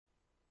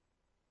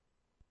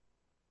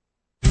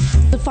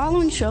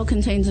following show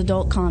contains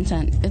adult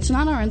content. It's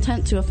not our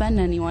intent to offend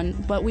anyone,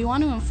 but we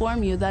want to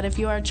inform you that if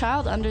you are a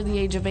child under the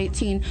age of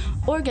 18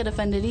 or get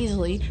offended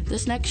easily,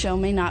 this next show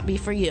may not be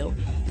for you.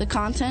 The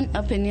content,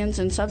 opinions,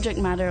 and subject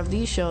matter of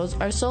these shows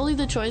are solely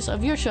the choice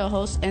of your show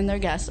hosts and their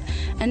guests,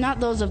 and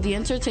not those of the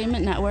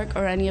Entertainment Network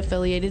or any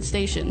affiliated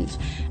stations.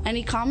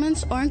 Any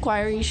comments or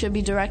inquiries should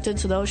be directed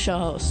to those show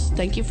hosts.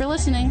 Thank you for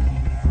listening.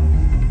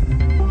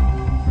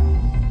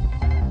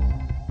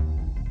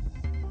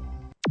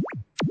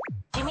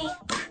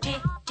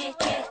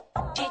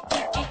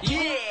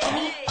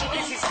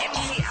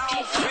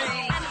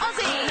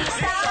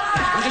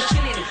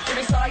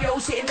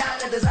 Sitting down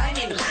and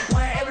designing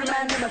where every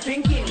man in my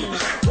thinking,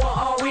 what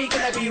are we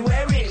gonna be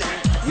wearing?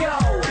 Yo,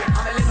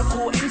 I'm a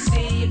Liverpool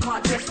MC, you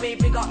can't test me.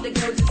 Big up the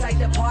girls inside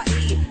the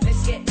party,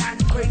 let's get down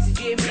to crazy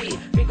Jimmy.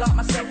 Big up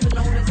myself and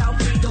known as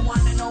Alfie, the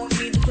one and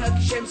only, the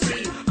Turkish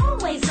MC.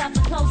 Always love the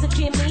clothes of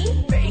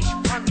Jimmy. British,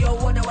 I'm your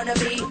what I wanna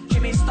be.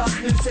 Jimmy Star,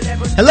 new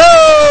celebrity.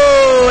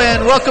 Hello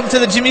and welcome to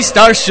the Jimmy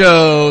Star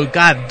Show.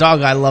 God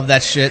dog, I love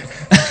that shit.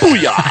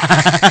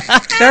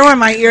 Booyah! There were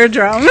my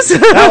eardrums.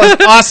 That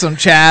was awesome,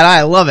 Chad.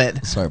 I love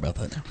it. Sorry about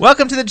that.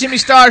 Welcome to the Jimmy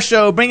Star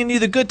Show, bringing you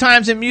the good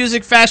times in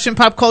music, fashion,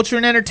 pop culture,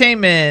 and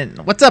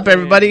entertainment. What's up,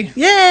 everybody?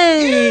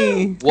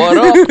 Yay! What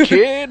up,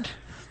 kid?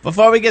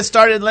 Before we get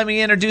started, let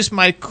me introduce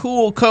my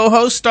cool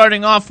co-host,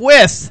 starting off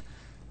with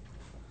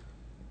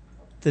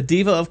the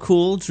diva of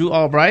cool, Drew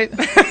Albright.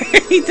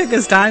 He took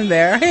his time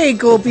there. Hey,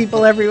 cool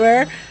people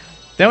everywhere.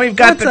 Then we've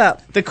got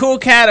What's the cool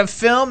cat of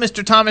film,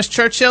 Mr. Thomas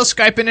Churchill,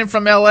 Skyping in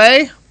from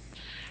L.A.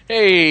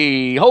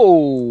 Hey,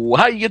 ho,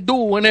 how you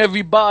doing,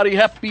 everybody?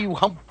 Happy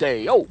hump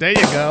day. Oh, there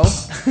you go.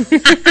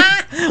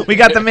 We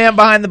got the man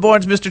behind the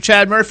boards, Mr.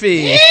 Chad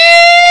Murphy.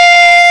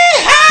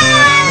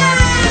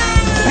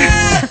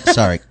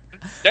 Sorry.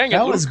 Dang it.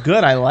 That was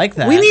good. I like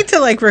that. We need to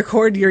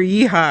record your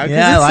yeehaw.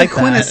 Yeah, it's I like the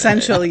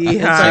quintessential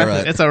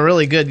yeehaw. It's a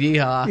really good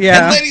yeehaw.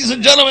 Yeah. And ladies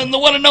and gentlemen, the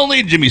one and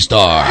only Jimmy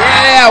Star.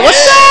 Yeah,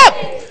 what's up?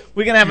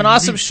 We're going to have an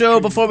awesome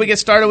show. Before we get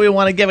started, we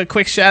want to give a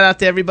quick shout out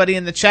to everybody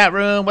in the chat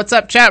room. What's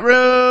up, chat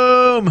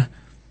room?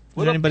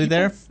 Is anybody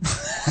there?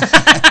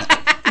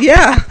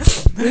 Yeah.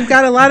 We've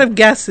got a lot of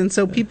guests, and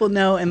so people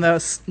know in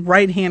the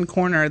right-hand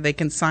corner they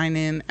can sign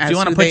in as if you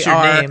want who to put they your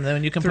are name,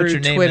 then you can through put your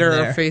name Twitter in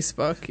there. or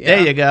Facebook. Yeah.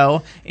 There you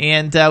go.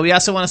 And we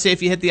also want to say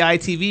if you hit the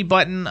ITV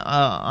button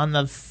on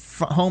the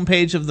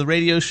homepage of the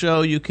radio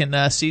show, you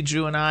can see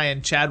Drew and I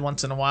and Chad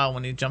once in a while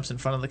when he jumps in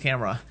front of the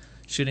camera,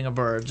 shooting a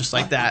bird, just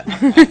like that.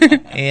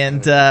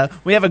 And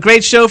we have a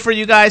great show for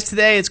you guys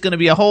today. It's going to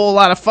be a whole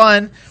lot of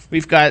fun.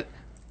 We've got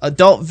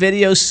adult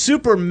video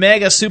super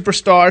mega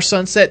superstar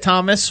Sunset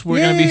Thomas. We're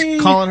going to be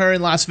calling her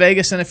in Las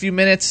Vegas in a few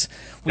minutes.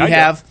 We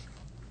have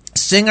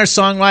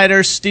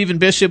singer-songwriter Stephen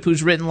Bishop,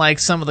 who's written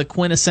some of the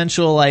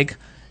quintessential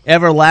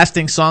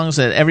everlasting songs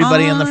that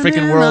everybody in the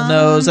freaking world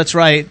knows. That's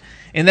right.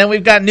 And then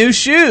we've got new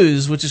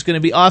Shooz, which is going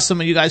to be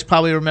awesome. And you guys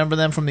probably remember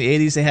them from the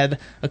 80s. They had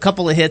a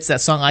couple of hits.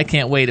 That song, I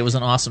Can't Wait. It was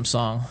an awesome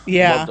song.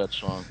 Yeah. Love that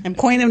song. And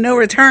Point of No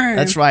Return.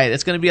 That's right.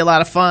 It's going to be a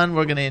lot of fun.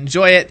 We're going to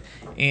enjoy it.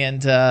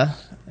 And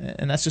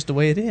that's just the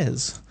way it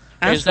is.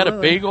 Hey, is that a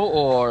bagel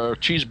or a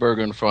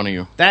cheeseburger in front of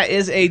you? That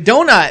is a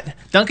donut.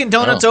 Dunkin'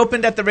 Donuts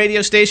opened at the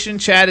radio station.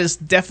 Chad is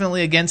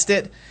definitely against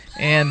it.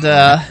 And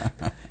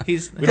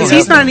he's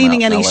not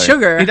eating any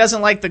sugar. He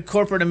doesn't like the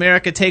corporate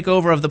America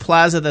takeover of the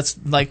plaza that's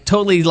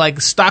totally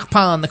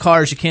stockpiling the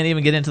cars. You can't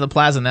even get into the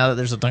plaza now that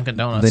there's a Dunkin'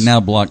 Donuts. They now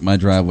block my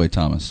driveway,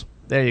 Thomas.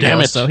 There you Damn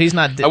go. it. So he's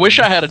not... I wish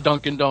I had a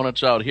Dunkin'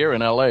 Donuts out here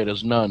in L.A.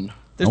 There's none.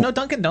 There's no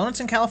Dunkin' Donuts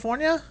in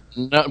California?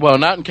 Well,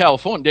 not in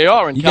California. They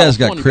are in you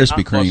California. You guys got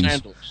Krispy but not in Los Kremes.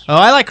 Angeles. Oh,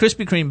 I like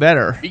Krispy Kreme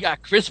better. We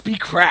got Krispy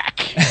Crack.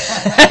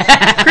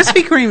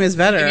 Krispy Kreme is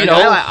better.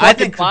 I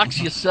think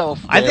box yourself.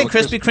 I think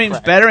Krispy Kreme's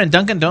better, and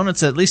Dunkin'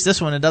 Donuts, at least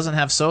this one, it doesn't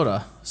have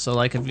soda. So,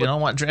 if you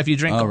don't want, if you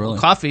drink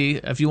coffee,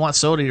 if you want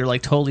soda, you're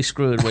totally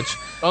screwed. Which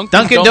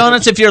Dunkin'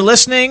 Donuts, if you're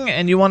listening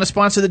and you want to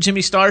sponsor the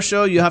Jimmy Star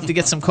Show, you have to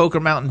get some Coke or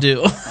Mountain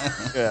Dew.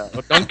 Yeah,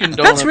 but Dunkin'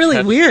 Donuts. That's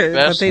really weird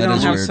that they don't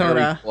have weird.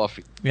 soda.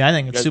 Coffee. Yeah, I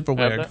think it's super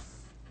weird. That?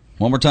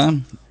 One more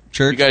time,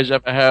 Church. You guys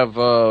ever have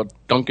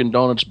Dunkin'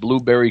 Donuts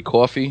blueberry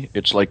coffee?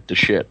 It's like the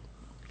shit.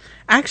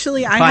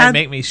 Actually, Probably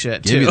make me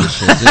shit too. Give you the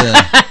shit,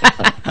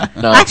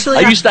 yeah. No, Actually,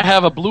 I used to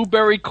have a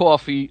blueberry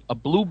coffee, a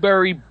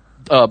blueberry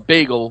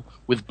bagel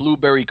with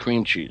blueberry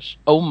cream cheese.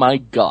 Oh my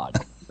god!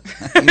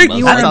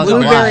 You were in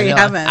blueberry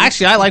heaven.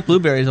 Actually, I like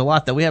blueberries a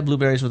lot. Though we had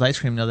blueberries with ice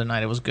cream the other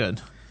night. It was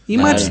good. You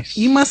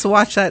must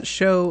watch that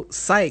show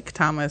Psych,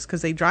 Thomas,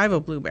 because they drive a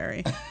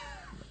blueberry.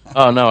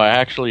 Oh no, I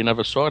actually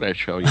never saw that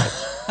show yet.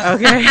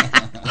 Okay.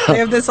 They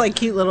have this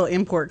cute little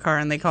import car,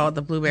 and they call it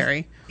the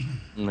Blueberry.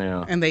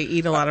 Yeah. And they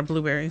eat a lot of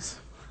blueberries.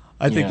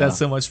 I think that's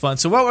so much fun.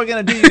 So what we're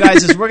going to do, you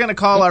guys, is we're going to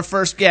call our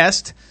first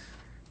guest,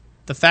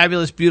 the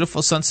fabulous,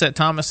 beautiful Sunset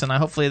Thomas, and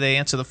hopefully they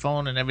answer the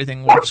phone and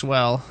everything works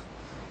well.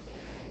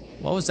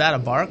 What was that, a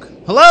bark?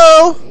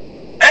 Hello?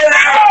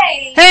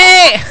 Hey!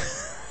 Hey!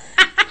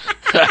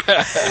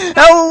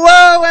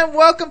 Hello, and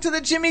welcome to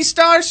the Jimmy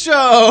Star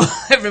Show.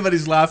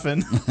 Everybody's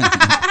laughing.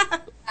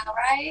 All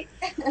right?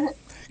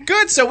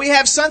 Good. So we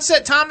have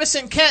Sunset Thomas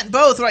and Kent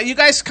both, right? You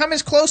guys come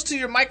as close to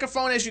your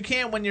microphone as you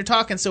can when you're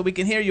talking, so we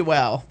can hear you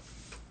well.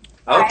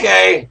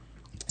 Okay.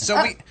 So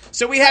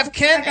we have I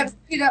Kent. gotta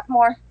speed up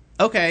more.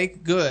 Okay,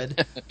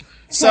 good.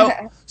 So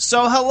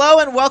hello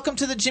and welcome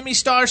to the Jimmy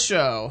Star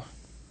Show.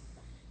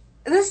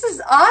 This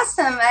is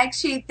awesome.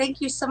 Actually,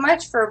 thank you so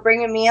much for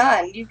bringing me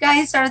on. You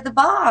guys are the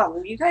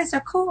bomb. You guys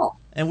are cool.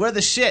 And we're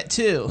the shit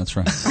too. That's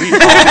right.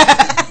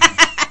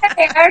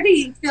 I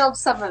already filled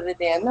some of it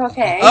in.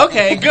 Okay.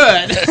 Okay,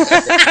 good.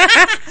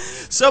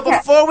 So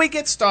before we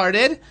get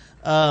started,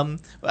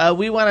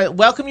 we want to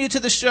welcome you to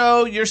the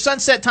show. You're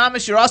Sunset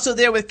Thomas. You're also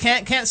there with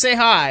Kent. Kent, say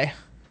hi.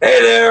 Hey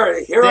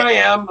there, here I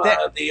am,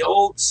 the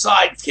old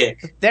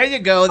sidekick. There you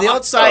go, the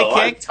old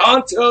sidekick.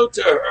 Tonto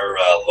to her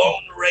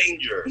Lone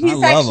Ranger. He's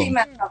love actually him.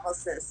 my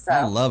publicist. So.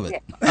 I love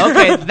it. Yeah.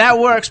 Okay, that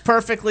works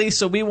perfectly.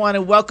 So we want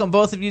to welcome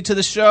both of you to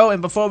the show.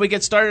 And before we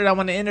get started, I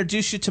want to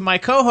introduce you to my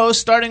co-host,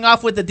 starting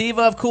off with the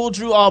diva of cool,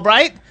 Drew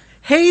Albright.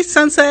 Hey,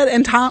 Sunset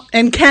and Tom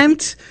and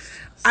Kent.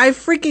 I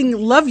freaking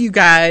love you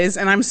guys,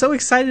 and I'm so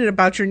excited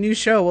about your new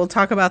show. We'll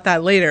talk about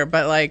that later,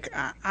 but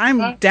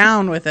I'm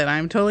down with it.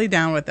 I'm totally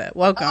down with it.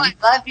 Welcome. Oh, I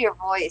love your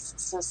voice.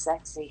 It's so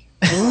sexy.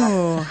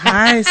 Oh,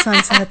 hi,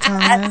 Sunset That's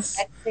Thomas.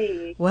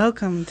 sexy.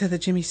 Welcome to the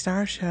Jimmy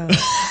Star Show.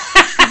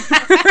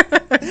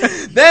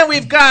 Then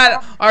we've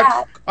got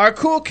our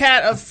cool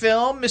cat of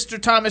film,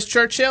 Mr. Thomas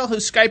Churchill,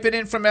 who's Skyping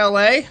in from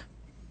L.A.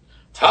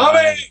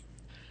 Tommy!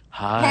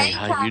 Hi, Hey,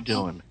 how Tommy. you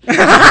doing?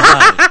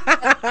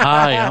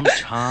 Hi, I'm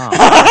Tom.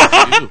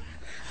 How are you?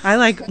 I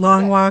like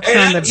long walks Hey,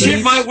 on the that shit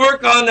beach. might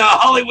work on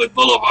Hollywood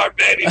Boulevard,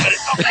 baby, but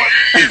it's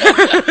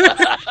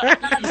not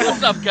working.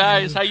 What's up,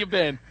 guys? How you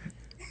been?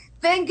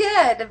 Been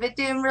good. I've been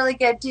doing really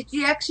good. Did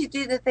you actually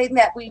do the thing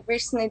that we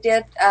recently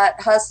did at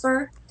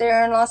Hustler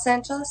there in Los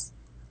Angeles?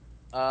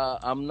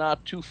 I'm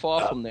not too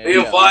far from there. We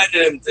yeah.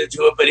 invited him to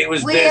it, but he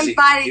was We busy.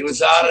 invited He was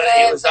you out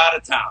to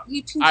of town.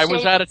 You two I was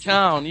shades. out of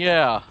town.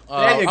 Yeah.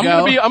 There you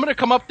I'm go. gonna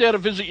come up there to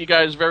visit you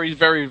guys very,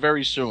 very,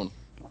 very soon.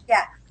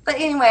 Yeah. But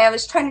anyway, I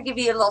was trying to give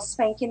you a little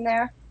spanking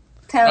there.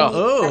 Telling you-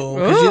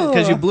 Oh,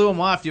 because you blew him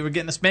off. You were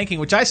getting a spanking,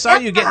 which I saw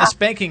you getting a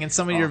spanking in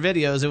some of your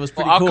videos. It was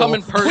pretty Well, I'll cool. come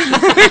in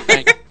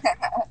person.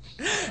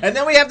 And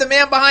then we have the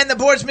man behind the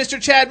boards,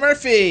 Mr. Chad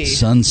Murphy.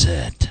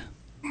 Sunset.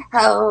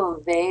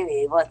 Oh,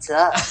 baby, what's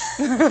up?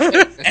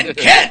 And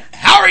Kent,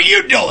 how are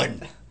you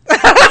doing? You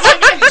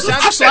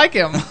sound just like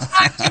him.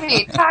 Talk to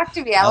me. Talk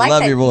to me. I I like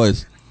love that. your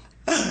voice.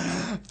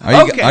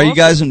 Are you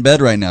guys in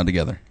bed right now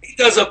together? He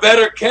does a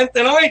better Kent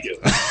than I do.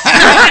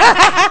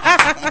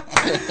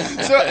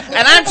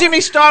 And I'm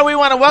Jimmy Star. We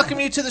want to welcome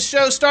you to the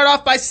show. Start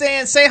off by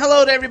say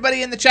hello to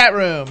everybody in the chat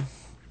room.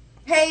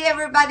 Hey,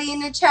 everybody in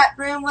the chat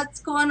room. What's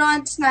going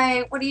on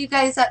tonight? What are you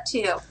guys up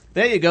to?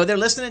 There you go. They're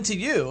listening to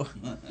you.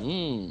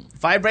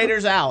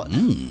 Vibrators out.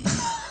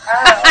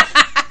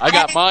 I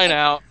got mine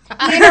out.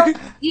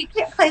 You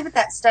can't play with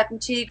that stuff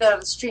until you go to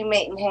the Stream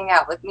Mate and hang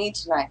out with me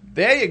tonight.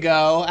 There you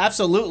go.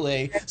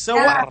 Absolutely. So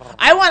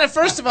I want to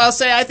first of all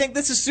say I think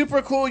this is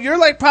super cool.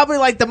 You're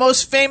probably the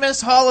most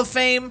famous Hall of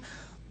Fame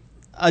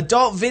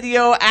adult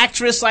video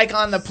actress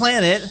on the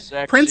planet.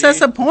 Sexy. Princess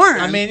of porn.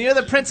 I mean, you're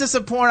the princess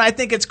of porn. I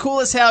think it's cool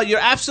as hell. You're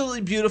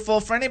absolutely beautiful.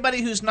 For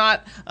anybody who's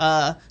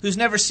who's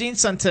never seen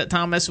Sunset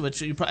Thomas,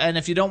 and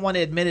if you don't want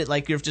to admit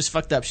it, you're just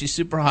fucked up. She's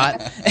super hot.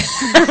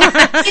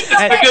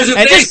 Because if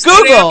and they just say they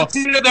Google. haven't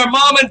seen her, their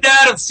mom and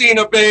dad have seen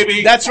her,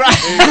 baby. That's right.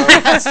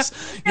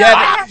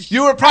 Yeah,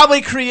 you were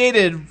probably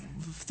created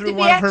through To be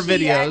one of her actually-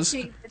 videos.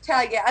 Actually, to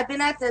tell you, I've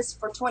been at this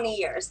for 20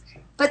 years.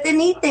 But the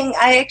neat thing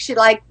I actually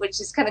like, which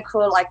is kind of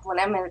cool, when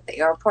I'm at the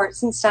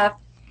airports and stuff,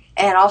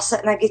 and all of a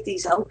sudden I get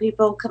these old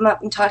people come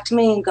up and talk to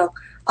me and go,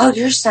 "Oh,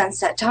 you're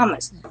Sunset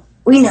Thomas.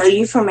 We know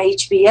you from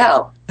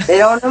HBO." They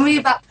don't know me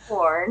about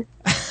porn.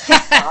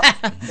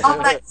 All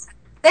that.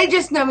 They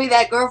just know me,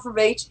 that girl from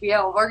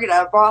HBO working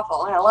at a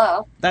brothel.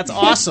 Hello. That's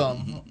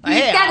awesome.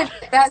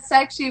 That's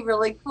actually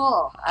really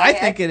cool. I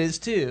think it is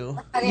too.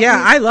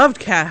 Yeah, I loved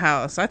Cat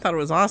House. I thought it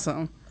was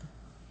awesome.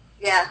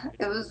 Yeah,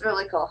 it was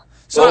really cool.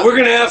 So we're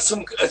going to have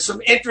some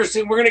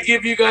interesting. We're going to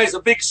give you guys a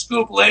big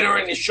scoop later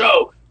in the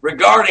show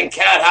regarding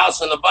Cat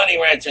House and the Bunny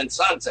Ranch and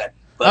Sunset.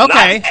 But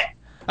Okay. not yet.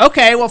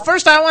 Okay. Well,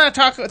 first thing I want to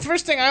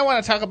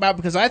talk about,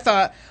 because I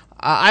thought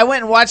I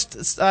went and watched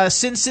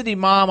Sin City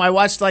Mom. I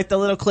watched the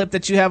little clip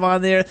that you have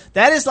on there.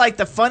 That is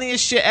the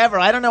funniest shit ever.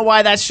 I don't know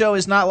why that show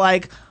is not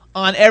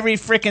on every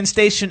freaking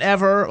station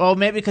ever. Well,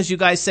 maybe because you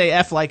guys say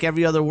F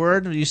every other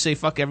word. Or you say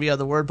fuck every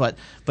other word, but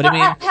I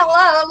mean,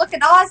 Hello, look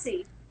at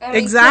Ozzy. I mean,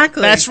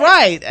 Exactly. that's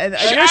right. And,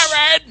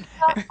 Sharon!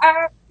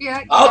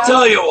 yeah, I'll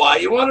tell you why.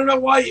 You want to know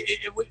why?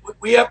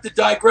 We have to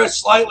digress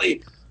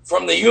slightly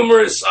from the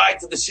humorous side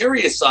to the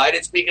serious side.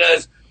 It's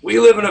because we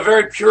live in a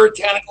very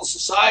puritanical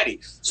society.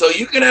 So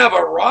you can have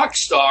a rock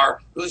star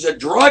who's a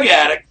drug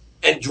addict,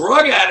 and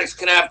drug addicts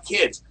can have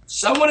kids.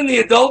 Someone in the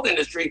adult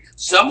industry,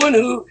 someone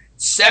who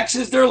sex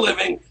is their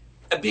living,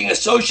 and being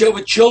associated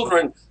with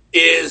children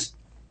is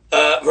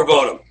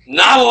verboten.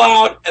 Not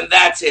allowed, and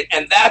that's it.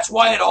 And that's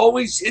why it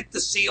always hit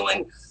the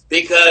ceiling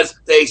because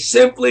they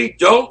simply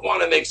don't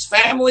want to mix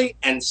family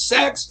and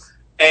sex.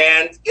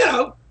 And, you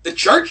know, the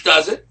church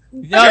does it.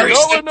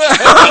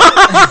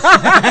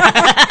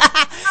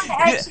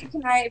 Actually,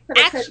 can I put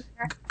a quick?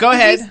 Go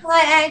ahead. The reason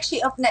why I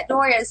actually opened that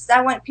door is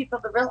I want people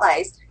to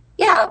realize,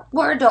 yeah,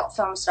 we're adult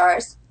film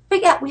stars,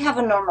 but yeah, we have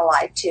a normal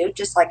life too,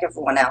 just like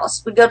everyone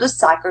else. We go to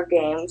soccer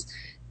games,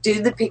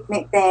 do the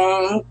picnic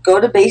thing,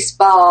 go to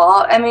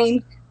baseball. I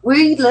mean,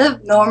 we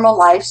live normal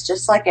lives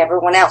just like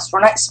everyone else.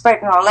 We're not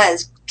spreading our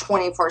legs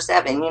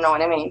 24/7. You know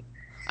what I mean?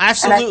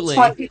 Absolutely. And I just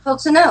want people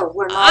to know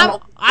we're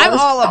normal. I'm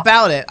all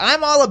about it.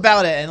 I'm all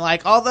about it. And,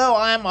 like, although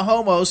I'm a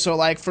homo, so,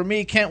 like, for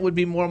me, Kent would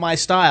be more my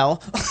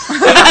style.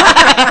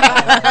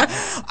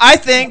 I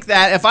think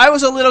that if I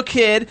was a little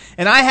kid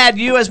and I had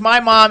you as my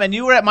mom and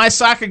you were at my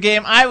soccer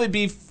game, I would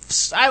be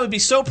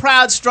so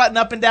proud, strutting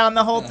up and down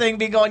the whole thing,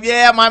 be going,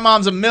 yeah, my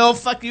mom's a MILF,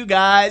 fuck you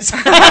guys.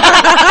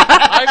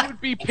 I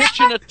would be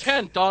pitching a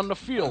tent on the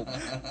field.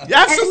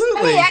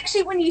 Absolutely. Hey,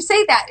 actually, when you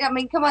say that, I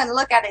mean, come on,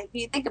 look at it. If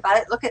you think about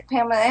it, look at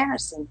Pamela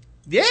Anderson.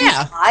 Yeah. She's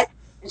hot,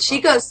 and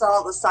she goes to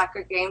all the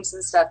soccer games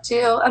and stuff,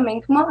 too. I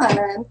mean, come on,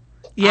 man.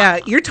 Yeah,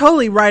 you're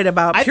totally right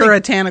about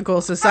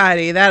puritanical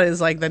society. That is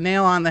like the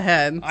nail on the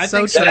head. I so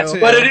think so, true. too.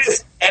 But it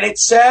is, and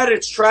it's sad,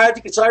 it's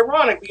tragic, it's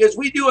ironic, because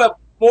we do have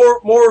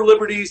more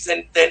liberties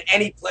than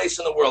any place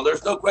in the world.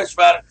 There's no question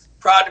about it.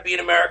 Proud to be an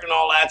American,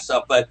 all that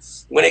stuff. But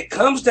when it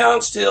comes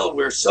down still,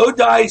 we're so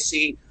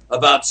dicey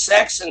about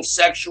sex and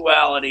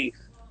sexuality,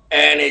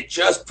 and it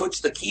just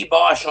puts the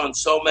kibosh on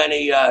so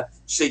many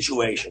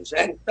situations.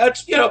 And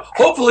that's, you know,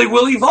 hopefully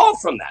we'll evolve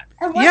from that.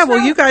 Yeah,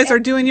 well, you guys are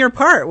doing your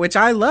part, which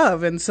I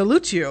love and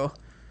salute you.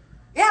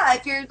 Yeah,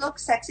 if you look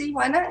sexy,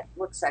 why not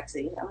look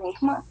sexy? I mean,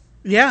 come on.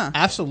 Yeah.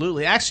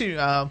 Absolutely. Actually,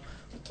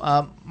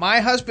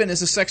 my husband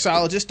is a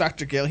sexologist,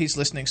 Dr. Gill. He's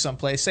listening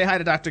someplace. Say hi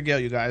to Dr. Gill,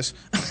 you guys.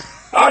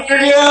 Dr.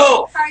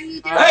 Gill! How are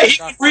you doing? Hey, he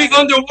can breathe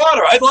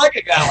underwater. I'd like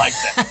a guy like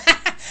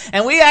that.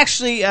 And we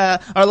actually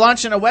are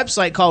launching a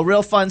website called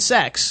Real Fun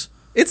Sex.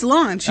 It's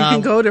launched. You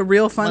can go to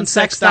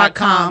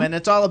realfunsex.com. And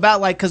it's all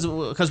about, like,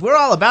 because we're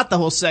all about the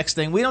whole sex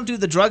thing. We don't do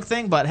the drug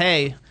thing, but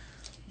hey,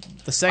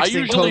 the sex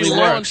thing totally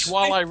launch works.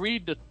 while I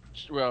read the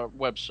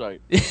website.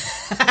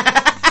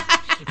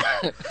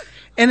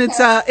 And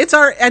it's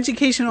our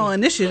educational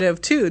initiative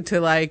too to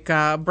like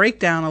break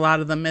down a lot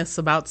of the myths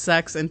about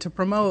sex and to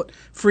promote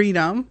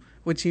freedom,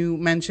 which you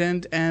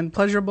mentioned, and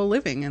pleasurable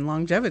living and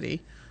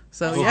longevity.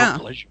 So yeah,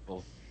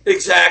 pleasurable.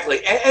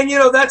 Exactly. And you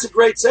know, that's a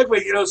great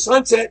segue. You know,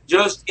 Sunset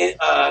just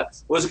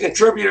was a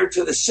contributor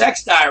to the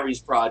Sex Diaries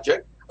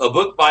Project, a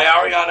book by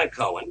Ariana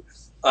Cohen.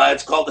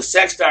 It's called the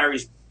Sex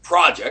Diaries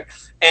Project,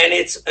 and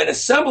it's an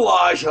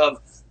assemblage of,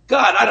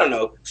 God, I don't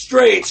know,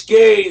 straights,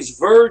 gays,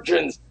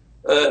 virgins,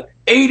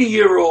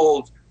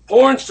 80-year-olds,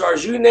 porn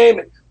stars, you name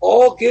it,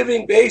 all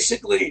giving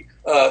basically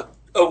a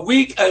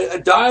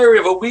diary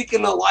of a week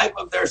in the life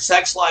of their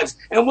sex lives.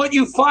 And what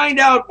you find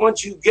out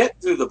once you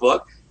get through the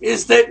book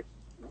is that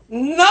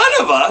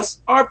none of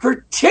us are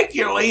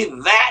particularly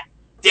that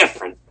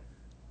different.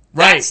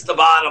 Right. That's the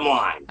bottom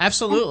line.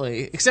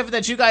 Absolutely. Except for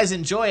that you guys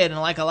enjoy it, and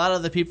like a lot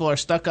of the people are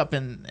stuck up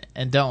and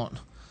don't.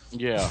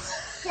 Yeah.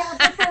 Yeah,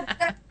 but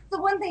that's the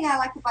one thing I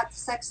like about the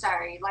Sex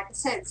Diary. Like I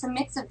said, it's a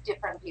mix of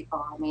different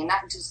people. I mean,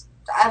 not just,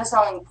 I was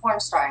only a porn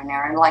star in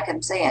there, and like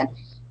I'm saying,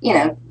 you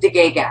know, the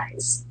gay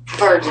guys,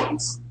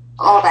 virgins,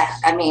 all that.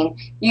 I mean,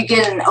 you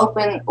get an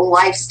open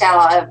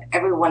lifestyle of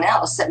everyone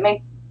else that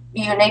may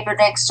be your neighbor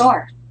next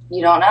door.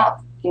 You don't know,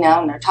 you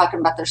know, and they're talking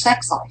about their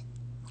sex life.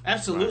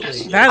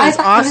 Absolutely. that is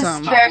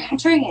awesome. It was very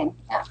intriguing.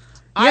 Yeah.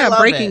 Yeah,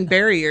 breaking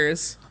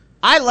barriers.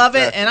 I love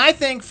it, and I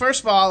think,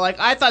 first of all, like,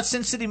 I thought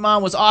Sin City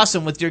Mom was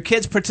awesome with your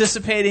kids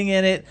participating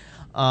in it.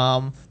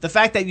 The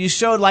fact that you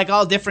showed, like,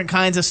 all different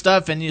kinds of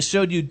stuff, and you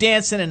showed you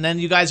dancing, and then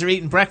you guys are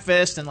eating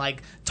breakfast and,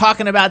 like,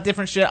 talking about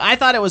different shit. I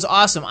thought it was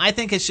awesome. I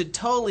think it should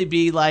totally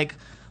be, like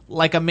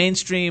a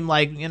mainstream,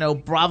 like, you know,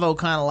 Bravo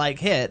kind of, like,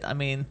 hit. I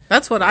mean,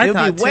 That's what I it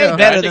thought would be way too.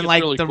 better I think than, it's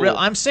like, really the cool. real.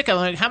 I'm sick of,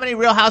 like, how many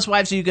Real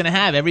Housewives are you going to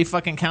have? Every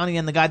fucking county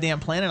in the goddamn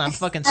planet? I'm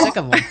fucking sick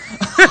of them.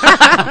 You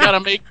gotta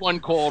make one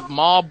called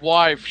Mob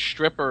Wife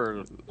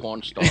Stripper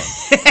Porn Star.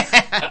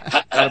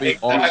 That'd be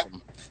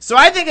awesome. So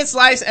I think it's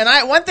nice, and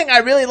one thing I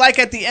really like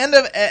at the end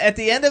of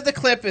the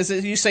clip is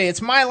that you say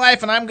it's my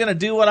life and I'm going to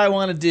do what I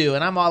want to do,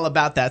 and I'm all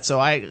about that.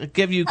 So I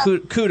give you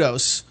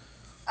kudos.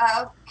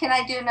 Can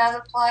I do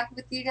another plug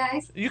with you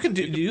guys? You can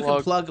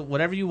plug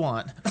whatever you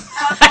want.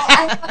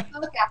 I have a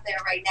book out there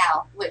right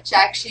now, which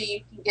actually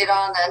you can get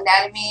on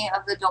Anatomy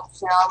of the Adult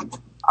Film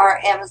or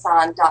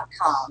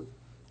Amazon.com.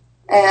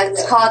 And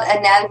it's called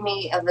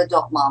Anatomy of the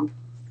Adult Mom.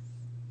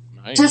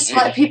 Nice. Just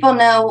let people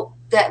know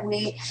that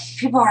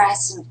people are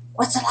asking,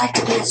 what's it like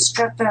to be a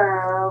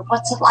stripper?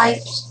 What's it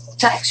like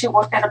to actually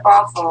work at a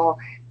brothel?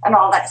 And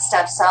all that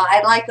stuff. So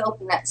I'd like to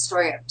open that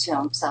story up to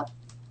them. So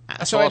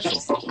So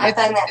awesome. I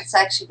find that it's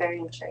actually very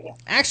intriguing.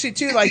 actually,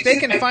 too, like, they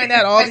can find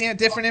out all the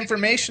different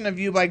information of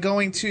you by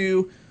going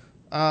to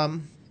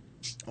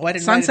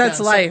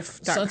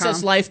Sunsetslife.com.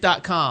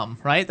 Sunsetslife.com,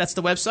 right? That's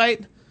the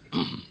website?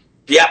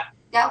 Yeah.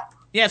 Yep.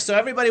 Yeah, so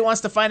everybody wants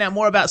to find out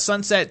more about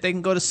Sunset. They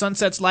can go to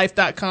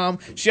sunsetslife.com.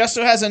 She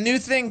also has a new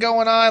thing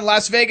going on,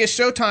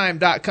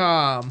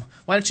 LasVegasShowtime.com.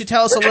 Why don't you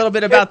tell us a little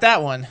bit about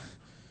that one?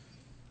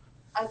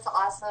 That's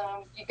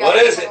awesome.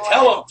 What is it?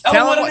 Tell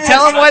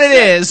them what it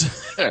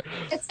is.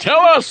 Tell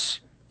us.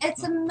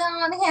 It's a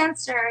melon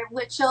enhancer,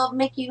 which will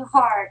make you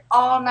hard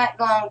all night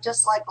long,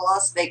 just like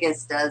Las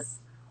Vegas does.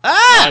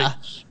 Ah!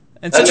 Nice.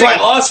 And That's right.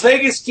 Las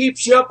Vegas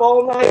keeps you up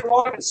all night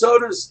long, and so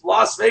does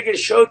Las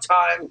Vegas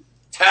Showtime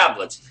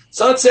tablets.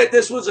 Sunset,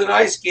 this was a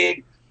nice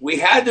gig. We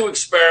had to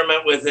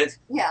experiment with it.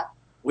 Yeah.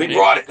 We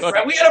brought it.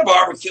 We had a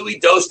barbecue. We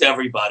dosed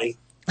everybody.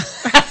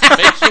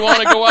 Makes you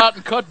want to go out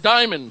and cut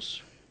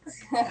diamonds.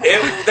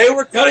 They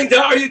were cutting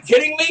down. Are you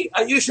kidding me?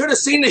 You should have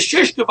seen the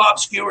shish kebab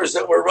skewers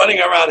that were running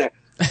around there.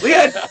 We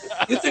had.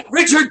 You think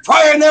Richard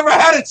Pryor never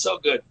had it so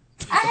good?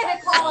 I had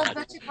to call a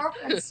bunch of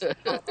girlfriends.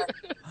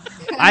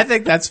 I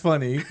think that's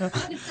funny.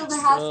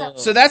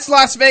 So that's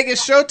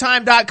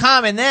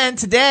LasVegasShowtime.com. And then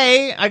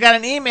today I got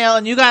an email,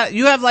 and you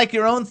have like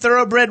your own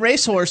thoroughbred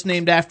racehorse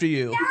named after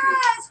you.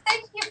 Yes,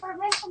 thank you for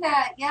mentioning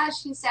that. Yeah,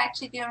 she's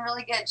actually doing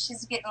really good.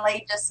 She's getting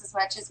laid just as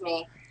much as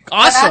me.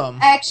 Awesome. But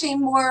I'm actually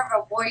more of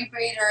a boy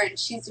breeder, and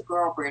she's a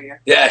girl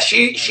breeder. Yeah,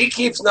 she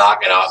keeps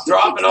dropping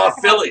off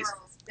fillies.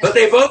 But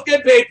they both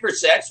get paid for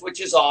sex, which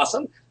is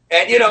awesome.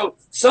 And,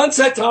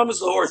 Sunset Thomas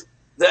the horse,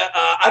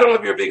 I don't know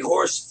if you're big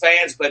horse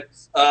fans, but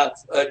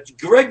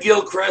Greg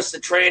Gilchrist, the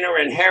trainer,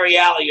 and Harry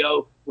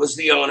Allio was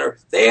the owner.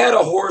 They had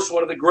a horse,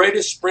 one of the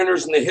greatest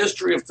sprinters in the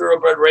history of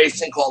thoroughbred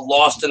racing, called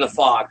Lost in the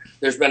Fog.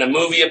 There's been a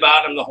movie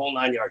about him, the whole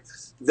 9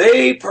 yards.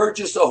 They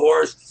purchased a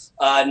horse,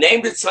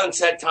 named it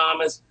Sunset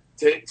Thomas,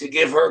 to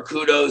give her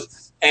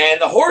kudos.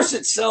 And the horse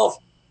itself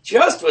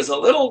just was a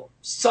little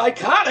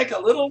psychotic,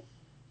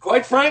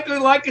 quite frankly,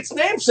 like its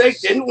namesake,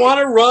 didn't want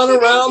to run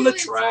around the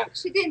track.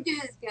 She didn't do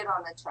as good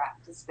on the track.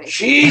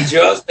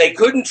 They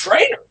couldn't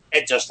train her.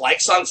 And just like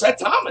Sunset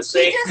Thomas.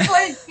 She just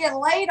wanted to get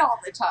laid all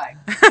the time.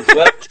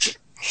 Well,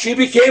 she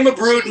became a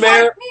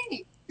broodmare.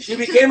 She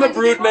became a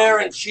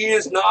broodmare, and she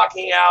is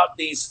knocking out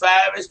these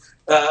fabulous,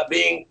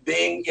 being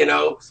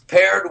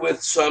paired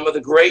with some of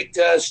the great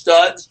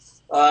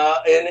studs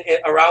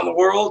around the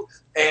world,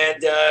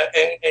 and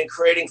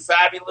creating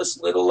fabulous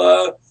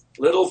little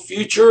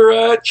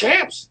future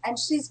champs. And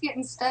she's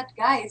getting stud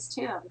guys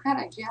too. I'm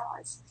kind of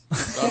jealous.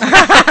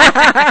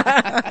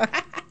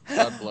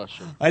 God bless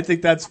you. I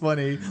think that's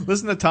funny.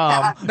 Listen to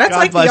Tom. That's God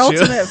like bless the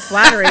you. ultimate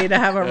flattery to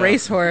have a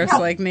racehorse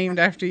named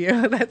after you.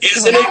 Isn't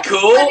it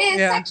cool? But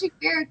it's actually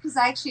weird because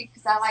I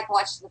like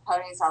watching the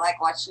ponies. I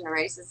like watching the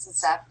races and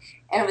stuff.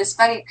 And it was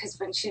funny because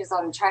when she was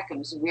on the track, it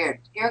was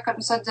weird. Here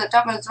comes Sunset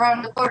Thomas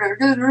around the corner,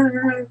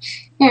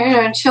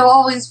 and she'll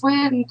always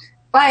win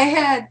by a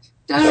head.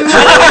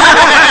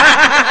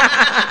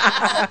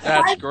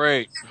 That's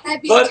great.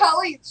 That'd be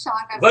totally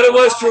shocking. But it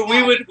was true.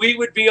 We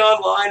would be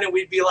online and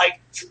we'd be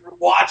like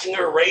watching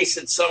her race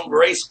at some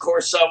race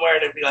course somewhere,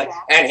 and it'd be like,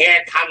 and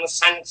here comes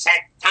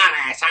Sunset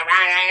Thomas. All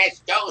right, it's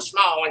Joe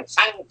Small and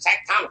Sunset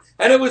Thomas.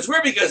 And it was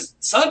weird because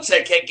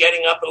Sunset kept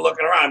getting up and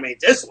looking around. I mean,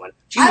 this one,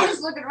 I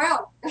was looking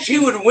around. She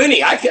would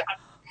whinny.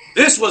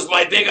 This was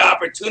my big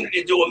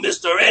opportunity to do a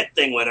Mr. Ed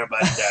thing with her,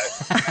 but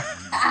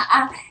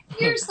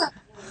here's something.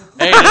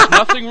 Hey, there's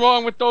nothing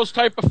wrong with those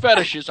type of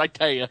fetishes, I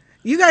tell you.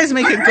 You guys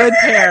make a good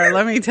pair,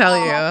 let me tell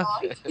you.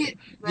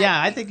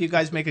 Yeah, I think you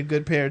guys make a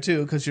good pair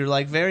too, because you're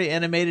like very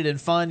animated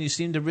and fun. You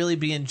seem to really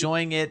be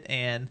enjoying it,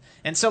 and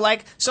so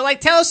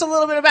tell us a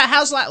little bit about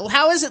how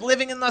is it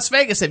living in Las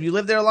Vegas? Have you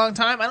lived there a long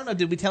time? I don't know.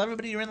 Did we tell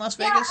everybody you're in Las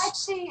Vegas? Yeah,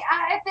 actually,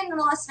 I've been in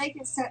Las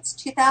Vegas since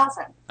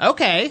 2000.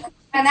 Okay.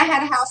 And I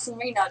had a house in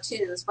Reno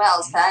too, as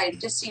well. So I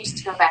just used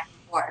to go back and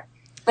forth.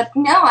 But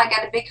no, I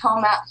got a big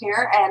home out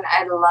here, and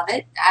I love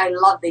it. I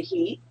love the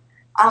heat.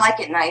 I like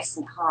it nice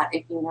and hot,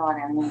 if you know what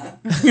I mean.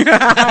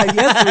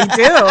 Yes, we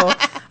do.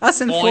 Us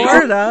in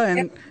Florida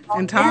and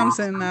Tom's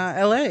in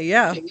L.A.,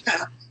 yeah.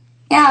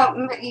 Yeah,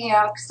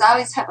 because I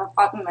always have a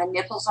problem. My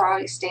nipples are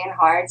always staying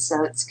hard,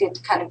 so it's good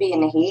to kind of be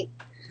in the heat.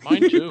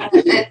 Mine too.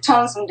 It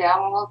tones them down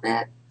a little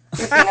bit.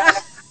 If you know what I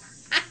mean.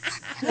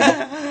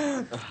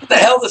 What the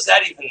hell does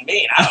that even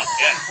mean? I don't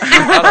get it.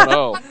 I don't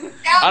know.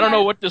 I don't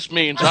know what this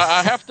means.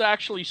 I have to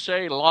actually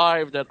say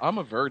live that I'm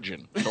a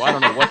virgin, so I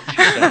don't know what she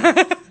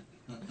said.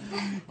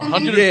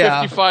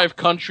 155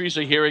 countries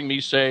are hearing me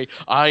say,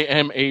 I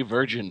am a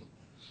virgin.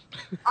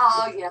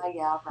 Oh, yeah.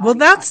 Right. Well,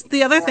 that's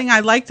the other thing I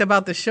liked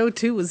about the show,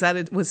 too, was that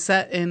it was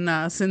set in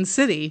Sin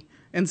City.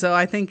 And so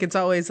I think it's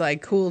always,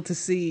 like, cool to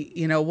see,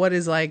 what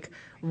is, like,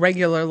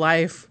 regular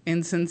life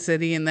in Sin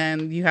City. And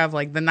then you have,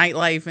 like, the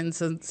nightlife in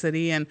Sin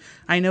City. And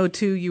I know,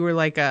 too, you were,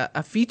 like,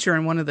 a feature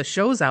in one of the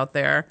shows out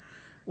there,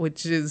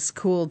 which is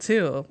cool,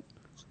 too.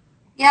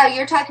 Yeah,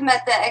 you're talking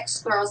about the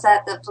ex-girls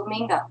at the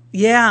Flamingo.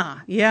 Yeah.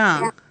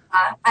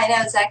 I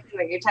know exactly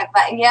what you're talking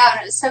about. And yeah,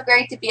 it was so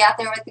great to be out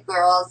there with the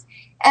girls.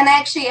 And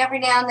actually, every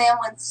now and then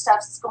when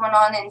stuff's going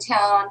on in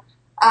town,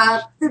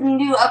 the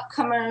new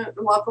upcoming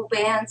local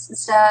bands and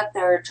stuff,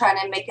 they're trying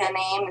to make a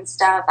name and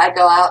stuff. I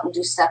go out and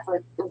do stuff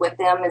with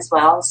them as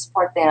well and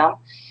support them.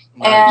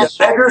 And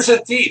beggars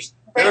and thieves.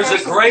 There's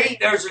a great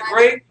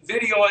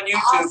video on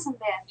YouTube Awesome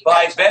band. You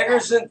by gotta check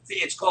Beggars and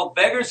it's called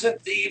Beggars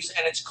and Thieves,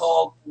 and it's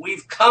called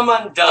We've Come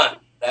Undone.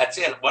 That's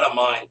it. What a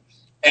mind.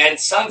 And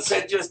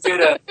Sunset just did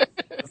a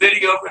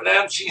video for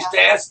them. She's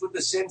danced with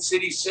the Sin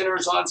City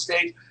Sinners on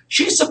stage.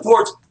 She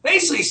supports,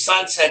 basically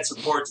Sunset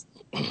supports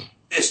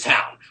this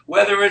town.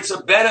 Whether it's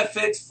a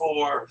benefit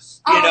for,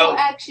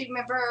 actually,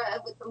 remember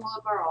with the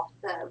little girl,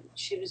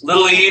 she was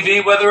little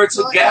Evie, whether it's a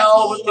Little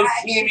gal with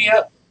Evie,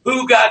 leukemia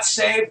who got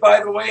saved, by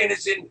the way, and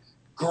is in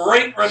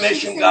great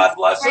remission, God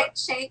bless her. Great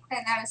shape,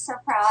 and I was so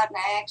proud, and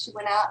I actually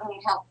went out and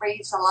helped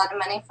raise a lot of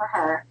money for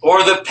her.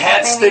 Or the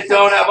pets that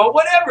don't have, or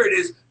whatever it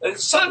is.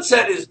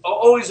 Sunset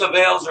always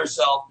avails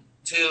herself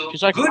to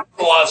good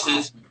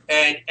bosses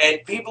and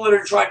people that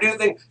are trying to do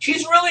things.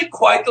 She's really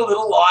quite the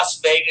little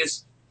Las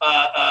Vegas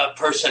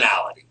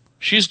personality.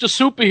 She's the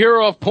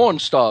superhero of porn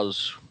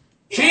stars.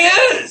 She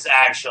is,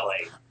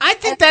 actually. I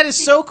think that is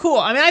so cool.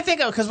 I mean, I think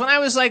because when I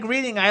was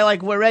reading, I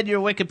read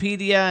your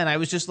Wikipedia, and I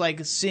was just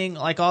seeing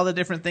all the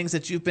different things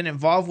that you've been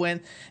involved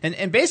with,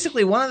 and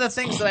basically one of the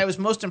things that I was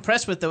most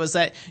impressed with though is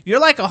that you're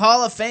like a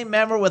Hall of Fame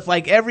member with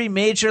every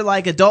major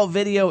adult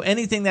video,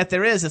 anything that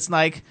there is. It's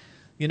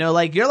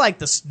you're like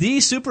the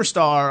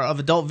superstar of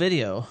adult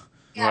video.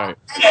 Yeah. Right.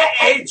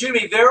 Hey,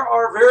 Jimmy, there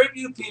are very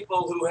few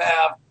people who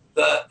have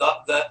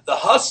the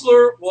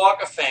Hustler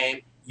Walk of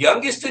Fame,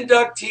 youngest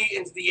inductee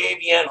into the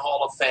AVN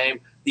Hall of Fame,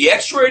 the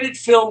X-Rated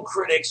Film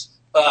Critics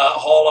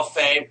Hall of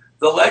Fame,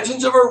 the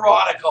Legends of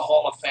Erotica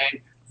Hall of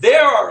Fame.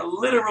 There are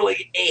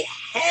literally a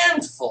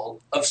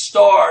handful of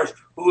stars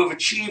who have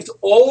achieved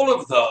all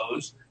of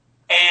those.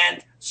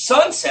 And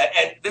Sunset,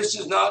 and this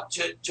is not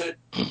to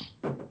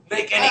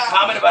make any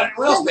comment about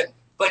anyone else,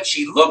 but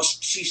she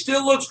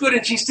still looks good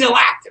and she's still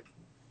active.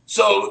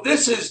 So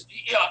this is,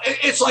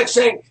 it's like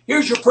saying,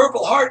 here's your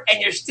Purple Heart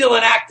and you're still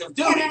in active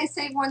duty. Can I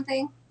say one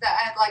thing that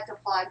I'd like to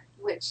plug?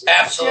 Which is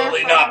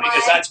absolutely not,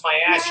 because that's my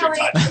ass you're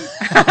touching.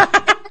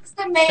 It's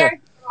the mayor of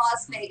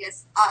Las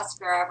Vegas,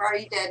 Oscar. I've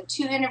already done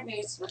 2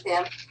 interviews with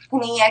him,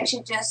 and he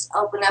actually just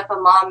opened up a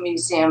mom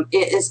museum.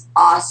 It is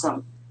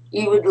awesome.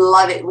 You would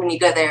love it when you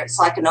go there. It's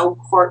like an old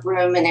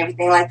courtroom and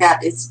everything like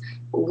that. It's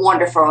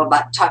wonderful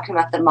about talking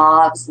about the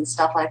mobs and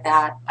stuff like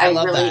that. I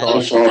love really that.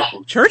 enjoy that.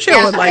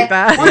 Churchill would like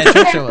that. Yeah,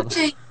 Churchill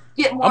would.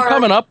 Get more. I'm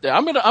coming up there.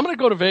 I'm gonna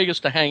go to Vegas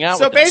to hang out.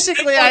 So with them.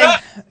 basically, We're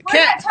not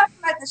talking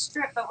about the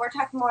strip, but we're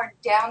talking more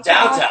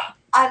downtown.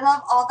 I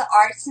love all the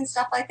arts and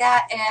stuff like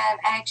that, and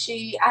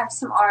actually, I have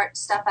some art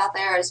stuff out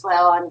there as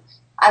well, and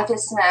I'm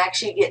just going to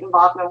actually get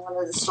involved in one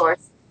of the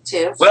stores,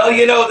 too. Well,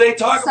 they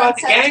talk about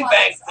the Sunset's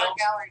gangbang film.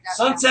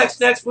 Sunset's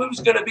next movie is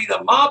going to be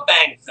the mob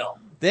bang film.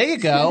 There you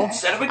go.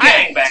 Instead of a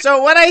gangbang.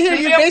 So what I hear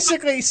you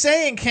basically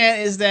saying,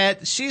 Kent, is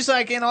that she's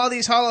in all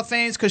these Hall of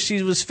Fames because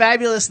she was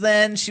fabulous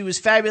then, she was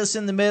fabulous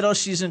in the middle,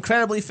 she's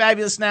incredibly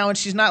fabulous now, and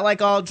she's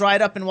not all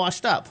dried up and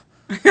washed up.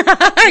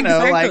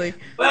 Exactly.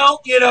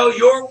 Well,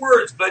 your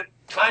words, but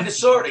kind of,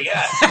 sort of,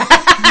 yeah.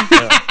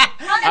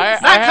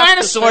 Not kind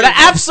of, sort of.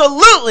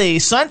 Absolutely.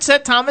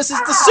 Sunset Thomas is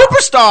the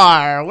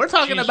superstar. We're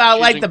talking about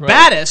the incredible.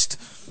 baddest.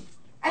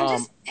 I'm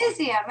just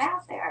busy. I'm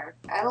out there.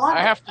 I love it.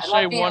 I have to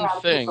say being one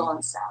around thing. people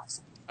and stuff.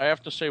 I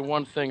have to say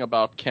one thing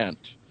about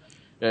Kent.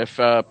 If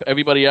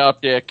everybody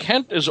out there,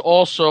 Kent is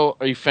also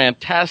a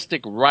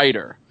fantastic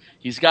writer.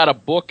 He's got a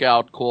book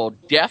out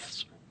called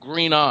Death's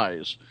Green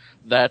Eyes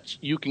that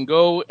you can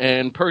go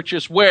and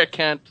purchase. Where,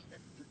 Kent?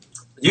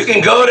 You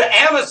can go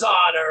to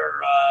Amazon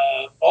or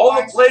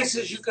all the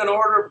places you can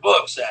order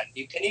books at.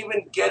 You can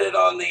even get it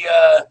on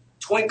the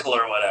Twinkle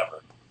or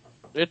whatever.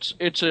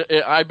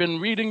 I've been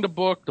reading the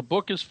book. The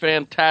book is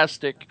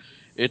fantastic.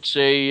 It's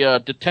a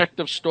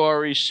detective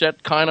story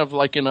set kind of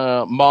like in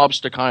a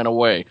mobster kind of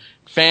way.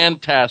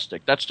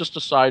 Fantastic. That's just a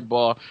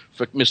sidebar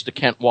for Mr.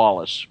 Kent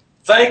Wallace.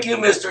 Thank you,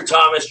 Mr.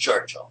 Thomas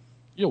Churchill.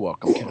 You're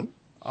welcome, Kent.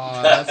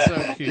 Oh, that's so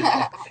cute.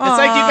 It's like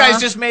you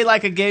guys just made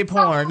a gay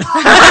porn. Or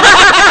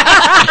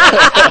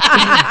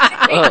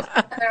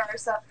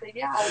something.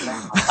 Yeah, I don't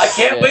know. I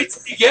can't wait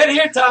till you get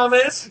here,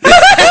 Thomas.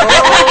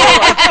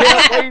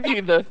 I can't wait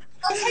either.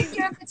 I'll take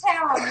you up to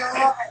town. You'll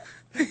love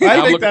it. I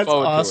think looking that's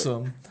forward to it.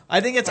 awesome. I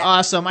think it's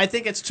awesome. I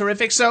think it's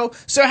terrific. So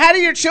how do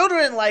your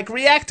children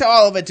react to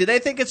all of it? Do they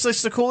think it's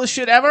the coolest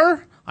shit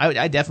ever?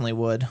 I definitely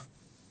would.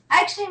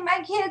 Actually,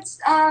 my kids,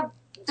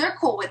 they're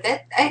cool with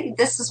it. Hey,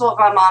 this is what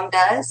my mom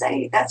does.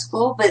 Hey, that's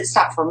cool, but it's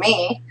not for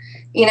me.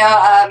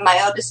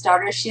 My oldest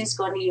daughter, she's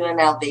going to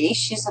UNLV.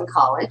 She's in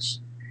college.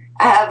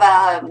 I have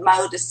my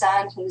oldest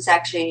son who's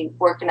actually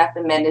working up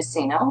in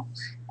Mendocino.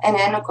 And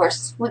then, of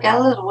course, we got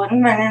a little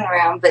one running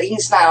around, but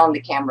he's not on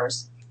the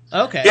cameras.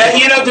 Okay.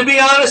 Yeah, to be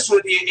honest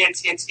with you,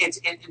 it's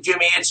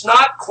Jimmy, it's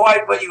not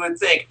quite what you would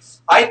think.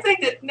 I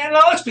think that, now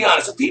let's be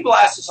honest, people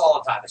ask us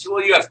all the time. They say,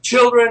 well, you have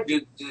children,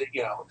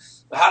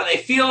 how do they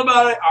feel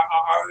about it?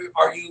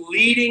 Are you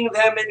leading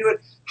them into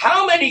it?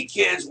 How many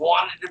kids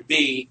wanted to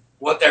be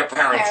what their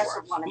parents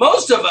were?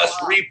 Most of us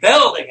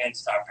rebelled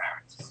against our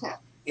parents.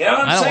 You know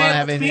what I'm saying? I don't want to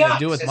have anything to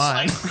do with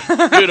mine.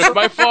 Dude, if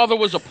my father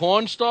was a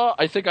porn star,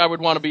 I think I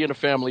would want to be in a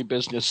family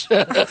business.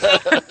 But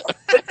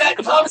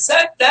Thomas,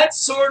 that's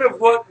sort of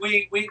what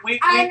we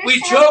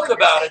joke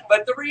about it,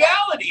 but the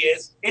reality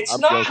is it's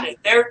not.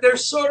 They're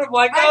sort of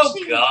like,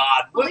 Actually, oh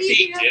God, what did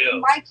he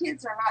do? My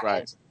kids are not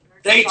Right.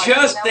 They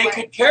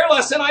could care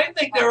less, and I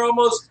think they're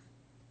almost.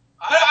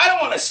 I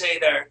don't want to say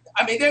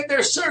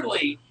they're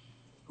certainly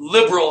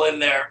liberal in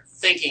their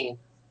thinking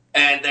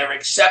and their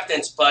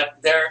acceptance, but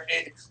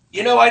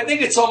I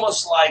think it's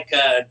almost like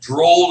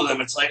droll to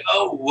them. It's like,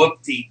 oh,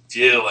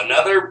 whoop-de-doo,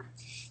 another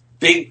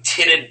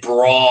big-titted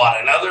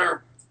broad,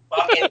 another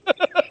fucking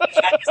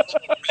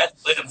red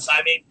lips.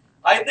 I mean,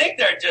 I think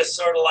they're just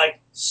sort of like,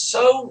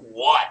 so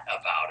what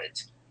about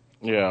it?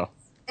 Yeah.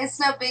 It's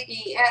no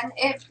biggie, and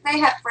if they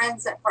have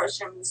friends that approach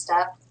them and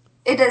stuff,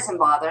 it doesn't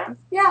bother them.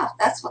 Yeah,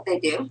 that's what they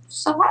do.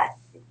 So what?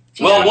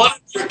 Well, one of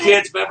your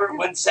kids, remember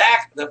when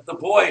Zach, the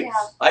boy,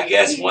 I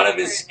guess one of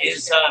his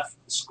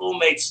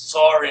schoolmates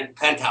saw her in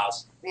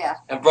Penthouse. Yeah.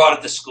 And brought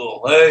it to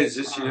school. Hey, is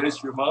this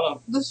your mom?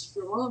 This is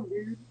your mom,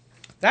 dude.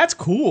 That's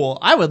cool.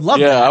 I would love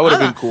that. Yeah, I would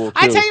have been cool, too.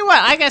 I tell you what,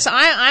 I guess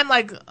I'm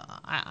like,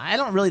 I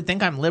don't really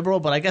think I'm liberal,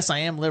 but I guess I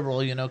am liberal,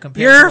 compared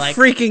You're to like...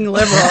 freaking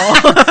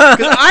liberal.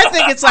 'Cause I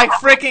think it's like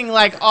freaking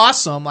like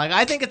awesome. Like,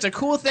 I think it's a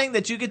cool thing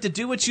that you get to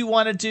do what you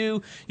want to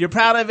do. You're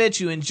proud of it.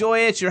 You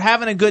enjoy it. You're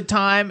having a good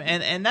time.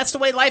 And that's the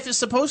way life is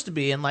supposed to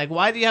be. And like,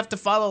 why do you have to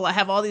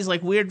have all these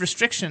like weird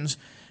restrictions,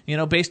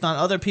 based on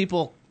other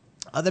people's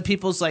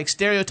like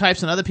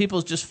stereotypes and other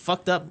people's just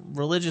fucked up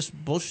religious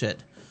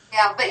bullshit.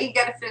 Yeah, but you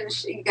gotta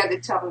finish. You gotta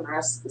tell them the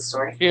rest of the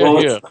story.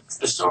 What's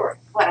the story?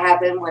 What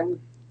happened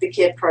when the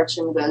kid approached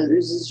him and goes,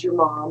 "This is your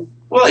mom."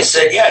 Well, he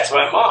said, "Yeah, it's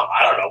my mom."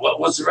 I don't know what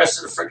was the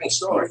rest of the freaking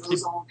story. He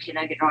goes, "Oh, can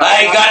I get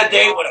I got a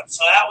date with him,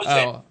 so that was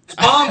it. His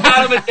mom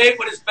got him a date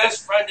with his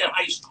best friend in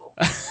high school.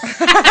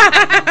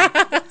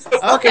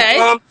 Okay.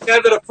 Mom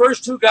together the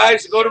first two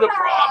guys to go to the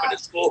prom in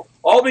his school,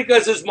 all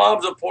because his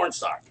mom's a porn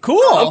star.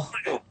 Cool.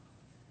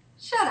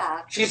 Shut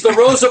up. She's the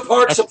Rosa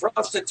Parks of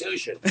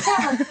prostitution.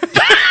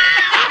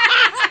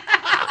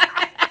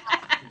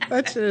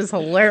 That shit is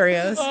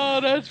hilarious.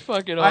 Oh, that's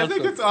fucking awesome. I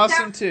think it's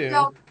awesome, too.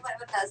 Don't play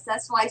with us.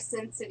 That's why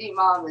Sin City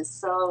Mom is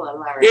so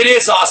hilarious. It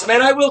is awesome,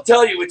 and I will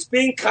tell you, it's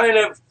being kind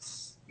of,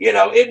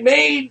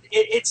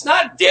 it's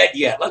not dead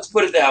yet. Let's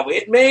put it that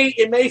way.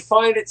 It may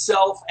find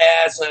itself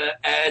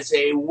as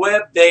a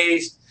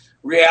web-based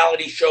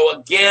reality show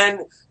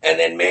again, and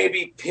then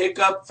maybe pick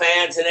up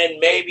fans, and then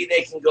maybe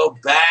they can go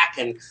back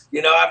and,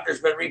 after it's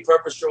been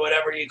repurposed or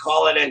whatever you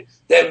call it, and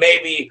then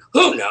maybe,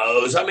 who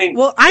knows? I mean...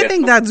 Well, I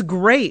think that's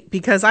great,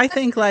 because I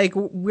think, like,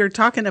 we're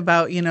talking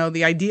about,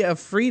 the idea of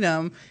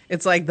freedom.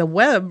 It's like the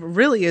web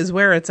really is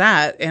where it's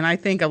at, and I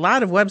think a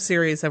lot of web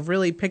series have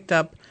really picked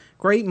up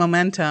great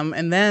momentum,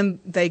 and then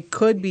they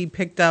could be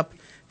picked up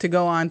to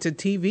go on to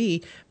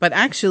TV, but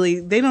actually,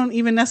 they don't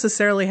even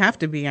necessarily have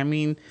to be. I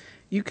mean...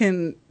 You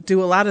can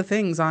do a lot of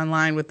things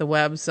online with the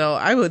web, so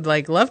I would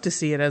love to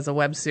see it as a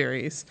web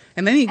series.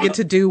 And then you get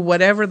to do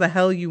whatever the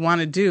hell you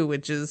want to do,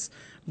 which is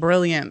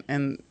brilliant,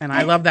 and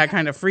I love that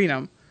kind of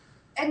freedom.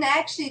 And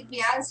actually, to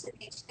be honest with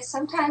you,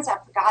 sometimes I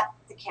forgot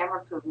the camera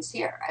crew was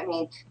here. I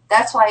mean,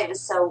 that's why it was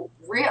so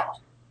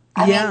real.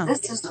 I mean,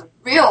 this is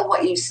real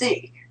what you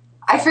see.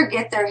 I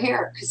forget they're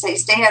here because they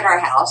stay at our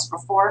house for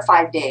 4 or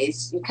 5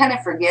 days. You kind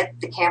of forget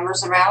the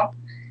camera's around.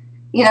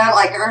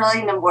 Like early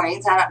in the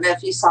mornings, I don't know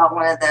if you saw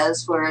one of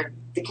those where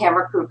the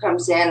camera crew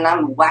comes in and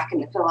I'm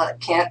whacking the pillow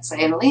at Kent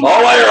saying, "Leave."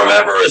 All I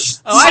remember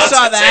is... Oh, I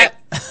saw that.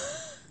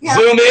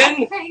 Zoom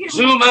in,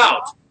 zoom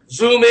out.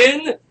 Zoom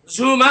in,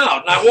 zoom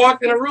out. And I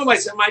walked in a room, I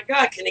said, "My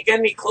God, can you get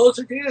any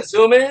closer to you?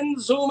 Zoom in,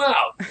 zoom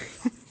out."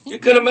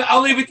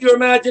 I'll leave it to your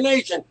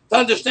imagination to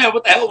understand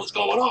what the hell was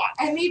going on.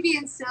 And me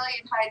being silly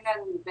and hiding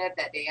under the bed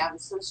that day, I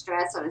was so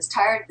stressed. I was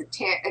tired of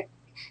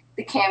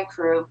the cam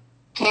crew.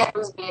 Kent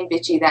was being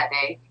bitchy that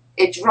day.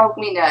 It drove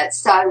me nuts.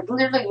 So I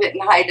literally went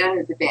and hid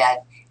under the bed.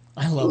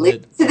 I love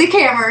it. To the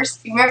cameras.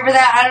 You remember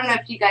that? I don't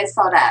know if you guys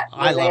saw that.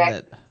 I love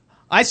it.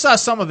 I saw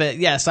some of it.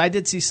 Yes, I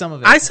did see some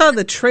of it. I saw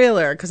the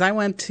trailer because I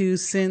went to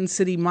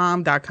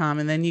sincitymom.com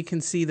and then you can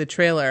see the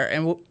trailer.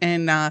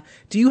 And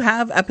do you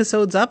have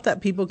episodes up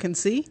that people can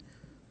see?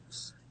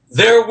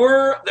 There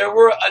were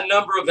a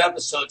number of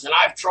episodes, and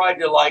I've tried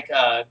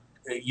to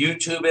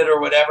YouTube it or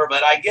whatever,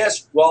 but I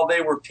guess while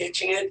they were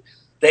pitching it,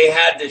 they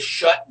had to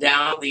shut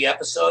down the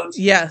episodes.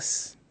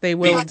 Yes, they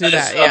will do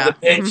that. Yeah. The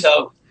pitch.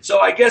 So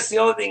I guess the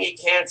only thing you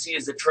can't see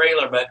is the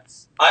trailer. But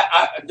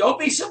I don't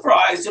be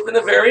surprised if in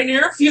the very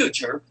near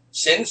future,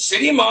 Sin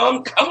City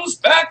Mom comes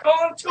back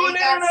on to an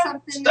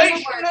internet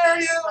station near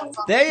you.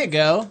 There you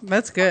go.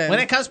 That's good. When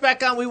it comes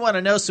back on, we want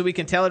to know so we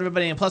can tell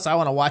everybody. And plus, I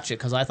want to watch it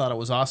because I thought it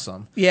was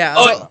awesome. Yeah.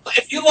 Oh,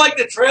 if you like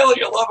the trailer,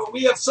 you'll love it.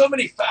 We have so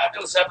many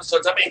fabulous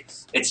episodes. I mean,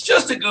 it's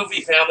just a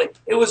goofy family.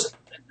 It was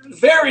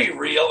very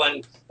real,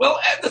 and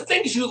the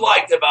things you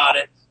liked about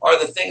it are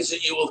the things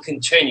that you will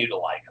continue to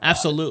like about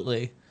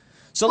Absolutely. It.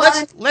 So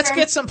let's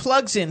get some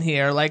plugs in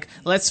here.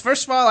 Let's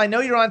first of all, I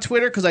know you're on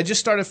Twitter because I just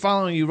started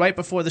following you right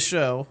before the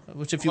show.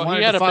 Which, if you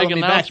wanted to follow me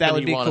back, that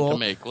would be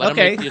cool.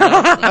 Okay,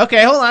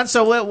 okay, hold on.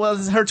 So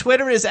her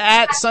Twitter is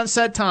at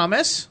Sunset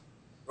Thomas.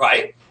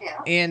 Right. Yeah.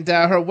 And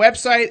her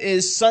website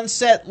is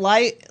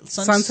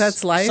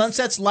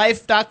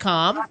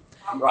sunsetslife.com.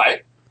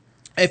 Right.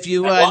 If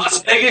you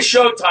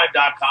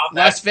LasVegasShowtime.com.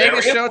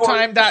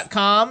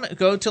 LasVegasShowtime.com.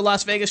 Go to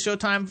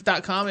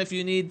LasVegasShowtime.com if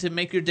you need to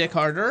make your dick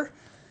harder.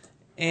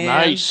 And,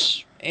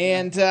 Nice.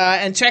 And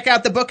check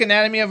out the book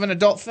Anatomy of an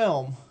Adult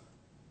Film.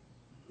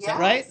 Is that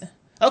right?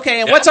 Okay,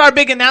 and Yeah. what's our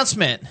big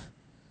announcement?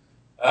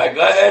 Go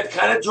ahead,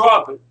 kind of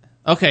drop it.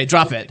 Okay,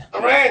 drop it. The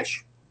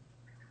ranch.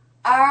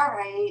 All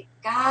right.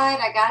 God,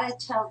 I got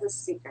to tell the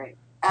secret.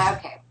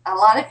 Okay. A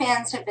lot of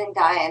fans have been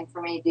dying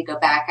for me to go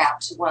back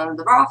out to one of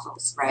the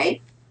brothels,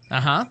 right?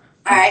 Uh-huh.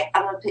 All right.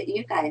 I'm going to put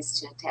you guys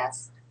to a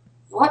test.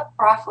 What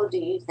brothel do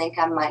you think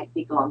I might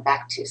be going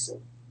back to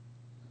soon?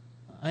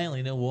 I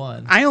only know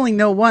one. I only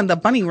know one, the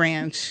Bunny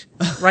Ranch,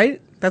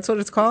 right? That's what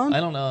it's called? I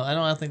don't know. I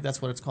don't think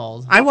that's what it's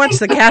called. I watched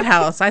the Cat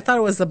House. I thought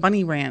it was the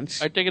Bunny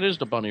Ranch. I think it is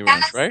the Bunny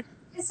Ranch, right?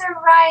 Is that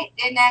right?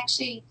 And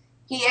actually,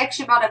 he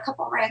actually bought a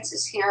couple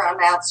ranches here on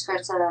the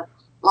outskirts of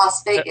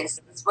Las Vegas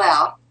as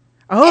well.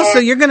 Oh, so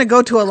And- you're going to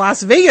go to a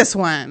Las Vegas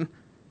one.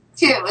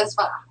 Too, as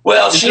well.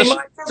 Well, Is she this-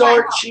 might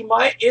start. She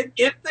might.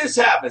 If this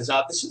happens,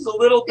 now this is a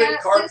little bit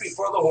cart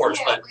before the horse,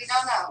 Yeah, but we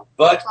don't know.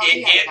 but That's all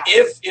we have got.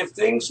 if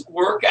things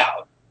work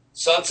out,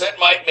 Sunset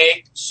might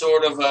make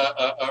sort of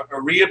a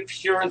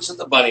reappearance at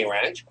the Bunny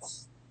Ranch,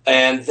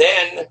 and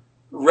then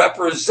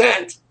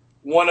represent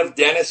one of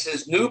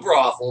Dennis's new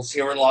brothels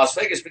here in Las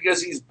Vegas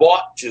because he's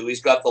bought two.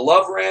 He's got the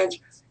Love Ranch,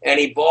 and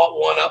he bought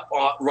one up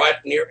right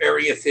near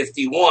Area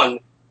 51.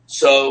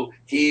 So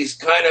he's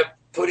kind of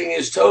putting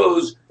his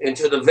toes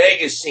into the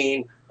Vegas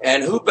scene,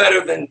 and who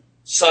better than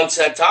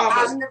Sunset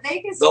Thomas, The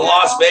Vegas the girl.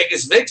 Las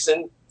Vegas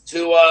vixen,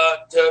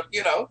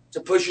 to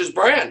push his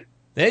brand.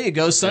 There you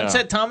go,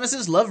 Sunset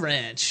Thomas's Love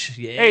Ranch.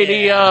 Yeah. Hey,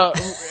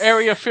 the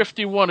Area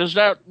 51, is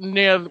that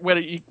near where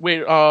you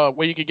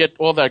could get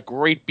all that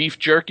great beef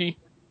jerky?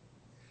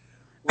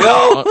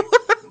 Well,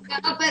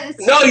 No, but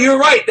it's no, you're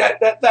right. That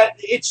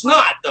it's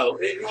not though.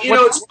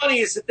 What's funny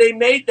is that they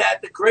made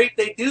that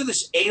they do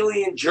this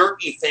alien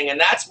jerky thing, and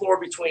that's more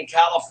between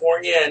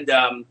California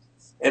and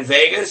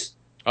Vegas.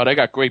 Oh, they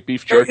got great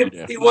beef jerky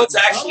there. He was Oh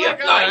actually my up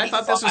God, 95. I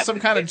thought this was some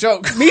kind of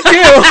joke. Me too.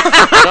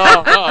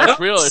 No, it's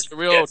real. It's a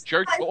real Yes.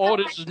 jerky. All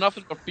this is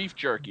nothing but beef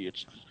jerky.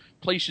 It's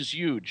place is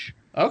huge,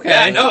 Okay.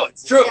 Yeah, I know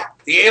it's true. Yeah.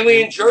 The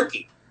alien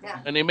jerky.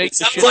 and they make It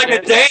the sounds shit like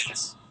a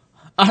dance.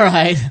 All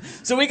right.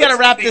 So we got to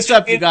wrap this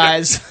up, you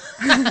guys.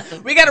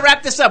 We got to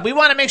wrap this up. We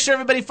want to make sure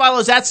everybody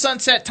follows at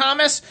Sunset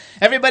Thomas.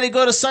 Everybody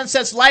go to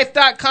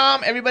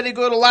sunsetslife.com. Everybody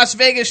go to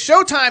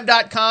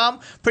LasVegasShowtime.com.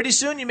 Pretty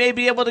soon you may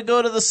be able to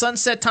go to the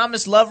Sunset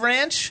Thomas Love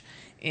Ranch.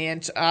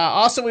 And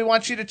also we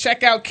want you to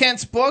check out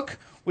Kent's book,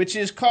 which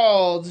is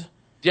called...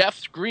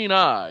 Death's Green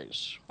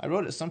Eyes. I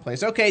wrote it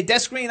someplace. Okay,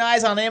 Death's Green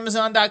Eyes on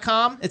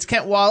Amazon.com. It's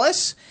Kent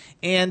Wallace.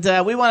 And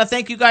we want to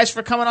thank you guys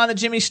for coming on the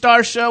Jimmy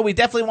Star Show. We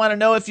definitely want to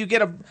know if you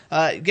get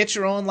get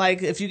your own,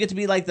 like, if you get to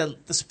be like the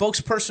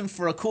spokesperson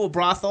for a cool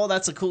brothel.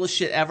 That's the coolest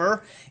shit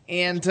ever.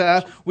 And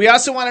we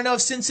also want to know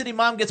if Sin City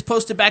Mom gets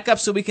posted back up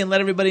so we can let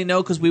everybody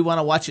know because we want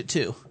to watch it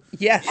too.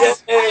 Yes.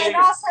 And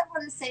also I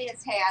want to say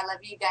is, hey, I love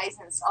you guys,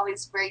 and it's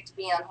always great to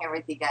be on here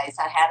with you guys.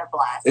 I had a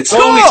blast. It's Cool.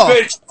 always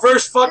good. It's the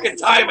first fucking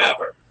time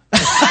ever.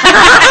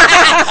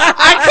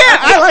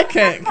 I like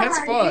Kent. Kent's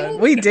fun.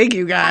 We dig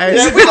you guys.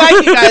 Yeah, we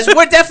like you guys.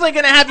 We're definitely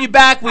going to have you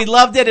back. We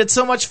loved it. It's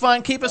so much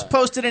fun. Keep us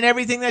posted in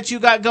everything that you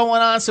got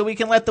going on so we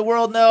can let the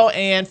world know.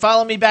 And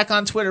follow me back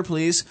on Twitter,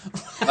 please.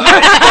 All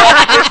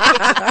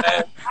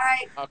right.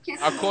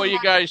 I'll call you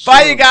guys.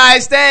 Bye, soon. you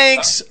guys.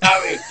 Thanks.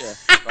 Yeah,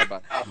 bye-bye.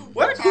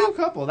 What a cool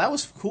couple. That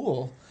was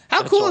cool.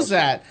 How cool is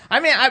that?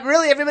 I mean,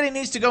 everybody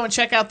needs to go and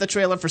check out the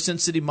trailer for Sin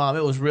City Mom.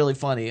 It was really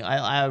funny.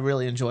 I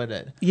really enjoyed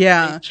it.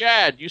 Yeah.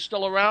 Chad, you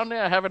still around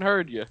there? I haven't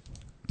heard you.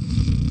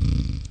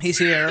 He's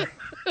here.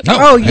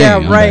 Oh, yeah,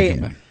 I'm right.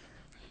 back.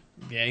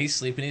 Yeah, he's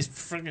sleeping. He's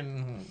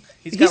freaking...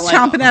 He's got like,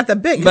 chomping at the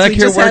bit. 'cause Back he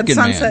here just had working,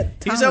 man. Sunset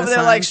He's Thomas over there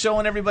on. like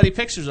showing everybody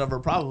pictures of her,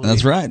 probably.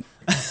 That's right.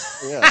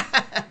 Yeah.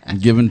 I'm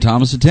giving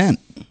Thomas a 10.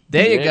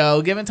 There you Yeah.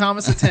 go, giving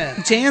Thomas a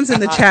 10. Jan's in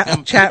the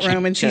chat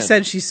room, and she Jen.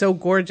 said she's so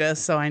gorgeous,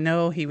 so I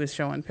know he was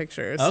showing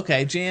pictures.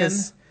 Okay, Jan.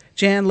 'Cause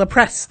Jan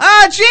LaPresse.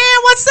 Ah, Jan,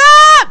 what's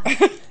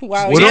up?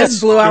 Wow, What Jan else?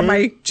 blew out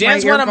my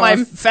Jan's my one of my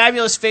earphone.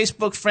 fabulous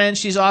Facebook friends.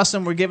 She's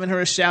awesome. We're giving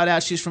her a shout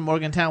out. She's from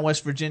Morgantown,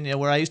 West Virginia,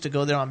 where I used to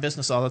go there on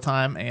business all the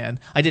time. And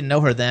I didn't know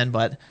her then,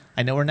 but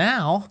I know her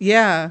now.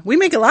 Yeah, we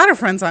make a lot of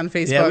friends on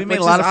Facebook. Yeah, we made which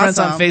a lot is of friends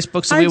on awesome.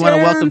 Facebook, so Hi, we want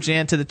to Jan. welcome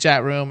Jan to the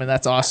chat room, and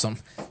that's awesome.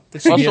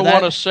 Did she Also hear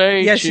that? want to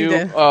say Yes, you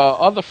did. to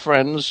other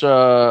friends,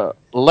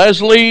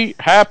 Leslie,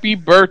 happy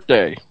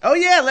birthday. Oh,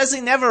 yeah, Leslie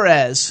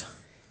Neverez.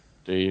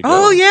 There you go.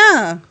 Oh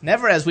yeah,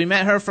 Neverez. We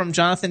met her from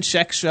Jonathan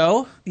Sheck's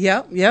show.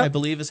 yep. I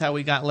believe is how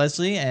we got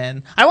Leslie.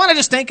 And I want to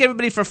just thank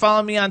everybody for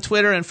following me on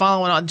Twitter and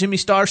following on Jimmy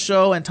Star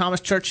Show and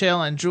Thomas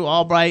Churchill and Drew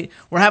Albright.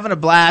 We're having a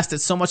blast.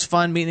 It's so much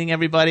fun meeting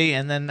everybody.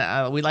 And then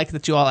we like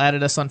that you all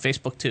added us on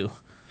Facebook, too.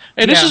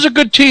 Hey, this Yeah. is a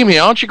good team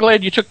here. Aren't you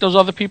glad you took those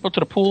other people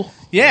to the pool?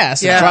 Yeah,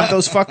 so Yeah. drop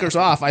those fuckers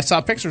off. I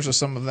saw pictures of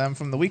some of them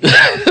from the weekend.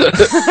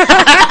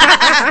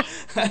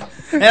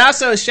 And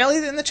also, is Shelly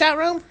in the chat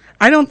room?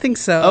 I don't think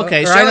so.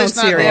 Okay, or I don't Shelly's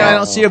see not her there. yet. I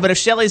don't see her. But if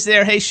Shelly's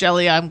there, hey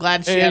Shelly, I'm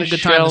glad she had a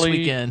good time this Shelley.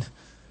 weekend.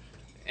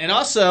 And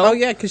also, Oh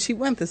yeah, because she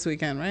went this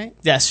weekend, right?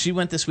 yes, she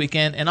went this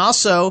weekend. And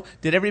also,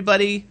 did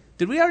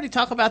we already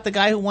talk about the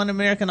guy who won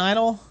American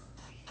Idol?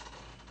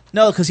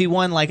 No, because he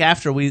won like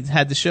after we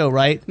had the show,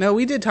 right? No,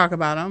 we did talk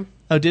about him.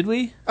 Oh, did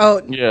we?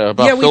 Oh Yeah,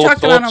 about yeah, we Philip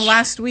talked about Phillips. him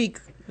last week.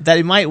 That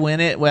he might win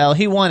it. Well,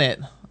 he won it.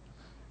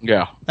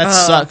 Yeah. That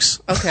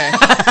sucks. Okay,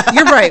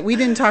 you're right. We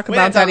didn't talk We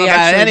about didn't that. talk He about it.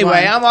 actually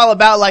Anyway, won. I'm all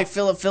about like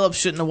Philip Phillips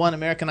shouldn't have won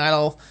American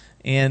Idol,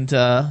 and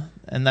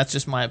that's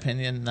just my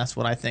opinion. And that's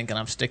what I think, and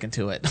I'm sticking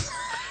to it. That's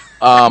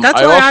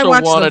why I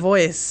watched The wanted,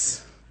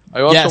 Voice.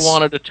 I also Yes.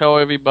 wanted to tell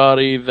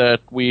everybody that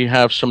we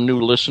have some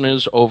new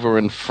listeners over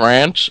in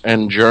France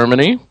and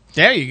Germany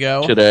There you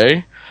go.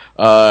 today.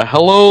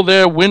 Hello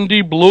there,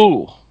 Windy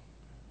Blue.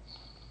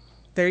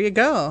 There you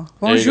go.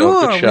 There you go.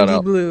 Bonjour, Good shout Windy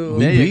out. Blue.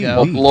 There you go.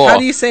 Or Bloor. How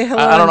do you say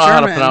hello I don't in know how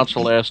to German? pronounce the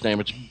last name.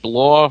 It's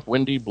Bloor,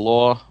 Windy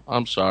Bloor.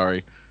 I'm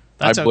sorry.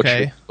 That's I butchered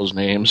okay. those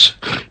names.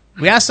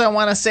 We also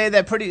want to say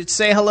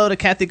say hello to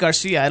Kathy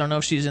Garcia. I don't know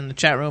if she's in the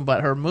chat room,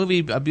 but her movie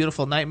A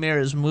Beautiful Nightmare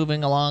is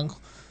moving along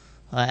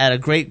at a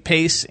great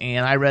pace,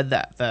 and I read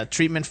that the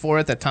treatment for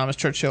it that Thomas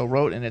Churchill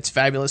wrote, and it's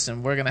fabulous,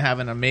 and we're going to have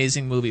an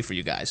amazing movie for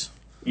you guys.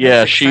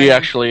 Yeah, she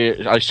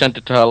actually, I sent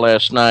it to her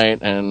last night,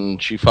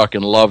 and she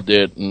fucking loved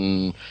it,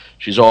 and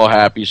she's all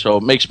happy, so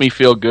it makes me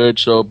feel good.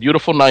 So,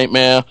 Beautiful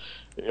Nightmare,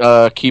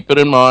 keep it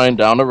in mind.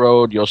 Down the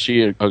road, you'll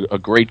see a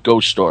great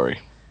ghost story.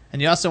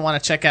 And you also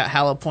want to check out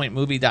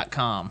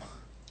HallowPointMovie.com.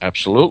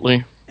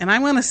 Absolutely. And I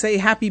want to say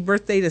happy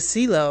birthday to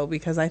CeeLo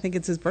because I think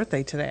it's his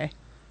birthday today.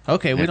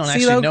 Okay, we don't CeeLo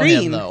actually know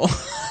Green. him, though.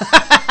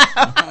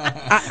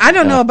 I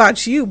don't know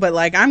about you, but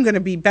like I'm going to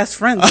be best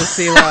friends with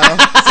CeeLo,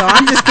 so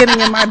I'm just getting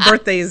in my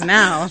birthdays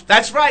now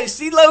That's right,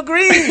 CeeLo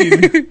Green.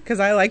 because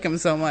I like him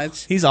so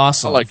much. He's I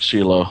awesome. like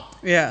CeeLo.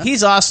 Yeah,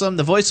 He's awesome.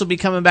 The voice will be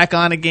coming back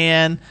on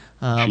again.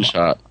 She's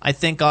hot. I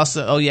think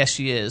also, oh yes,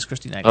 she is.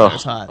 Christina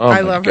Aguilera's hot. Oh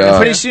I my love her. God.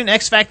 Pretty soon,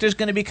 X Factor is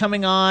going to be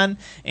coming on,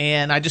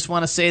 and I just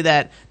want to say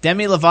that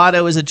Demi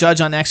Lovato is a judge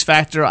on X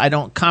Factor. I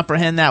don't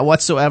comprehend that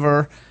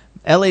whatsoever.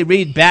 L.A.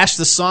 Reid bashed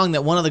the song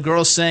that one of the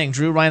girls sang.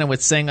 Drew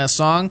Reinowitz sang a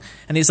song,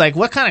 and he's like,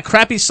 "What kind of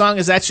crappy song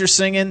is that you're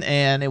singing?"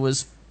 And it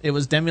was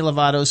Demi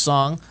Lovato's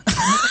song.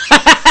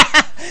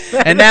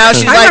 And now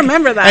she's I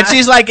remember that. And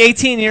she's like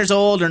 18 years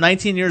old or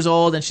 19 years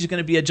old, and she's going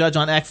to be a judge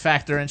on X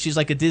Factor, and she's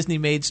like a Disney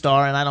made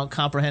star, and I don't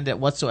comprehend it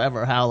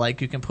whatsoever how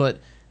like you can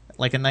put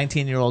like a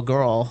 19-year-old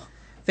girl.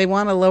 they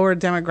want a lower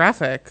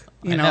demographic.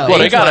 You I know, know. Well,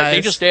 they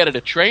age-wise. just added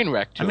a train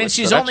wreck to I mean, it,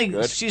 she's so that's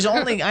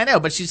only good. I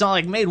know, but she's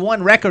only like made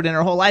one record in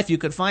her whole life. You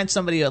could find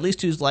somebody at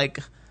least who's like,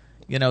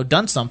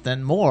 done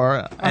something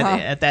more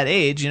at that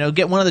age.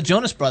 Get one of the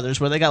Jonas Brothers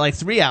where they got like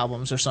 3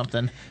 albums or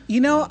something.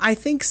 I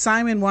think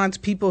Simon wants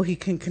people he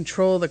can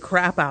control the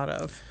crap out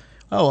of.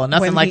 Oh, well,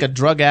 nothing When like he- a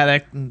drug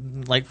addict,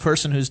 like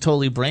person who's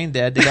totally brain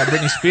dead. They got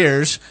Britney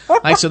Spears,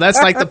 so that's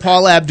like the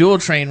Paula Abdul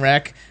train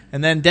wreck.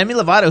 And then Demi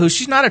Lovato,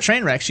 she's not a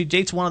train wreck. She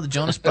dates one of the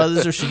Jonas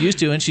Brothers, or she used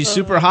to, and she's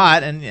super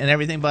hot and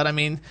everything. But I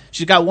mean,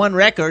 she's got one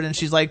record, and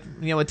she's like a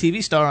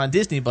TV star on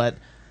Disney. But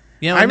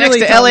I next really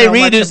to don't L.A. know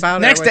Reid, much who's about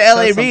her, next to which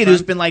L.A. says Reid, who's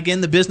something. been like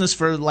in the business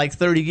for like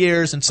 30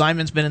 years, and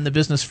Simon's been in the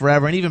business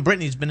forever, and even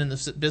Britney's been in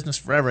the business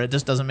forever. It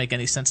just doesn't make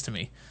any sense to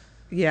me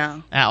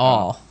Yeah. at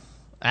all.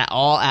 At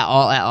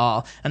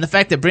all. And the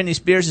fact that Britney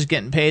Spears is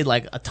getting paid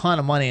like a ton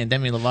of money and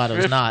Demi Lovato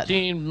is not.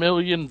 $15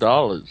 million.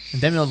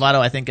 And Demi Lovato,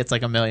 I think, gets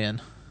like $1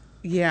 million.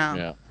 Yeah.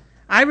 Yeah.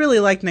 I really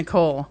like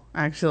Nicole,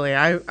 actually.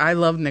 I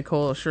love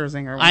Nicole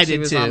Scherzinger when I she did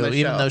was too, on the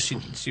even show. though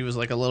she was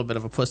like a little bit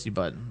of a pussy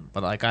butt,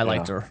 but like I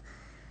liked her.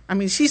 I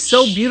mean, she's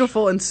so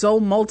beautiful and so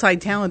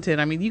multi-talented.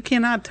 I mean, you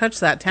cannot touch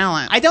that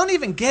talent. I don't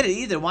even get it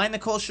either. Why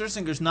Nicole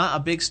Scherzinger's not a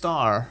big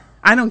star?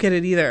 I don't get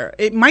it either.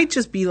 It might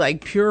just be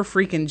like pure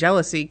freaking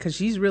jealousy because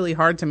she's really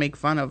hard to make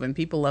fun of, and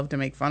people love to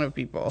make fun of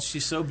people.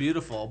 She's so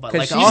beautiful, but 'Cause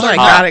like she's, all her like,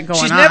 got it going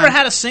she's on. never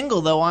had a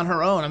single though on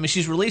her own. I mean,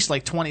 she's released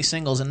like 20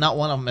 singles, and not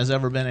one of them has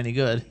ever been any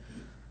good.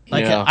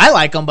 Like Yeah. I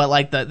like them, but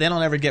like they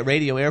don't ever get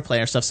radio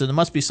airplay or stuff. So there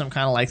must be some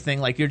kind of like thing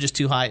like you're just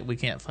too high. We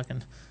can't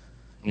fucking.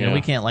 Yeah. We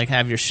can't like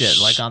have your shit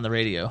like on the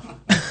radio.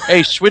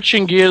 Hey,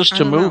 switching gears to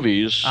don't know.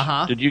 movies.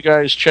 Uh-huh. Did you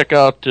guys check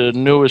out the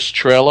newest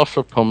trailer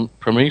for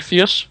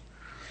Prometheus?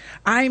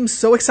 I'm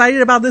so excited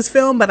about this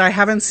film, but I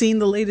haven't seen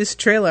the latest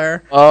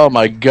trailer. Oh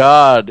my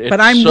God! But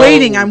I'm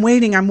waiting. I'm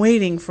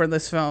waiting for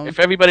this film.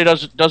 If everybody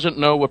doesn't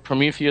know what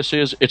Prometheus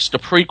is, it's the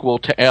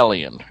prequel to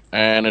Alien,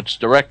 and it's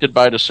directed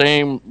by the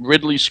same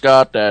Ridley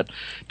Scott that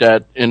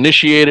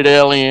initiated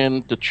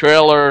Alien. The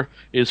trailer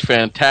is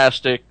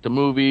fantastic. The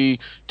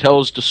movie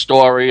tells the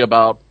story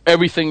about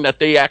everything that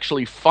they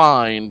actually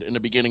find in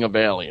the beginning of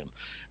Alien.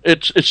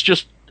 It's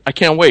just I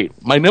can't wait.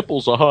 My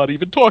nipples are hard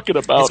even talking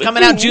about It's it.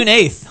 coming out June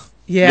 8th.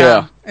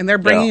 Yeah. And they're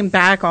bringing Yeah.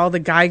 back all the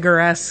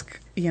Geiger-esque,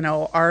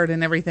 art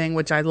and everything,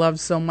 which I loved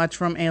so much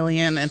from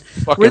Alien. And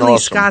Fucking Ridley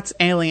awesome. Scott's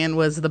Alien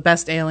was the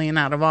best Alien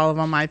out of all of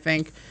them, I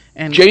think.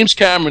 And James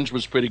Cameron's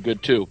was pretty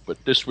good too,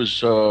 but this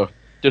was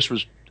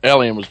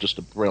Alien was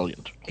just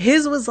brilliant.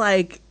 his was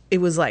like it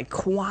was like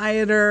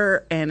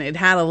quieter, and it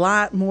had a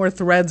lot more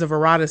threads of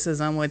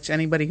eroticism, which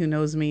anybody who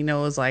knows me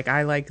knows, like,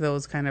 I like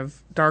those kind of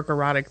dark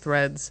erotic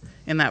threads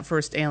in that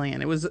first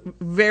Alien. It was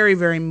very,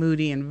 very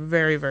moody and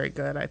very, very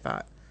good, I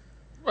thought.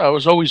 Well, it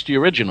was always the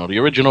original. The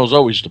original is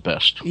always the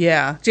best.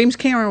 Yeah. James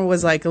Cameron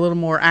was like a little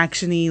more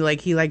action-y, like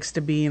he likes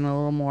to be in a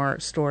little more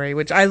story,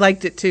 which I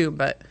liked it too,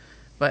 but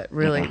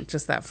really,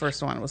 just that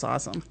first one was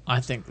awesome.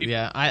 I think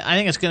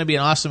it's going to be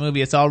an awesome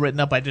movie. It's all written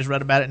up. I just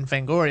read about it in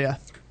Fangoria.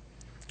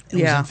 It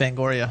was in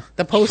Fangoria.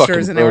 The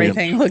posters and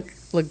everything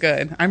look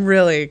good. I'm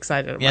really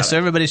excited about it. Yeah, so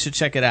everybody should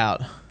check it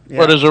out. Yeah.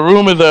 Well, there's a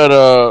rumor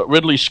that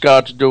Ridley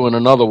Scott's doing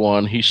another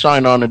one. He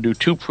signed on to do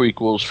 2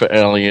 prequels for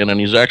Alien, and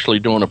he's actually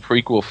doing a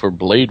prequel for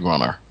Blade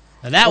Runner.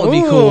 Now that would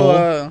be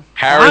cool.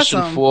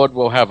 Harrison Ford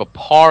will have a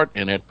part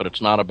in it, but it's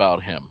not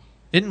about him.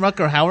 Isn't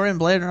Rutger Hauer in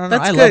Blade Runner?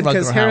 That's I good, love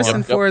because Rutger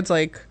Harrison Hauer. Ford's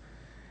like...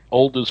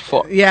 Old as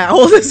fuck. Yeah,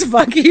 old as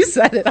fuck. You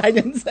said it. I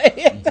didn't say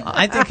it.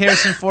 I think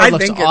Harrison Ford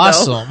looks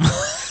awesome.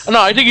 No,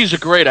 I think he's a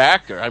great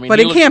actor. I mean, but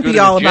he it can't looks be good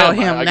all in the about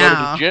gym. him I now. go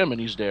to the gym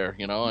and he's there.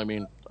 You know, I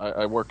mean,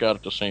 I work out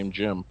at the same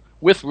gym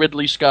with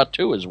Ridley Scott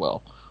too, as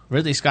well.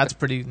 Ridley Scott's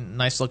pretty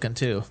nice looking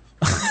too.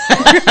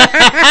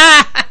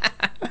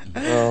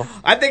 Well,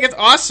 I think it's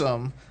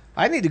awesome.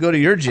 I need to go to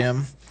your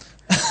gym.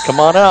 Come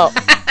on out.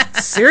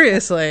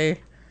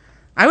 Seriously,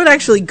 I would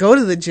actually go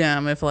to the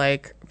gym if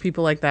like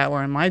people like that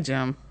were in my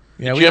gym.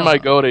 Yeah, Gym I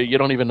go to, you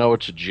don't even know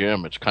it's a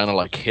gym. It's kind of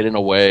like hidden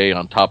away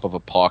on top of a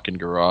parking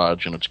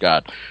garage, and it's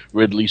got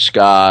Ridley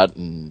Scott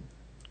and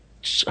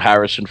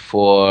Harrison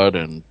Ford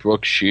and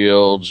Brooke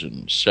Shields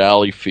and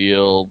Sally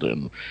Field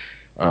and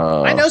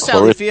I know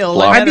Sally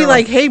Field. I'd be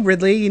like, "Hey,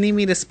 Ridley, you need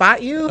me to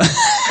spot you?"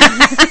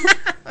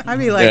 I'd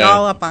be like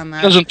all up on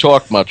that. Doesn't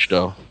talk much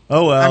though.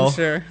 Oh well, I'm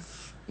sure.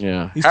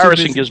 Yeah, He's too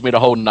Harrison busy. gives me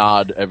the whole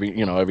nod every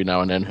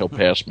now and then. He'll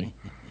pass me.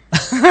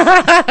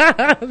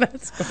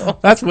 That's cool.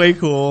 That's way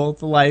cool.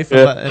 The life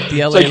Yeah. of the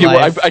It's LA like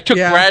life. I took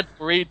Yeah. Brad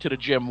Reed to the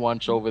gym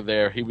once over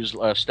there. He was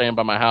staying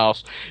by my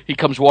house. He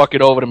comes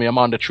walking over to me. I'm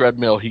on the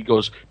treadmill. He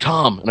goes,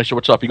 "Tom," and I said,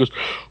 "What's up?" He goes,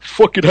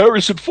 "Fucking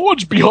Harrison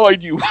Ford's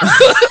behind you."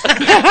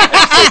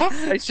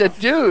 I said,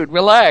 "Dude,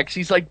 relax."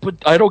 He's like, "But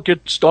I don't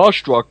get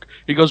starstruck."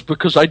 He goes,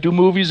 "Because I do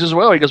movies as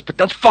well." He goes, "But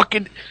that's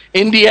fucking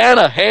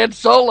Indiana, Han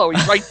Solo.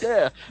 He's right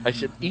there." I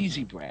said,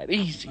 "Easy, Brad,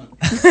 easy."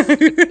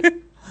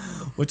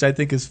 Which I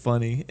think is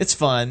funny. It's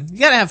fun. You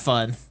gotta have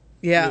fun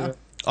Yeah.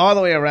 all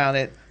the way around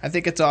it. I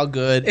think it's all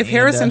good. If And,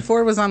 Harrison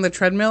Ford was on the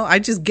treadmill,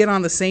 I'd just get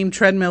on the same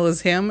treadmill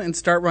as him and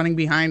start running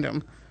behind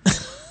him.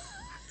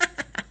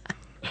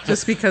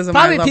 Just because of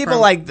probably my love people for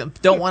him.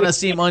 like don't want to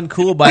seem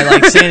uncool by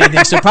like saying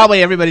anything, so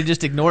probably everybody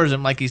just ignores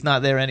him like he's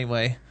not there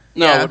anyway.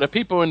 No, Yeah. the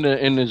people in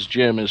this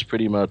gym is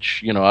pretty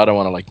much, I don't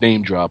want to like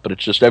name drop, but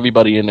it's just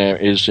everybody in there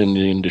is in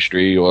the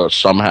industry or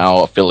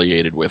somehow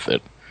affiliated with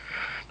it.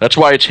 That's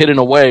why it's hidden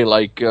away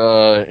like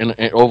in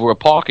over a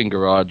parking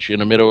garage in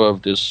the middle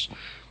of this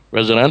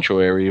residential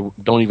area. You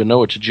don't even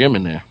know it's a gym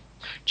in there.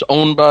 It's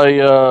owned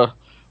by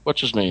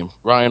what's his name?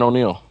 Ryan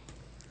O'Neal.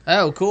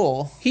 Oh,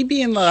 cool. He'd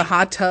be in the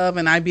hot tub,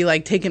 and I'd be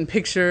like taking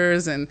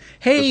pictures, and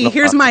hey, There's no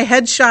here's hot my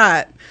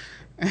headshot,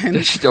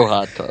 There's still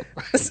hot tub.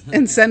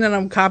 and sending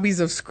them copies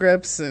of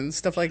scripts and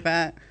stuff like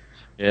that.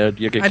 Yeah,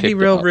 you get I'd be kicked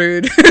real out.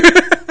 rude.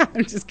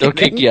 I'm just They'll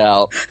kidding. kick you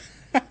out.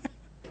 That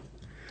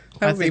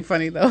would be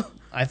funny though.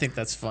 I think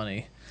that's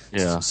funny.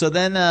 Yeah. So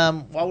then,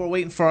 while we're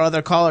waiting for our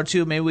other caller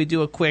too, maybe we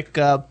do a quick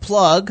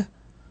plug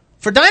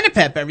for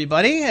Dynapep.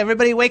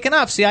 Everybody waking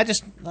up. See, I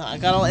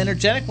got all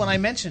energetic when I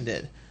mentioned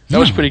it. That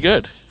was pretty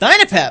good.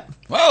 Dynapep.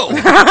 Whoa!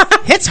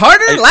 Hits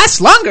harder,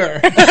 lasts longer.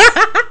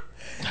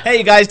 Hey,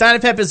 you guys,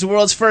 Dynapep is the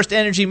world's first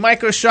energy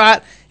micro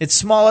shot. It's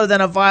smaller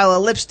than a vial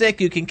of lipstick.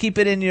 You can keep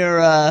it in your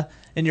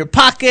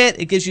pocket.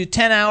 It gives you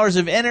 10 hours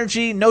of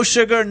energy, no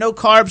sugar, no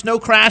carbs, no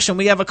crash. And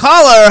we have a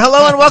caller.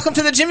 Hello and welcome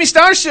to the Jimmy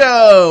Star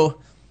Show.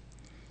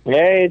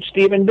 Hey, it's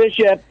Stephen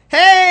Bishop.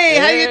 Hey,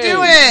 how you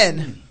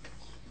doing?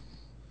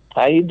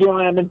 How you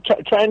doing? I've been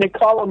trying to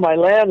call on my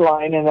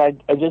landline, and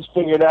I just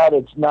figured out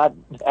it's not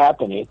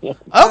happening.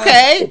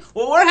 Okay.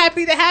 Well, we're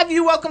happy to have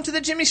you. Welcome to the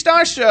Jimmy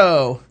Star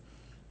Show.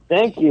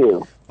 Thank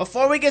you.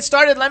 Before we get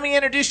started, let me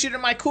introduce you to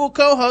my cool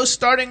co-host,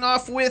 starting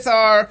off with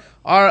our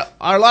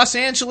Los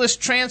Angeles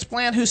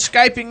transplant who's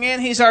Skyping in.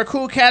 He's our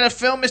cool cat of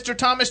film, Mr.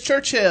 Thomas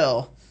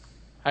Churchill.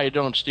 How you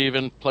doing,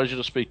 Steven? Pleasure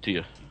to speak to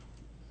you.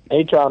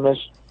 Hey, Thomas.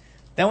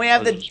 Then we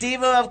have the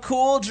diva of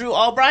cool, Drew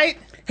Albright.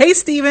 Hey,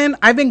 Steven,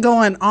 I've been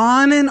going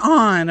on and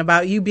on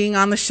about you being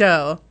on the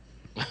show.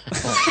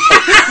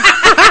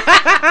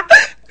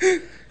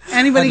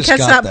 Anybody I just catch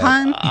got that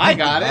pun? I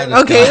got it.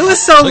 Okay, it was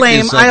so Took me a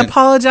lame. I second.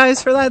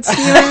 apologize for that,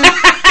 Steven.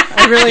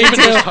 I really Steven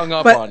do. just hung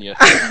up But on you.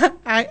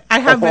 I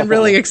have been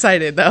really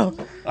excited, though.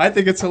 I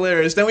think it's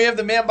hilarious. Then we have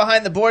the man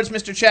behind the boards,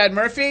 Mr. Chad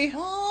Murphy.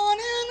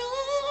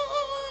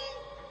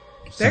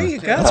 There you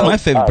go. That's my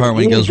favorite part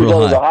when you he goes need to real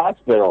go to the high.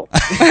 hospital.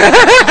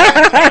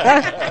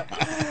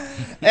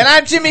 And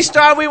I'm Jimmy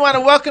Star. We want to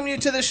welcome you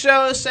to the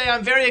show. Say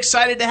I'm very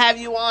excited to have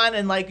you on,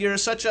 and like you're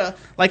such a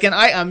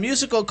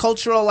musical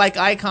cultural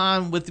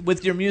icon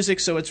with your music.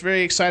 So it's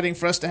very exciting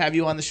for us to have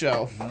you on the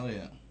show. Hell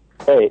yeah.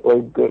 Great.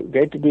 Well,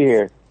 great to be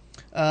here.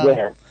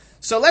 There.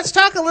 So let's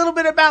talk a little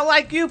bit about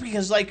like you,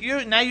 because like you're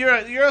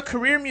a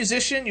career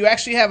musician. You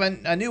actually have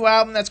a new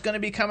album that's going to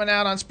be coming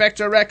out on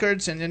Spectra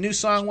Records, and a new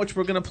song which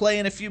we're going to play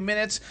in a few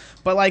minutes.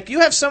 But like you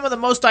have some of the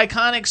most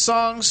iconic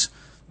songs,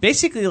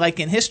 basically like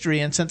in history.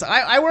 And since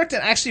I worked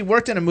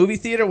in a movie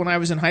theater when I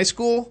was in high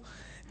school,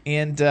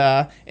 and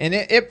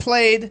it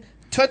played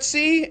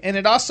Tootsie, and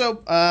it also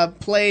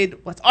played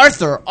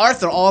Arthur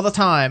all the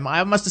time.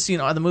 I must have seen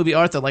the movie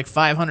Arthur like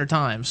 500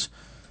 times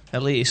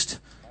at least.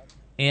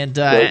 And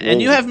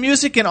you have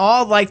music in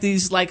all like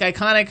these like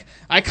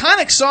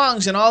iconic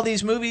songs in all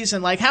these movies,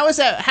 and like how is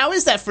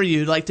that for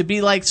you, like to be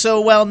like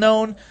so well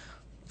known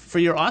for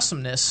your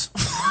awesomeness?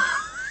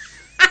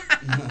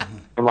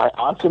 For my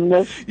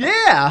awesomeness?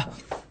 Yeah.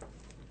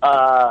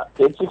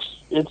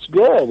 It's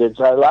good.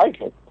 I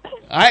like it.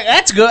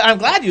 That's good. I'm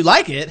glad you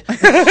like it.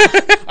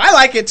 I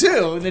like it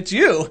too, and it's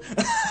you.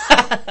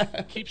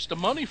 Keeps the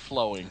money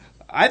flowing.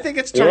 I think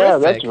it's terrific. Yeah,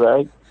 that's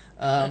right.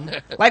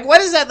 Like, what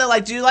is that?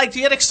 Like, do you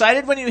get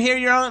excited when you hear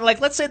your own?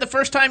 Like, let's say the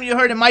first time you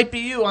heard "It Might Be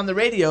You" on the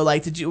radio.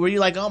 Like, were you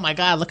like, "Oh my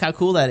God, look how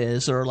cool that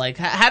is"? Or like,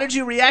 how did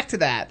you react to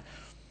that?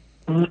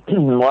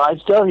 Well, I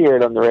still hear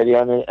it on the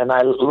radio, and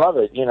I love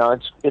it. You know,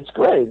 it's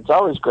great. It's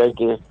always great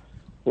to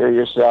hear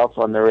yourself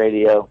on the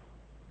radio.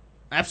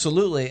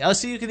 Absolutely. Oh,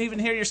 so you can even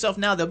hear yourself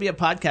now. There'll be a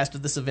podcast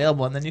of this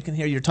available, and then you can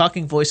hear your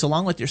talking voice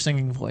along with your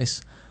singing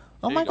voice.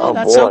 Oh my God,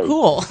 that's so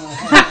cool.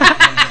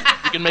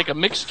 You can make a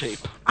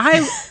mixtape.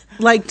 I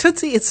like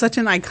Tootsie. It's such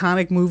an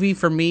iconic movie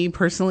for me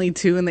personally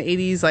too. In the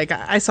 80s, like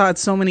I saw it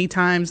so many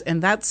times,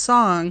 and that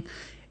song,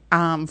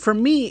 for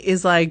me,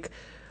 is like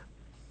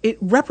it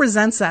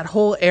represents that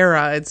whole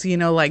era. It's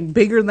like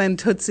bigger than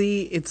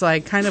Tootsie. It's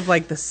like kind of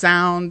like the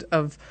sound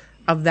of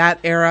that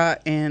era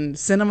in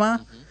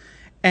cinema,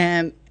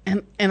 and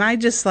I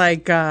just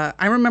like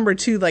I remember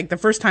too, like the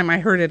first time I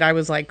heard it, I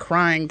was like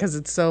crying because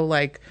it's so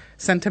like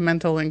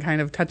sentimental and kind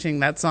of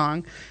touching, that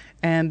song.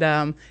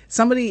 And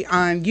somebody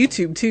on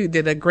YouTube too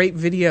did a great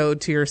video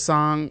to your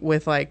song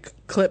with like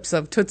clips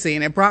of Tootsie,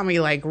 and it brought me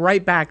like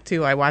right back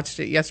to, I watched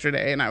it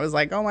yesterday, and I was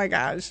like, oh my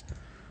gosh.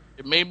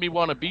 It made me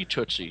want to be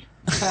Tootsie.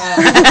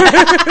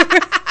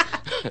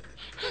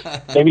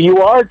 Maybe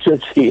you are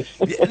Tootsie.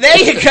 There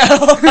you go.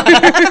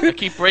 I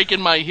keep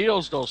breaking my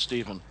heels though,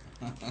 Stephen.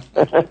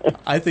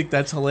 I think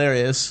that's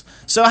hilarious.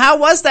 So how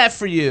was that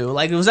for you?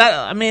 Like, was that,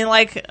 I mean,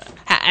 like,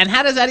 and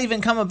how does that even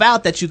come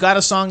about that you got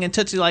a song in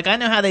Tootsie? Like, I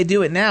know how they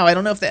do it now. I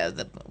don't know if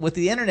that, with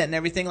the internet and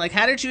everything, like,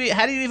 how do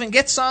you even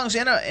get songs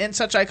in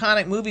such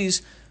iconic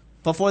movies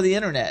before the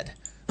internet?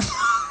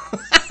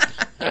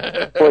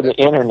 For the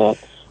internet.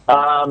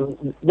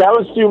 That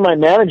was through my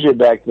manager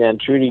back then,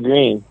 Trudy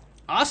Green.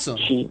 Awesome.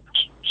 She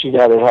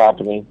got it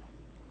happening.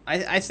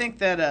 I think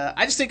that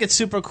I just think it's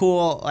super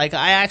cool. Like,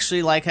 I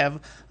actually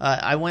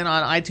I went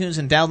on iTunes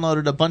and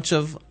downloaded a bunch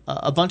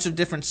of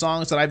different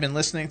songs that I've been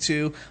listening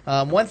to.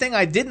 One thing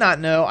I did not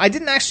know, I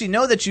didn't actually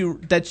know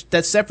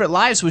that Separate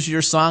Lives was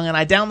your song, and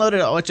I downloaded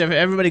it. Which, if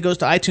everybody goes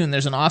to iTunes,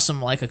 there's an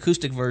awesome like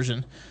acoustic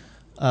version,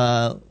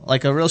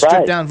 like a real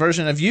stripped down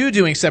version of you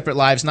doing Separate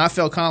Lives, not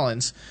Phil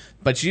Collins,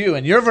 but you,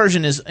 and your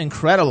version is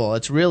incredible.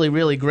 It's really,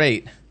 really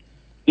great.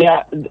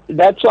 Yeah,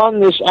 that's on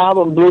this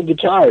album, Blue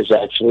Guitars,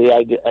 actually.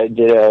 I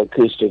did an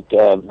acoustic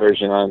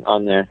version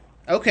on there.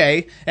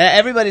 Okay.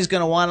 Everybody's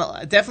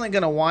definitely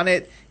going to want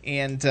it.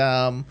 And,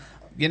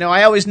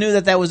 I always knew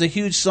that was a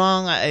huge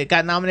song. It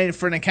got nominated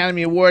for an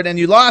Academy Award, and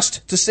you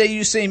lost to Say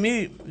You, Say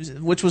Me,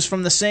 which was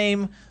from the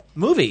same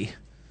movie.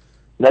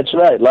 That's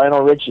right.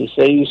 Lionel Richie,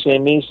 Say You, Say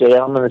Me, say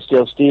I'm going to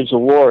steal Steve's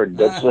award.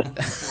 That's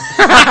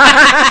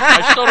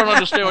I still don't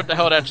understand what the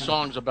hell that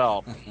song's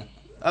about.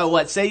 Oh,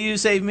 what? Say You,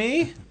 Save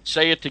Me?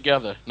 Say it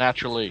together,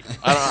 naturally.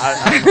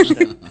 I don't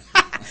understand.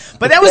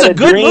 But that was a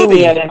good movie.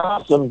 He had an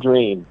awesome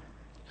dream.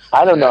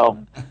 I don't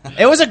know.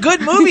 It was a good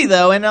movie,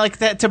 though, and like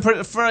that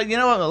for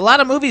a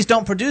lot of movies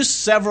don't produce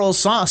several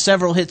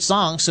hit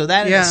songs, so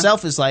that in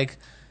itself is like,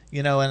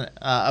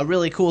 a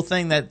really cool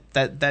thing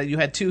that you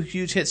had two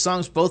huge hit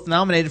songs, both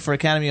nominated for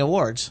Academy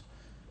Awards.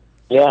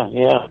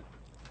 Yeah.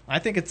 I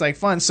think it's like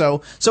fun.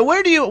 So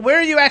where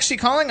are you actually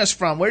calling us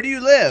from? Where do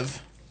you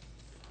live?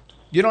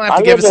 You don't have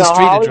to give us a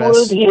street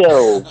address.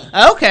 Hills.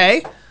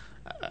 Okay.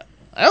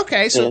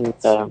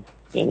 So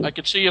I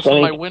could see you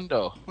from my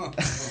window.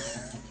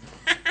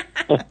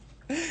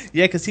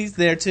 Yeah, because he's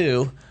there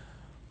too.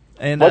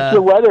 And what's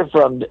the weather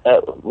from?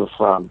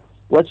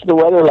 What's the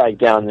weather like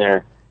down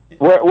there?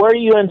 Where are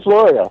you in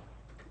Florida?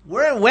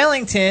 We're in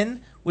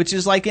Wellington, which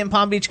is like in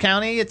Palm Beach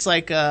County. It's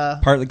like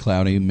partly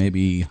cloudy,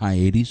 maybe high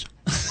 80s.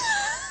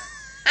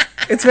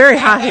 It's very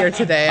hot here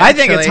today. I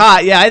think it's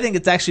hot. Yeah, I think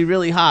it's actually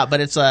really hot, but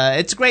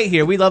it's great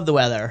here. We love the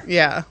weather.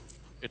 Yeah.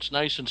 It's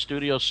nice in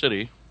Studio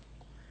City.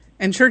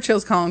 And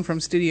Churchill's calling from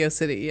Studio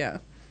City, yeah.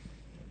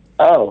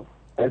 Oh,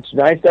 it's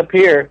nice up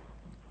here.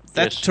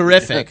 That's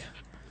terrific.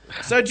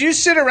 So do you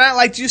sit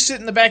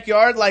in the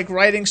backyard, like,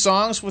 writing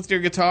songs with your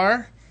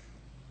guitar?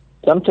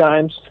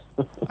 Sometimes.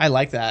 I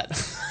like that.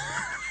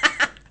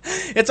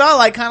 it's all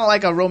like kind of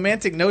like a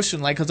romantic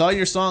notion, like because all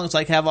your songs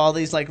like have all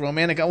these like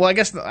romantic. Well, I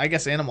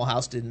guess Animal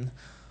House didn't,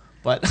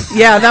 but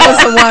yeah, that was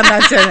the one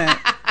that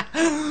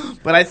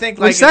didn't. But I think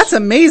like that's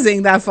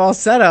amazing, that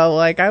falsetto.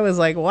 Like I was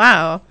like,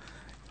 wow.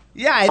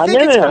 Yeah, I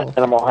think it's cool.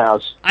 Animal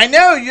House. I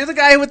know you're the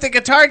guy with the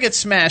guitar gets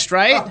smashed,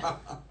 right?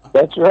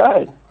 That's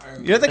right.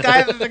 You're the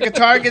guy that the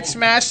guitar gets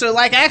smashed. So,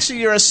 like, actually,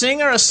 you're a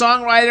singer, a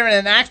songwriter, and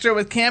an actor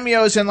with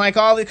cameos in, like,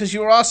 all the... Because you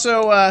were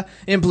also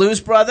in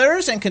Blues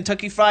Brothers and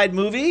Kentucky Fried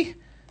Movie.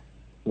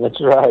 That's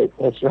right.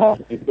 That's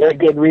right. Very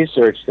good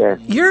research there.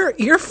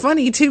 You're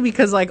funny, too,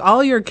 because, like,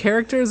 all your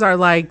characters are,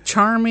 like,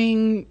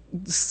 charming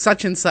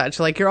such and such.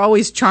 Like, you're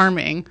always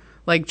charming.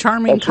 Like,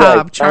 charming That's cop,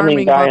 right.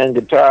 Charming guy on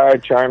guitar,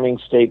 charming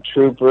state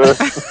trooper.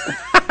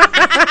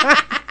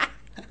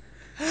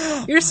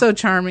 You're so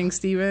charming,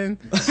 Steven.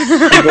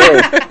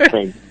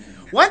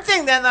 One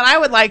thing then that I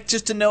would like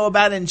just to know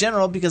about in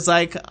general, because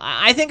like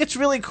I think it's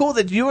really cool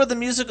that you were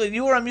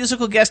a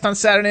musical guest on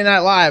Saturday Night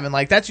Live, and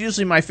like that's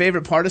usually my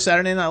favorite part of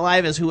Saturday Night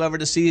Live is whoever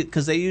to see it,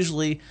 because they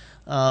usually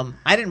I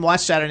didn't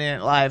watch Saturday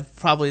Night Live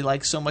probably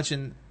like so much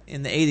in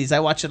the 80s. I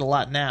watch it a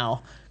lot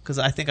now because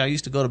I think I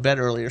used to go to bed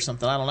early or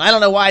something. I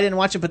don't know why I didn't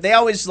watch it, but they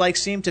always like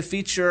seem to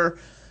feature,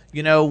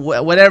 you know,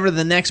 whatever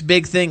the next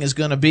big thing is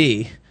going to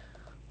be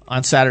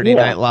on Saturday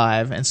Night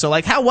Live. And so,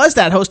 like, how was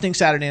that hosting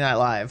Saturday Night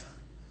Live?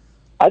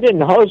 I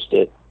didn't host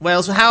it.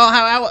 Well, so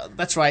how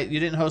that's right,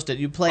 you didn't host it.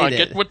 You played it.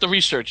 Get with the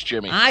research,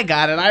 Jimmy. I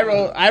got it.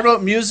 I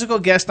wrote musical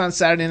guest on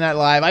Saturday Night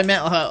Live. I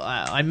meant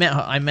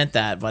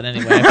that, but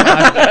anyway. Okay,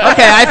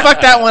 I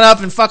fucked that one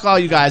up, and fuck all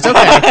you guys. Okay.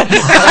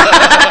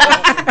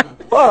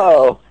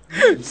 Whoa.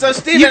 So,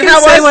 Steven, you can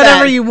how say was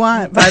whatever that? you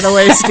want, by the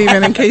way,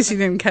 Steven, in case you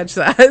didn't catch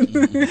that.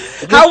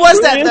 How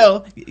was that,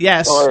 though?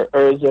 Yes. Or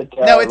is it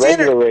no, it's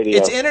regular radio?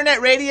 It's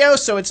internet radio,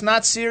 so it's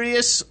not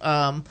serious,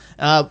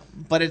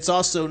 but it's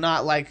also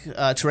not like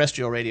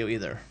terrestrial radio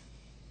either.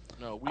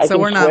 No, so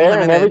we're not swear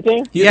limited. and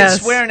everything? You can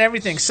swear and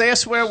everything. Say a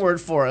swear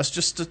word for us,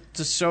 just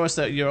to show us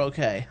that you're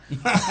okay.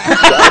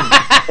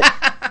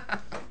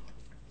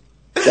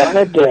 Damn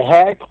it, the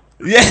heck?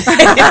 Yeah.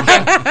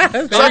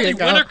 Sonny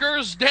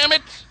Winnikers, damn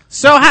it.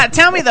 So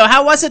tell me, though,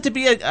 how was it to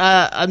be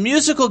a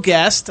musical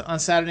guest on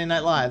Saturday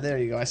Night Live? There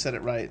you go. I said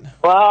it right.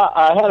 Well,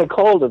 I had a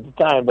cold at the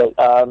time, but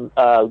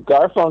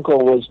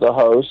Garfunkel was the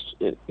host.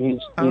 He's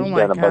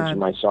done a bunch of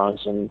my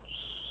songs, and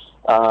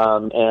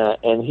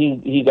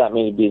he got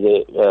me to be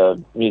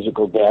the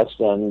musical guest,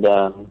 and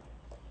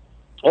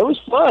it was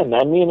fun.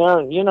 I mean,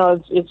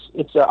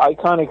 it's an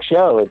iconic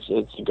show. It's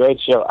a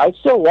great show. I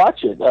still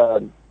watch it.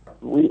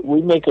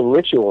 We make a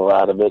ritual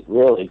out of it,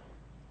 really.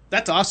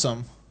 That's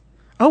awesome.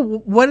 Oh,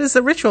 what is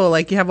the ritual?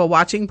 Like, you have a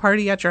watching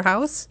party at your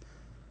house?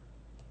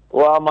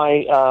 Well,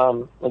 my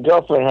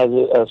girlfriend has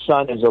a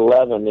son who's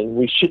 11, and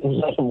we shouldn't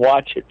let him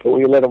watch it, but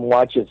we let him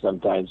watch it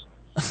sometimes.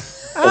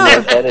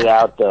 And then edit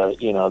out the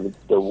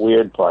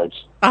weird parts.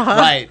 Uh-huh.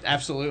 Right,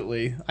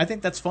 absolutely. I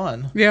think that's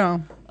fun. Yeah.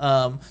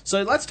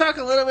 So let's talk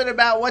a little bit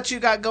about what you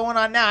got going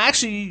on now.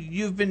 Actually,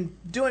 you've been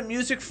doing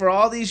music for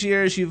all these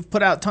years. You've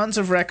put out tons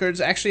of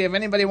records. Actually, if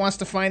anybody wants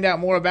to find out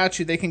more about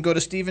you, they can go to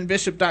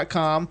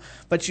StephenBishop.com.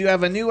 But you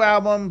have a new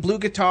album, Blue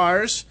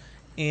Guitars,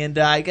 and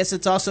I guess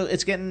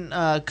it's getting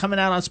coming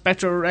out on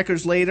Spectral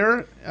Records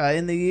later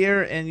in the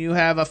year. And you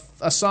have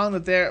a song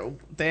that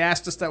they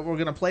asked us that we're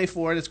going to play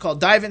for it. It's called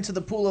 "Dive Into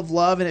the Pool of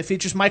Love," and it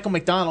features Michael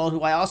McDonald,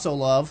 who I also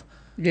love.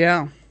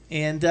 Yeah.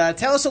 And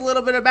tell us a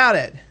little bit about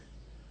it.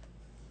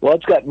 Well,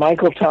 it's got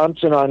Michael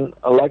Thompson on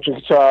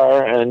electric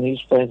guitar, and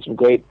he's playing some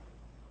great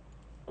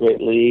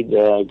lead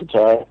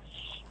guitar.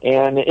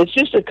 And it's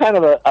just a kind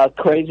of a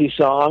crazy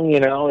song, you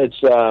know. It's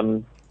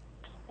the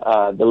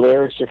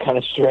lyrics are kind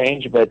of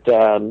strange, but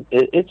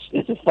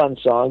it's a fun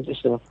song,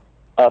 just a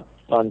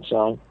fun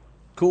song.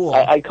 Cool.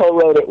 I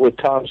co-wrote it with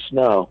Tom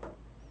Snow.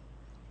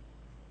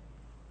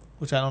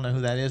 Which I don't know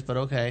who that is, but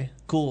okay.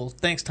 Cool.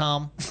 Thanks,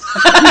 Tom.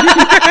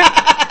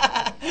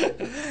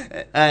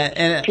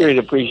 I'm sure you'd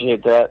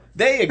appreciate that.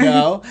 There you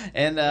go.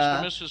 And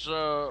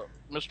Mr.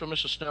 and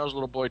Mrs. Snow's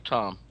little boy,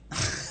 Tom.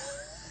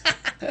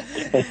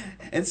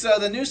 And so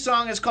the new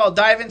song is called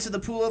 "Dive Into the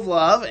Pool of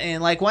Love."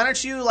 And like, why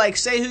don't you like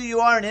say who you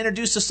are and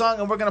introduce the song,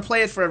 and we're going to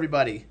play it for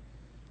everybody.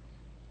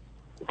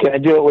 Can I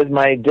do it with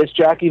my disc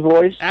jockey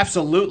voice?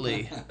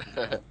 Absolutely.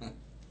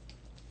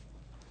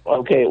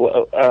 Okay,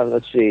 well,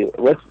 let's see.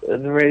 What's the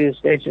radio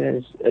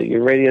station? Is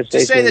your radio station?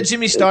 Just say the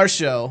Jimmy Star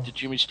Show. The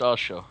Jimmy Star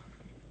Show.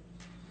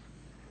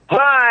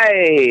 Hi,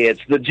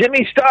 it's the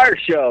Jimmy Star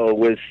Show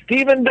with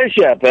Stephen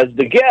Bishop as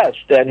the guest,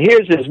 and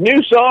here's his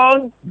new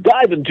song,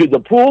 "Dive Into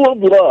the Pool of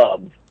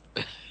Love."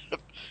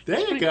 There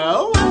you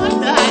go. I like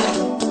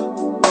that.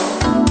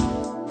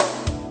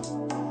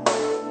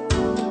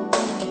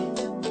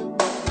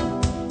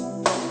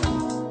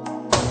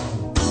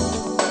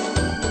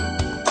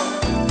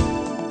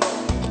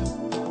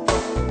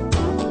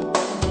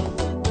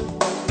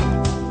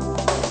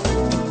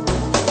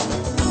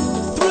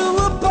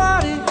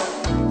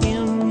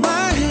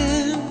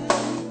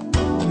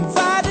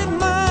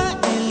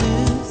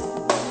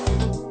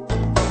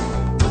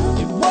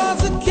 It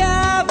was a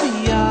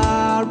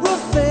caviar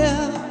affair.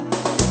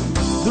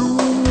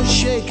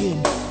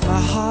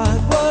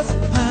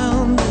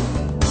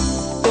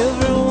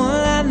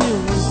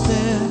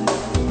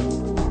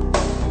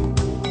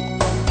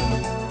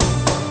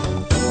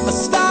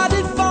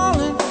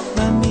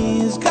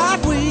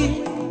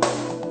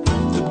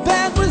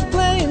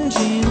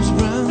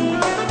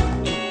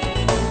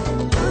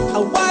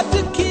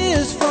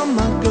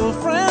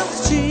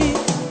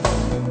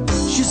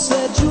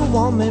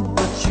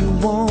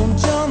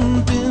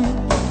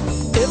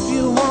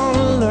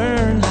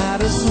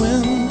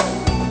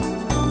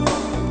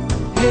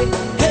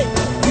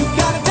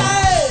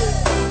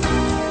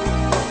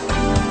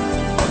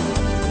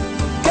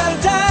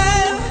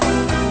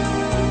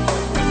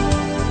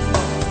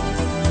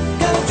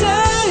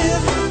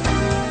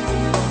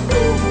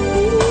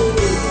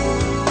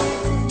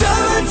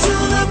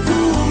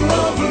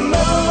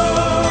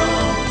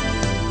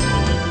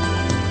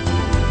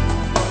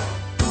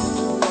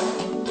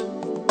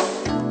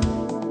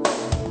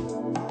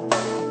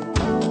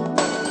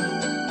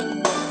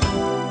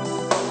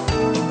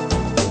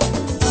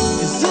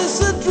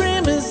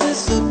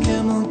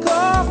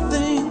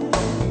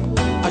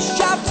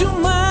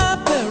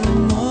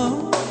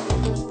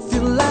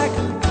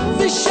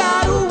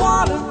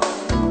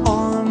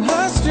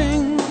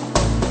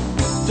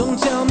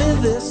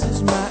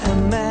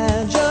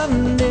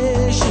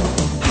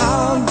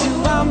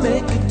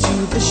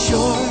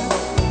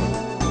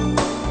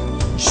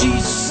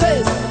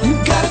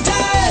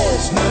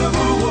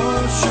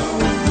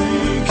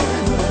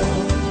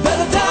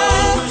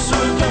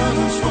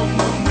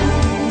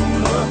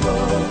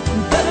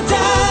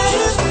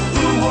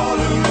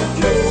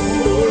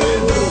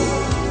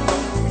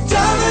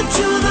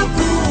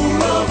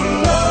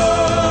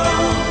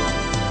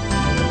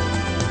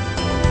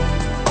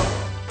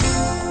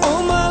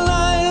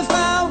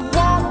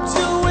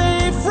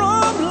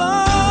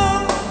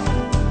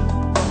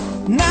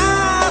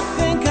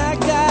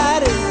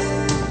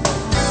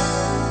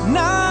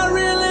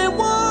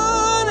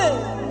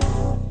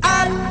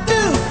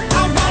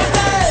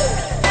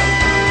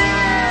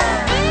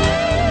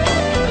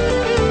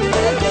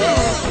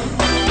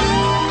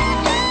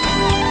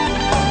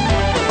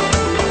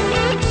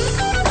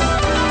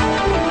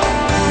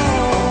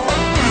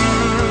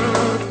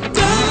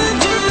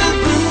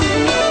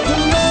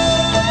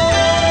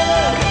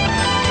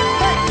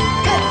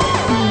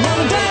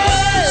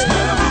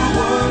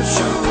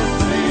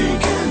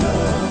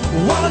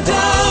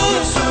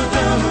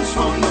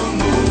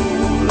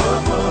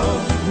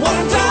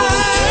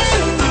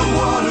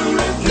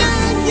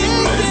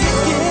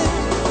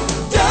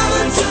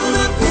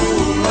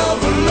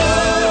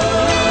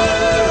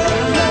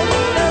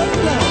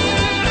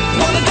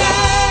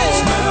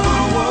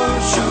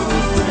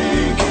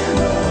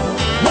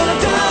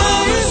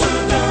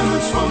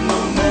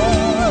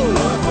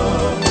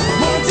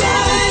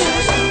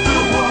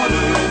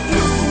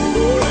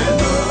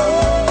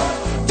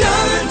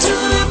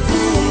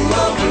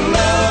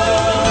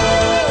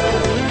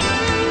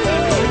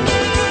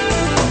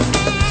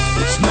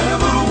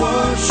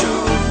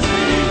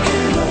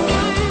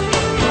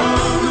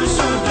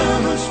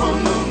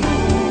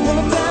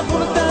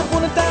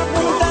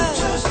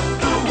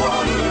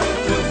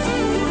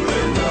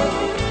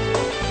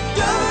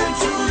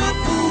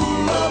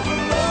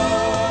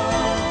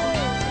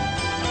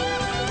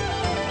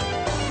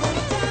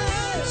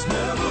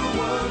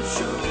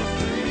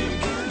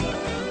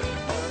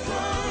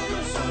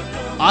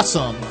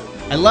 Awesome.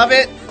 I love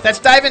it. Let's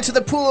dive into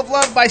the Pool of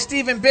Love by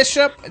Stephen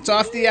Bishop. It's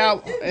off the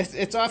album.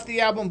 It's off the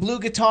album Blue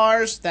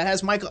Guitars. That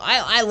has Michael.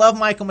 I love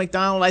Michael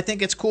McDonald. I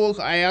think it's cool.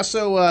 I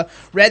also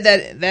read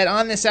that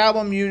on this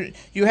album you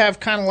have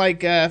kind of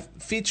like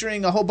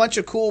featuring a whole bunch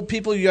of cool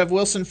people. You have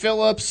Wilson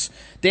Phillips,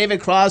 David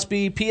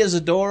Crosby, Pia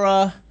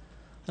Zadora. I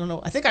don't know.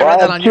 I think I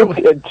read that on your.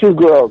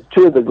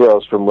 Two of the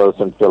girls from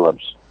Wilson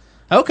Phillips.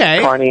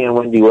 Okay. Carney and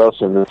Wendy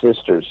Wilson, the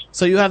sisters.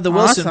 So you have the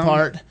Wilson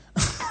part.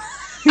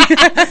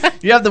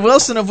 You have the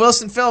Wilson of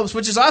Wilson Phillips,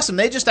 which is awesome.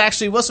 They just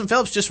actually Wilson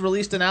Phillips just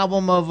released an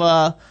album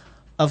of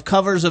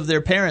covers of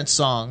their parents'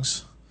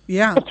 songs.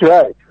 Yeah, that's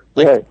right.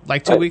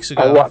 Like 2 weeks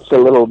ago. I watched a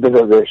little bit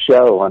of their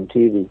show on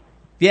TV.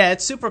 Yeah,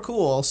 it's super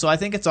cool. So I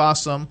think it's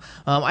awesome.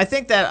 I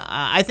think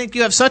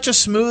you have such a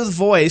smooth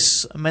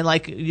voice. I mean,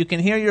 like you can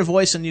hear your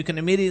voice and you can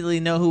immediately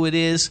know who it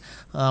is.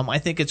 I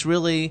think it's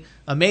really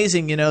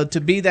amazing,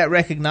 to be that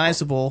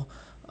recognizable.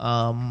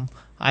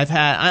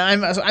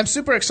 I'm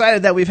super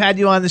excited that we've had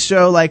you on the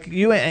show. Like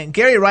you and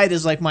Gary Wright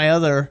is like my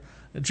other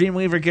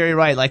Dreamweaver. Gary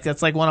Wright, like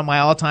that's like one of my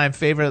all-time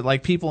favorite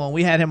like people, and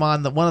we had him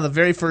on one of the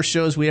very first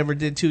shows we ever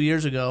did 2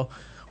 years ago,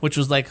 which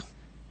was like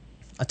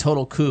a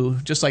total coup,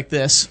 just like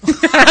this.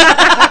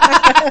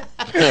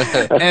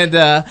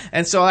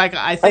 and so like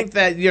I think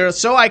that you're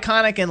so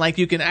iconic, and like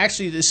you can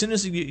actually as soon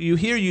as you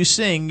hear you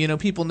sing,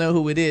 people know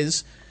who it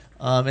is,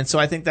 and so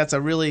I think that's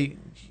a really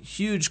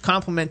huge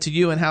compliment to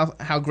you and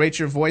how great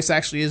your voice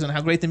actually is and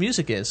how great the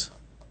music is.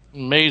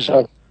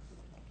 Amazing.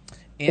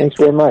 Thanks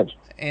very much.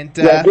 And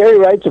Gary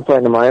Wright's a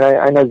friend of mine.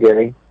 I know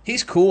Gary.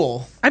 He's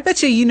cool. I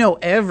bet you know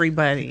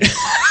everybody.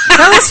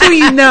 Tell us who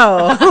you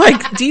know.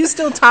 Like, do you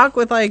still talk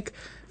with like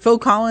Phil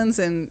Collins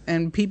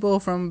and people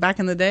from back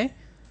in the day?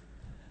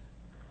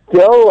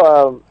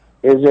 Phil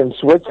is in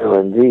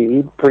Switzerland.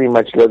 He pretty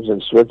much lives in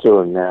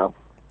Switzerland now.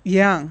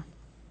 Yeah.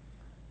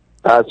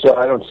 So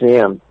I don't see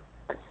him.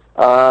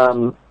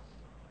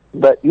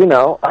 But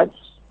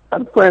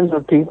I'm friends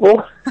with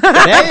people.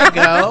 There you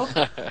go.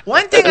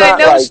 One thing I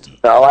noticed.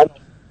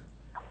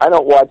 I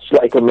don't watch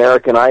like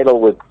American Idol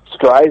with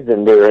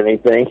Streisand or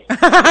anything.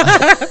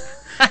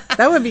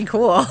 That would be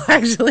cool,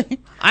 actually.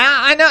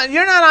 I know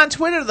you're not on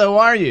Twitter though,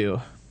 are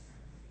you?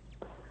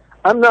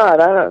 I'm not.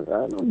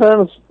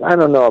 I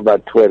don't know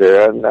about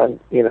Twitter.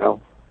 I'm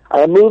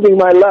moving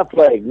my left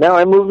leg. Now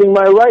I'm moving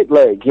my right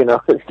leg.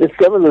 It's just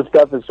some of the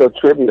stuff is so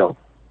trivial.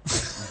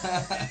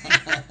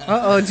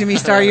 Uh-oh, Jimmy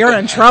Star, you're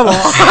in trouble.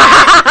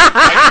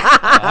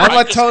 I'm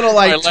a total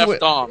like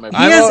left arm. He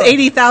has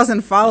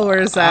 80,000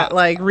 followers that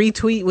like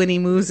retweet when he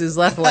moves his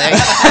left leg.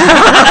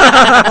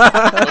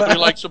 Nobody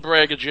likes a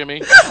bragger,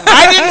 Jimmy.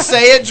 I didn't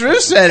say it.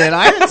 Drew said it.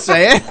 I didn't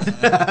say it.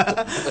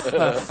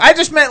 I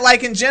just meant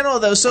like in general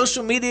though,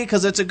 social media,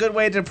 because it's a good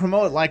way to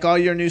promote like all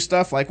your new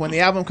stuff. Like when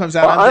the album comes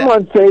out, I'm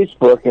on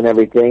Facebook and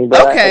everything.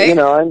 But okay.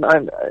 I'm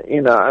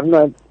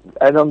not.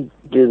 I don't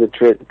do the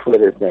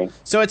Twitter thing.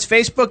 So it's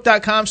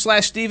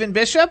facebook.com/Stephen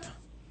Bishop?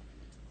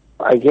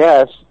 I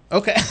guess.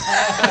 Okay.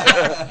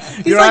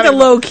 He's like a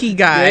low-key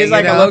guy. Yeah, he's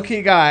like a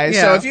low-key guy.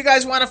 Yeah. So if you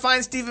guys want to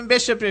find Stephen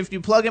Bishop, if you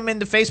plug him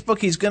into Facebook,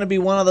 he's going to be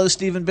one of those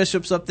Stephen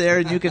Bishops up there,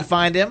 and you can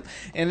find him.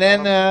 And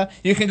then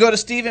you can go to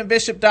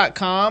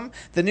StephenBishop.com.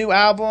 The new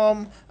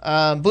album,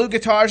 Blue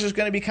Guitars, is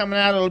going to be coming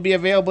out. It'll be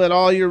available at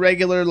all your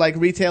regular like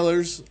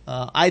retailers,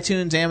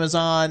 iTunes,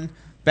 Amazon,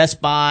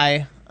 Best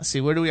Buy. Let's see,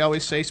 where do we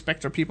always say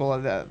Spectre people?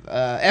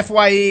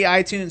 FYE,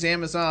 iTunes,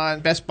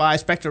 Amazon, Best Buy,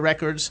 Spectre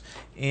Records,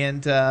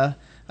 and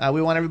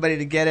we want everybody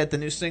to get it. The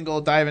new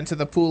single, Dive Into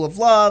the Pool of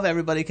Love.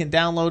 Everybody can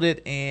download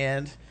it.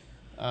 And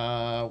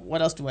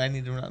what else do I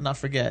need to not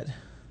forget?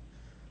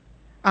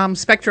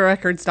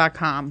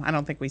 SpectreRecords.com. I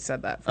don't think we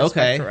said that for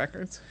Spectre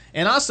Records.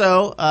 And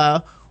also,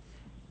 I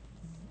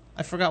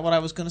forgot what I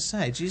was going to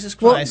say. Jesus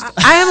Christ. Well,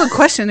 I have a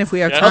question if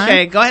we have time.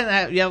 Okay, go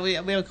ahead. Yeah, we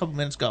have a couple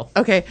minutes. Go.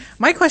 Okay.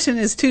 My question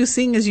is, too,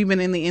 seeing as you've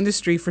been in the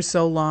industry for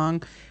so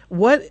long,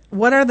 what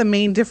are the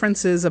main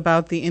differences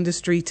about the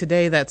industry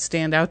today that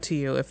stand out to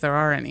you, if there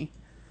are any?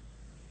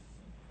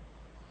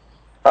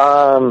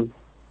 Well,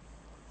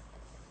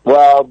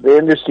 the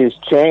industry's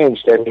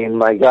changed. I mean,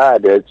 my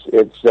God,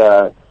 it's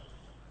so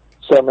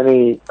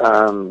many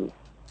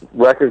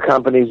record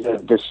companies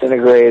have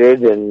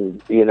disintegrated,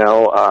 and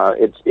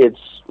it's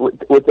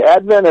with the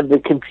advent of the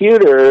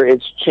computer,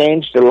 it's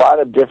changed a lot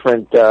of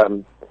different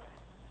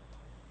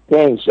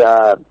things.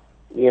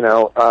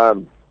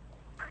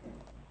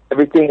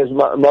 Everything is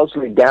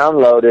mostly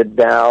downloaded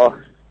now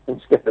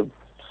instead of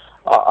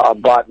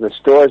bought in the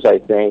stores, I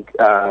think.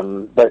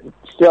 But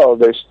still,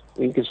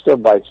 you can still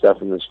buy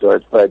stuff in the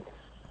stores, but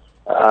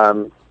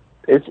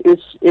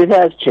it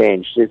has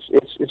changed.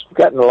 It's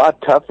gotten a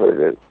lot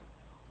tougher to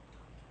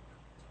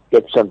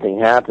get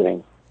something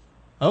happening.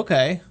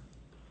 Okay.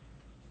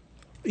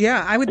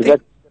 Yeah, I would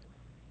think.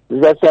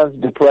 Does that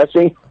sound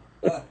depressing?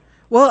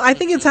 Well, I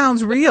think it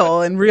sounds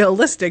real and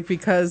realistic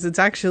because it's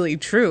actually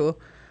true.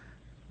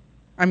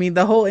 I mean,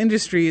 the whole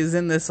industry is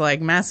in this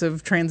like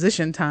massive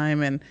transition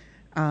time, and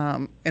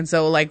And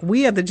so, like,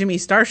 we at the Jimmy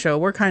Star Show,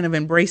 we're kind of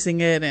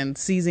embracing it and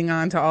seizing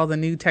on to all the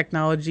new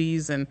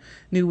technologies and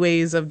new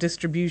ways of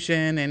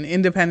distribution and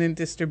independent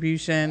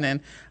distribution.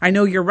 And I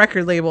know your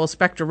record label,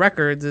 Spectra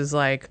Records, is,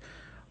 like,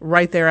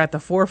 right there at the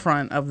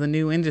forefront of the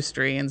new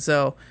industry. And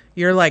so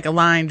you're, like,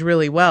 aligned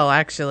really well,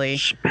 actually.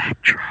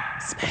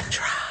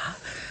 Spectra.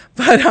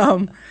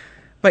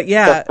 But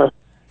yeah,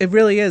 it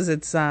really is.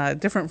 It's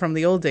different from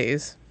the old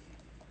days.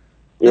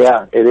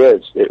 Yeah, it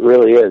is. It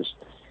really is.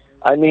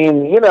 I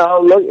mean, you know,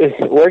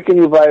 look, where can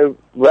you buy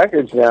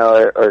records now,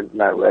 or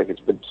not records,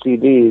 but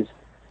CDs?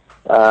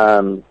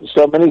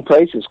 So many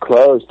places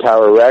closed.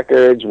 Tower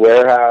Records,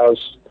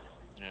 Warehouse,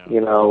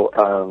 you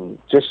know,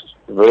 just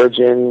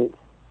Virgin.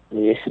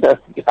 You know,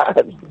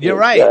 God, you're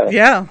right.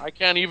 Yeah. I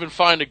can't even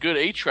find a good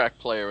 8-track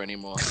player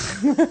anymore.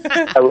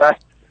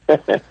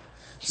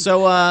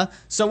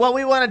 So what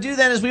we want to do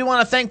then is we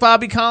want to thank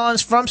Bobby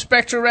Collins from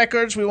Spectra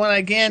Records. We want to,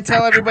 again,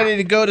 tell everybody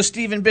to go to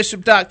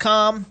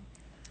StephenBishop.com.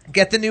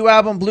 Get the new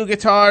album, Blue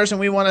Guitars, and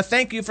we want to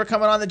thank you for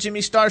coming on the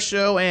Jimmy Star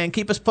Show and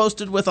keep us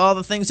posted with all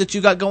the things that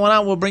you got going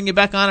on. We'll bring you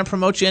back on and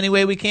promote you any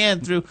way we can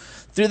through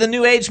the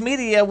new age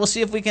media. We'll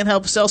see if we can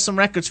help sell some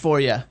records for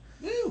you.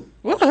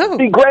 That'd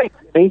be great.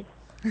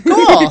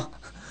 Cool.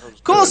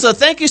 Cool. So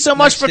thank you so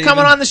much for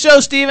coming on the show,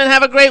 Stephen.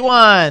 Have a great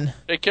one.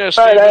 Take care, All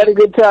Stephen. right, I had a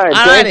good time.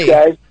 Alrighty. Thanks,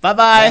 guys.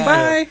 Bye-bye.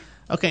 Bye.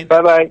 Okay.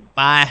 Bye-bye.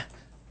 Bye.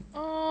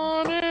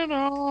 On and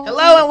on.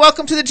 Hello and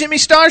welcome to the Jimmy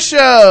Star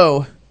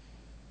Show.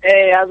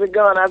 Hey, how's it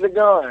going? How's it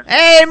going?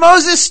 Hey,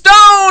 Moses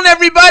Stone,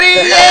 everybody!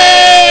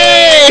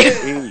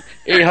 Yay!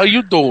 Hey, how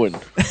you doing?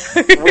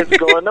 What's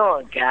going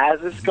on,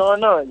 guys? What's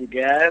going on, you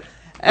guys?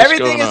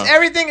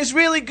 Everything is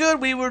really good.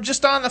 We were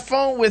just on the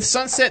phone with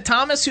Sunset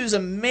Thomas, who's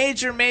a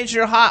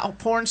major hot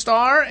porn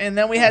star, and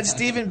then we had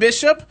Stephen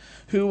Bishop,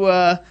 who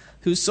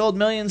sold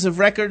millions of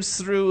records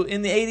through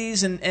in the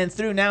 80s and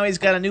through. Now he's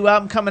got a new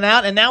album coming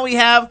out, and now we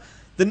have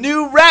the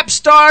new rap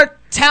star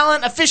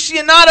talent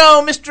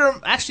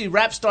aficionado,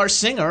 rap star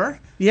singer.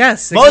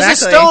 Yes, Moses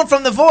exactly. Stone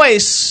from The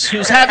Voice,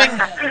 who's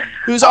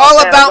all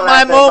about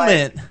my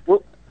moment.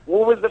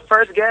 What was the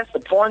first guest? The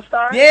porn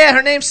star? Yeah,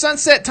 her name's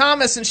Sunset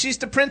Thomas, and she's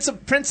the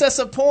princess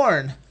of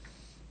porn.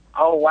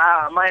 Oh,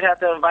 wow. I might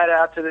have to invite her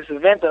out to this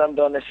event that I'm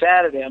doing this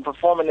Saturday. I'm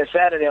performing this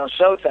Saturday on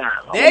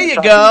Showtime. There you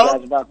go. To you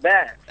guys about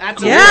that.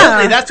 Absolutely.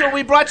 Yeah. That's what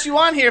we brought you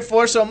on here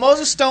for. So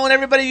Moses Stone,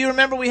 everybody, you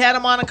remember we had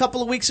him on a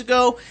couple of weeks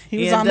ago.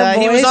 He was on The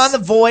Voice. He was on The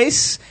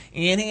Voice,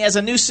 and he has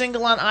a new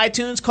single on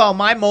iTunes called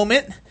My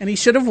Moment. And he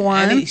should have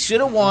won.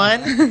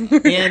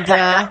 and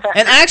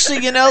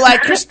actually, you know,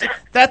 like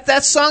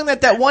that song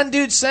that one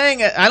dude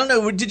sang, I don't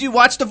know, did you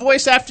watch The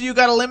Voice after you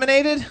got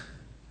eliminated?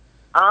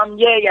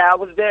 Yeah, I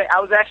was there. I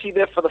was actually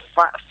there for the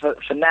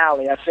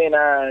finale. I seen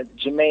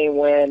Jermaine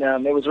win.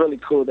 It was really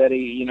cool that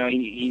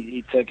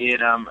he took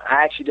it. I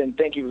actually didn't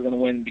think he was going to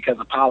win because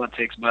of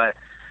politics, but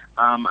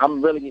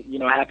I'm really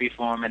happy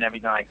for him and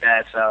everything like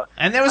that. So,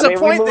 and there was a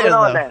point there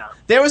though.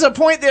 There was a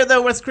point there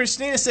though where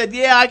Christina said,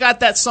 "Yeah, I got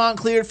that song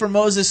cleared for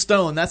Moses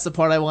Stone." That's the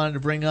part I wanted to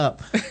bring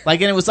up.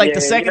 Like, and it was like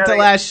the second to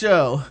last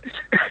show.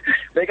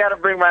 They got to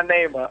bring my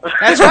name up.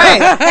 That's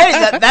right.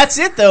 Hey, that's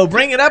it though.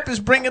 Bring it up is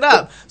bring it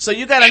up. So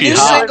you got a new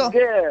single.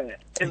 Yeah,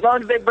 as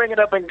long as they bring it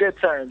up in good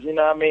terms,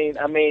 I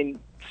mean,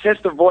 since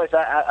The Voice,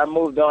 I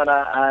moved on.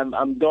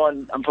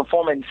 I'm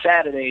performing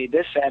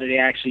this Saturday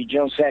actually,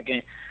 June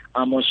 2nd,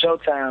 on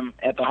Showtime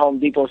at the Home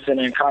Depot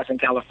Center in Carson,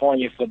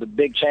 California, for the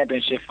big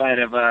championship fight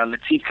of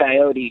Latif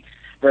Coyote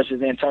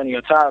versus Antonio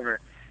Tarver.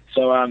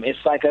 So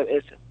it's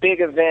a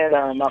big event.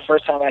 My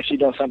first time actually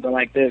doing something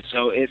like this,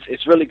 so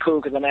it's really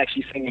cool because I'm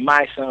actually singing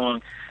my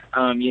song,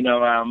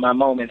 My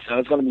Moment. So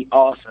it's going to be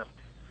awesome.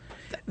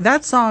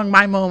 That song,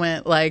 My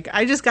Moment, like,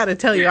 I just got to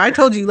tell you, I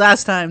told you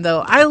last time, though,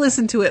 I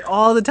listen to it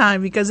all the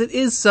time because it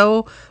is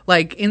so,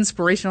 like,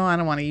 inspirational. I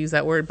don't want to use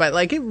that word, but,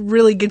 like, it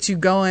really gets you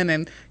going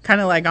and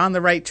kind of, like, on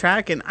the right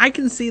track. And I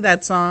can see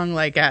that song,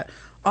 like, at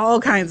all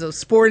kinds of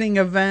sporting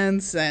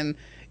events and,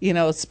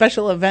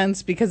 special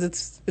events because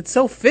it's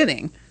so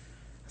fitting.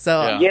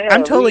 So yeah,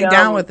 I'm totally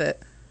down with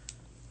it.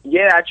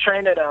 Yeah, I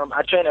trained at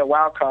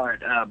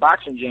Wildcard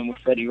boxing gym with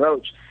Freddie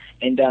Roach.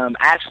 And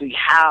actually,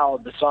 how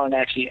this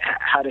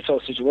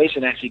whole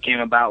situation actually came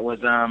about was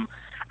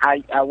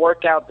I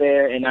worked out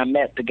there and I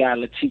met the guy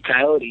Latif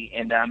Coyote,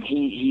 and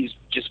he's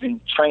just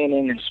been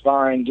training and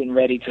sparring, getting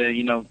ready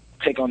to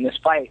take on this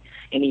fight.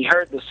 And he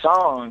heard the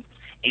song,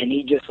 and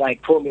he just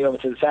like pulled me over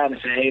to the side and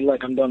said, "Hey,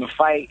 look, I'm doing a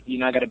fight.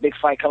 I got a big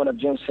fight coming up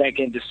June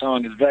 2nd. This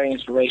song is very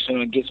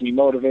inspirational and gets me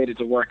motivated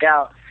to work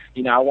out.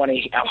 I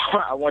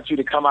want you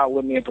to come out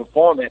with me and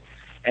perform it."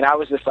 And I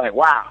was just like,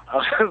 wow.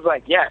 I was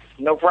like, yes,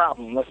 no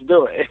problem. Let's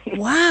do it.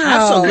 Wow.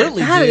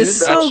 Absolutely, that dude. is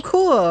so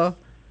cool.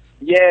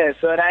 Yeah,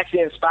 so it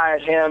actually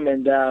inspired him.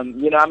 And,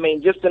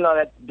 just to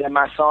know that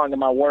my song and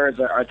my words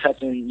are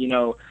touching,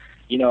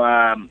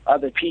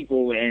 other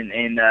people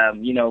and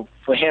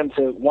for him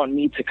to want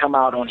me to come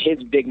out on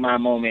his Big My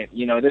Moment,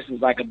 this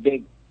is like a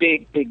big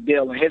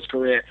deal in his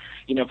career,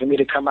 for me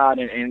to come out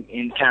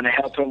and kind of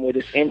help him with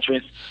his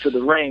entrance to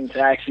the ring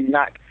to actually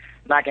knock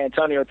knock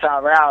Antonio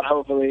Tarver out,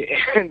 hopefully.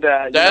 And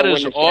that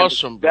is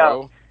awesome,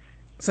 bro.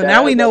 So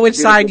now we know which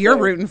side you're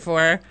rooting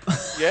for.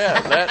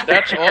 Yeah,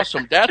 that's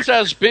awesome. That's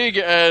as big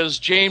as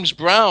James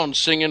Brown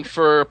singing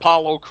for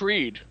Apollo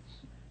Creed.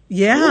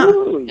 Yeah.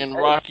 In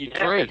Rocky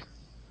 3.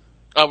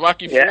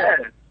 Rocky 4. Yeah.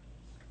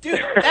 Dude,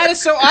 that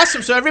is so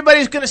awesome. So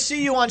everybody's going to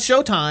see you on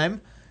Showtime.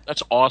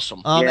 That's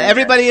awesome.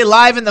 Everybody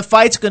live in the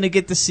fight's going to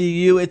get to see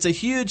you. It's a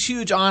huge,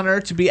 huge honor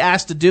to be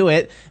asked to do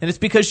it, and it's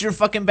because you're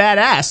fucking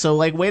badass. So,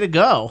 like, way to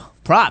go.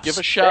 Props. Give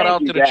a shout out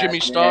to the Jimmy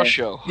Star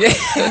Show. Yeah.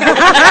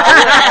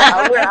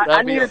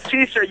 I need a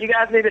T-shirt. You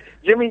guys need a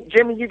Jimmy.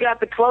 You got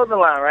the clothing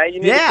line, right?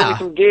 You need to send me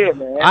some gear,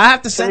 man. I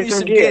have to send you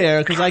some gear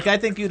because, like, I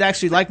think you'd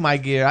actually like my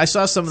gear. I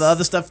saw some of the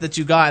other stuff that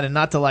you got, and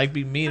not to like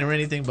be mean or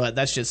anything, but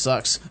that shit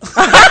sucks.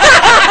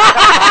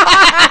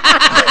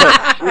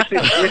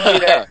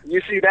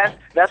 You see that?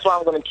 That's why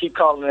I'm going to keep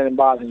calling in and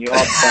bothering you all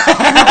the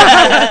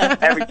time.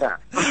 Every time.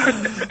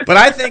 But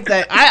I think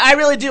that, I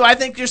really do. I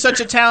think you're such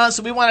a talent,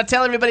 so we want to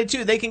tell everybody,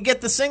 too. They can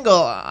get the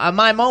single,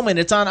 My Moment.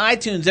 It's on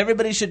iTunes.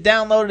 Everybody should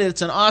download it.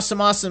 It's an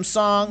awesome, awesome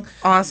song.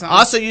 Awesome.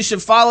 Also, you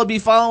should be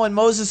following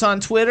Moses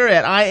on Twitter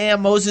at I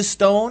am Moses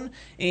Stone.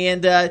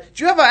 And do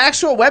you have an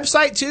actual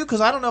website, too?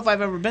 Because I don't know if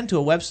I've ever been to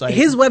a website.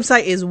 His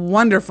website is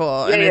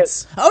wonderful. Yeah, and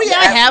it's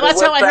I have.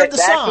 That's how I heard the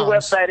song. The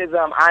website is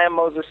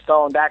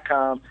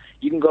IamMosesStone.com.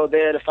 You can go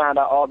there to find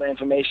out all the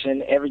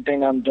information,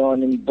 everything I'm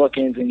doing, any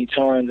bookings, any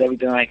tours,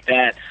 everything like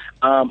that.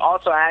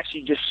 Also, I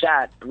actually just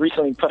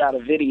recently put out a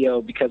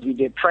video because we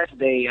did press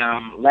day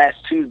last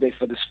Tuesday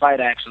for this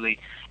fight, actually.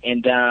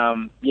 And,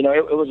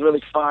 it was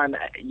really fun.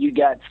 You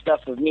got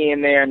stuff of me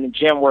in there in the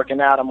gym working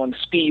out. I'm on the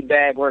speed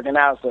bag working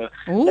out, so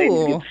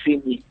ladies get to see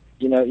me.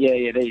 There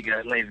you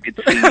go. Ladies get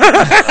to see me.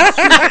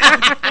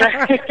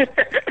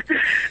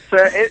 So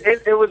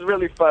it was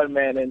really fun,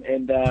 man.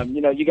 And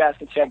you guys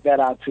can check that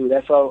out, too.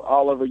 That's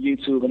all over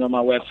YouTube and on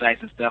my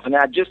websites and stuff. And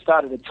I just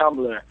started a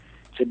Tumblr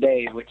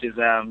today, which is,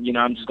 I'm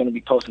just going to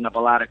be posting up a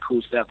lot of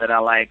cool stuff that I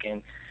like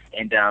and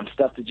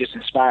stuff to just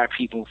inspire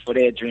people for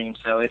their dreams.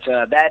 So it's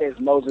that is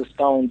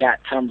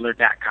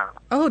mosesstone.tumblr.com.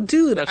 Oh,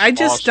 dude, That's I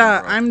just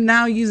awesome, I'm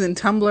now using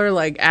Tumblr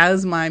like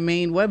as my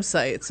main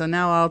website. So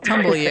now I'll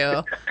tumble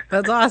you.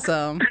 That's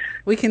awesome.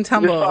 We can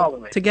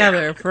tumble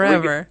together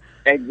forever.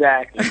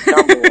 Exactly,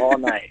 tumble all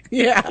night.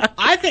 Yeah,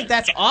 I think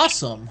that's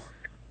awesome.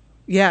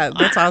 Yeah,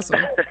 that's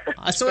awesome.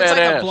 So it's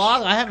like a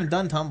blog? I haven't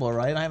done Tumblr,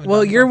 right?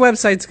 Well, your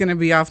website's going to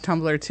be off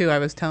Tumblr, too. I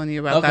was telling you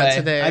about that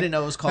today. I didn't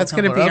know it was called That's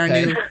Tumblr. That's going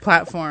to be our new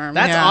platform.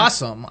 That's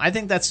awesome. I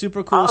think that's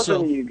super cool.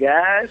 Awesome, you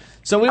guys.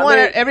 So we want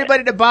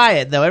everybody to buy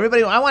it, though.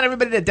 I want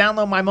everybody to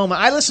download My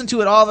Moment. I listen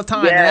to it all the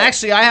time. Yeah. And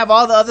actually, I have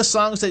all the other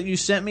songs that you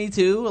sent me,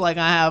 too. Like,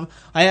 I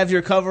have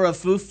your cover of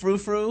Foo Frou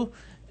Frou.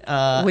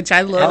 Which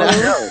I love.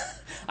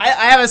 I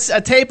have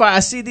a tape,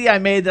 a CD I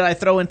made that I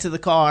throw into the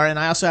car, and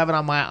I also have it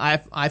on my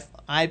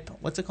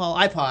what's it called?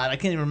 iPod. I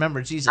can't even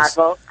remember. Jesus.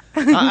 iPhone?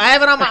 I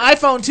have it on my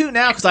iPhone, too,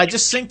 now, because I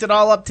just synced it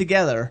all up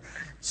together.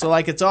 So,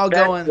 like, it's all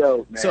going.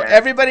 Dope, man. So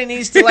everybody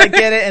needs to, like,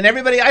 get it. And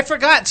everybody, I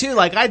forgot, too.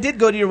 Like, I did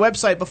go to your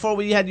website before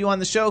we had you on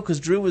the show, because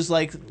Drew was,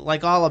 like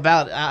all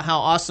about how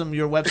awesome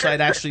your website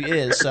actually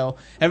is. So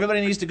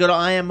everybody needs to go to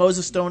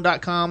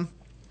IamMosesStone.com.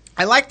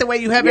 I like the way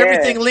you have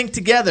everything linked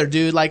together,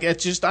 dude. Like,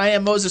 it's just I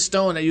Am Moses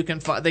Stone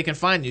that they can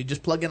find you.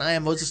 Just plug in I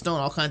Am Moses Stone,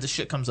 all kinds of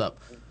shit comes up.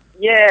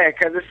 Yeah,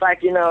 because it's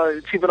like,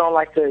 people don't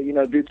like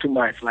to, do too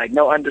much. Like,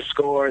 no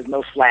underscores,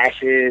 no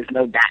flashes,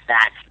 no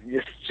dots.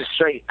 Just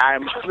straight I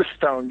Am Moses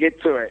Stone.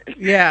 Get to it.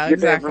 Yeah, Get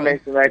exactly. the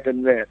information right then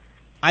and there.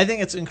 I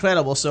think it's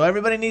incredible. So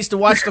everybody needs to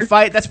watch the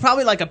fight. That's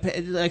probably like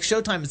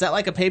Showtime. Is that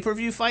like a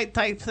pay-per-view fight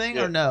type thing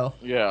or no?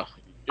 Yeah.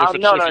 No, it's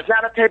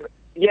not a paper.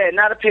 Yeah,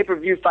 not a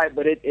pay-per-view fight,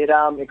 but it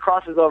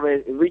crosses over.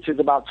 It reaches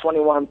about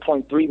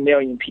 21.3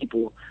 million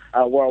people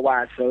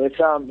worldwide. So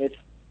it's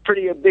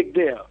pretty a big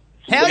deal.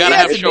 Hell you gotta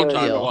yeah, have it's a big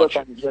Showtime deal. to watch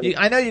it.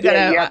 I know you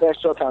gotta you have to have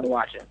Showtime to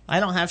watch it. I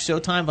don't have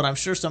Showtime, but I'm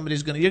sure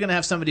you're gonna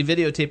have somebody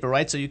videotape it,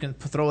 right? So you can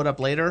throw it up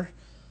later.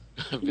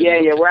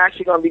 Yeah, we're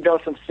actually going to be doing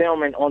some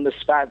filming on the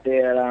spot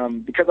there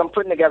because I'm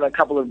putting together a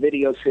couple of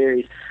video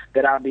series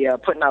that I'll be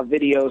putting out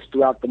videos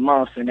throughout the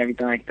month and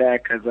everything like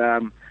that because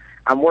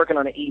I'm working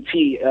on an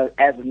EP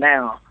as of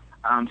now.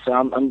 So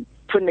I'm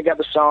putting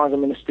together songs.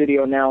 I'm in the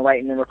studio now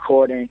writing and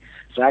recording.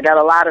 So I got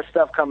a lot of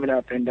stuff coming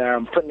up, and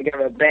I'm putting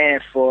together a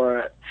band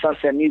for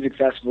Sunset Music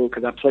Festival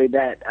because I played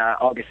that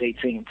August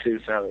 18th, too.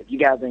 So if you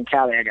guys are in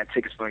Cali, I got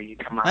tickets for you.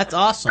 Come on. That's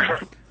awesome.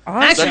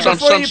 Actually, That's on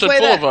before you Sunset play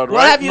Boulevard, that,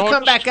 we'll right? have you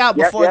come back out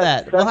before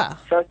that.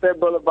 Sunset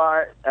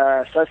Boulevard,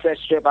 Sunset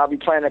Strip. I'll be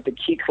playing at the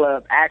Key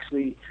Club.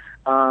 Actually,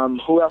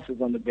 who else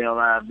is on the bill?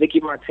 Vicky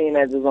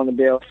Martinez is on the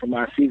bill from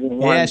season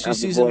 1. Yeah, she's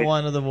season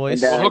 1 of The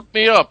Voice. And, hook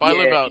me up.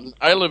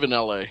 I live in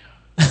L.A.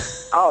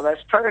 Oh,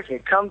 that's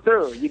perfect. Come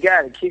through. You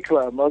got it. Key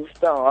Club, Moses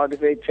Stone,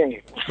 August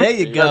 18th. There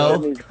you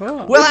go.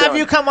 Cool. We'll have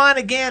you come on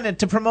again and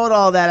to promote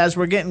all that as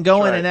we're getting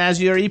going and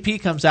as your EP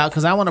comes out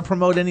because I want to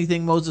promote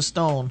anything Moses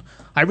Stone.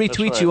 I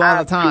retweet you all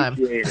the time.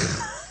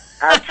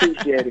 I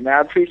appreciate it, man.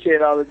 I appreciate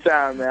it all the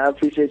time, man. I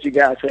appreciate you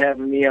guys for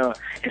having me on.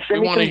 We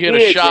want to hear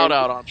a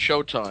shout-out on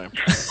Showtime.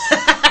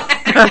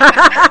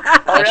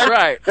 That's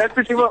right. That's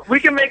what you want. We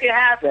can make it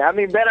happen. I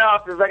mean, better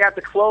off if I got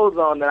the clothes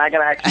on than I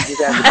can actually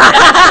do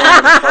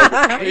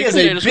that. He is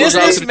a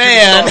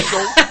businessman.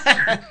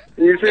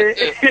 You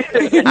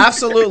see?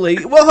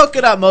 Absolutely. We'll hook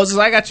it up, Moses.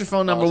 I got your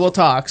phone number. We'll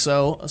talk.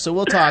 So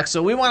we'll talk.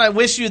 So we want to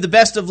wish you the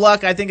best of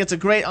luck. I think it's a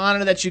great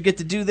honor that you get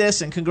to do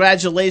this, and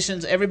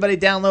congratulations. Everybody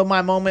download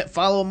My Moment.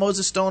 Follow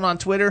Moses Stone on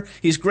Twitter.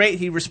 He's great.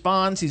 He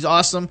responds. He's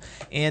awesome.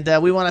 And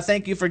we want to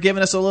thank you for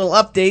giving us a little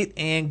update,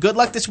 and good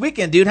luck this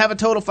weekend, dude. Have a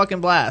total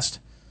fucking blast.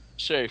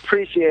 Safe.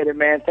 Appreciate it,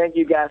 man. Thank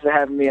you guys for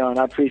having me on.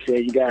 I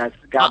appreciate you guys.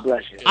 God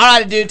bless you. All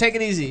right, dude. Take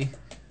it easy.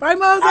 Bye,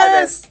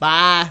 Moses.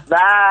 Bye.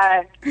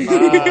 Bye.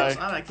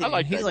 I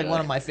like He's like one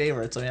of my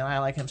favorites. I mean, I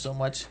like him so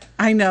much.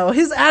 I know.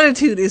 His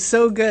attitude is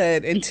so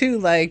good. And two,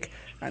 like,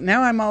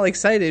 now I'm all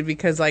excited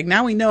because, like,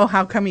 now we know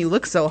how come he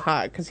looks so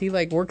hot because he,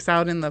 like, works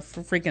out in the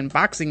freaking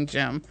boxing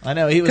gym. I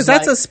know. He was because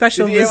that's a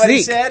special physique. What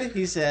he said?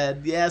 He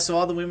said, yeah, so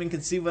all the women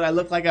can see what I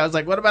look like. I was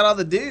like, what about all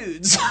the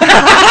dudes?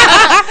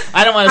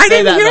 I don't want to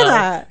say that. I didn't hear though.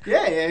 that.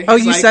 Yeah. Oh,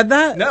 you said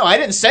that? No, I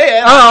didn't say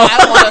it. Oh. I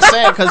don't want to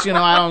say it because,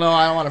 I don't know.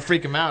 I don't want to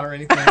freak him out or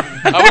anything.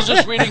 I was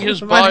just reading his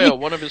bio.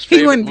 One of his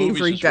favorite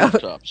movies is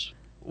Rooftops.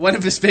 One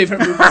of his favorite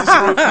movies is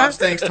Rooftops.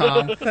 Thanks,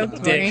 Tom.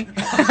 Dick.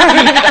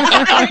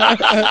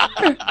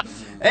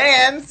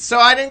 And so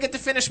I didn't get to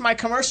finish my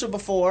commercial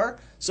before.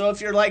 So if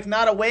you're like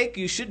not awake,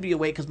 you should be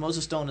awake because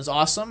Moses Stone is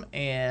awesome.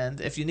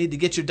 And if you need to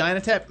get your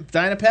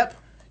Dynapep,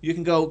 you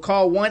can go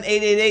call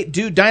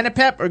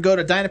 1-888-DUDE-DYNAPEP or go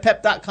to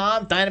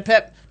Dynapep.com.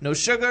 Dynapep, no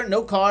sugar,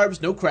 no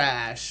carbs, no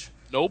crash.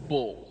 No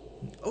bull.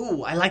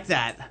 Ooh, I like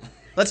that.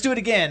 Let's do it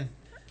again.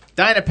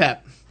 Dynapep.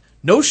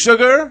 No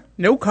sugar.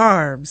 No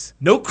carbs.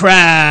 No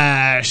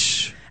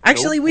crash.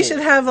 Actually, we should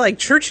have, like,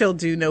 Churchill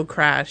do no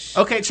crash.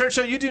 Okay,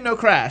 Churchill, you do no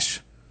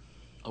crash.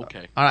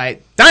 Okay. All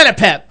right.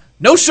 Dynapep.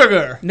 No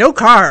sugar. No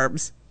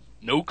carbs.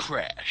 No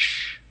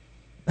crash.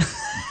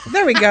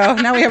 There we go.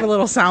 Now we have a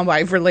little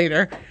soundbite for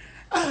later.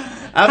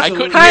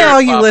 Absolutely. Hi,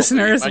 all you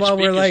listeners. My while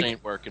we're like,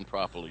 ain't working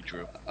properly,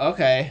 Drew.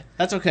 Okay,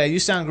 that's okay. You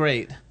sound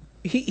great.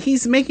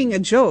 He's making a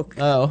joke.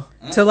 Oh,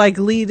 to like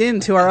lead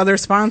into our other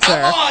sponsor.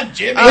 Come on,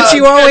 Jimmy. Which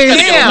you always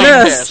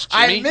miss.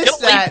 I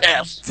missed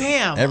that.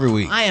 Damn. Every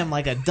week. I am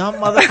like a dumb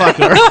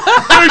motherfucker.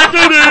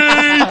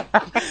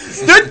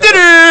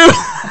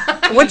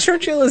 What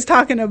Churchill is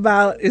talking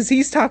about is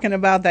he's talking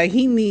about that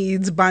he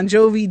needs Bon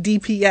Jovi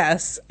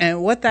DPS.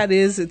 And what that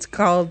is, it's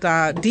called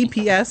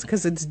DPS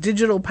because it's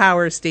Digital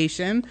Power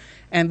Station.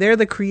 And they're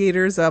the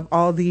creators of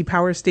all the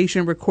Power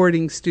Station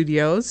recording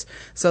studios.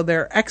 So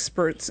they're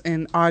experts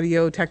in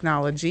audio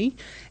technology.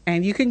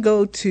 And you can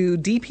go to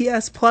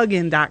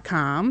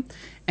dpsplugin.com.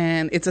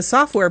 And it's a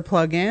software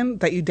plugin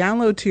that you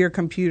download to your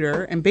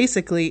computer. And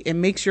basically, it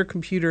makes your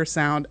computer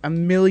sound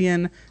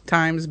 1,000,000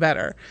 times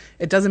better.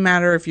 It doesn't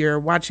matter if you're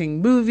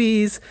watching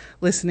movies,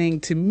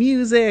 listening to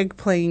music,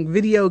 playing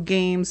video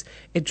games.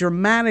 It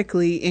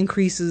dramatically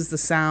increases the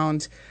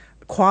sound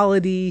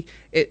quality.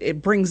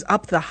 It brings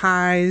up the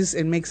highs.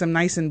 It makes them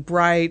nice and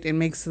bright. It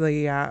makes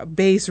the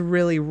bass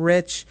really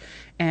rich.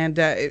 And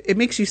it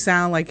makes you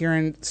sound like you're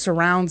in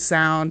surround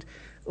sound,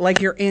 like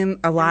you're in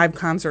a live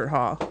concert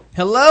hall.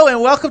 Hello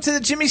and welcome to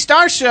the Jimmy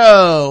Star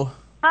Show.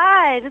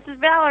 Hi, this is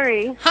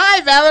Valerie.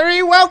 Hi,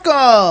 Valerie.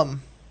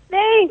 Welcome.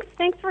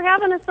 Thanks for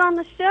having us on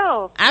the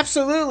show.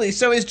 Absolutely.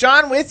 So is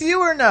John with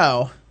you or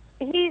no?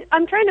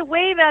 I'm trying to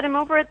wave at him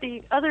over at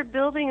the other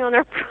building on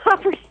our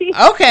property.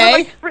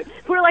 Okay.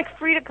 We're like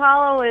Frida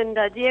Kahlo and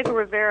Diego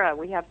Rivera.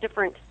 We have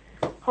different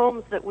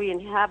homes that we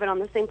inhabit on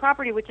the same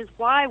property, which is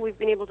why we've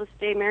been able to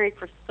stay married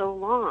for so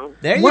long.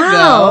 There you go.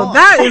 go.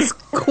 That is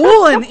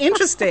cool and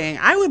interesting.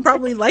 I would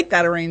probably like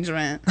that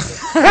arrangement.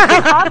 It's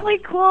an awfully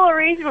cool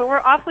arrangement. We're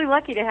awfully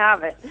lucky to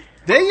have it.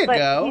 There you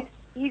go.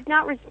 He's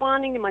not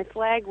responding to my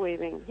flag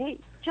waving. Hey,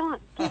 John,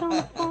 get on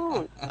the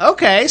phone.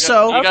 Okay,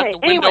 so you got the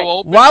window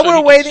open while so we're he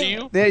can waiting, see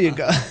you? there you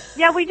go.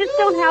 Yeah, we just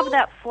don't have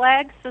that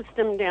flag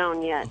system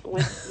down yet.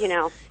 With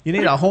You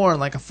need a horn,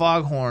 like a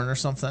foghorn or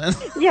something.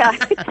 Yeah,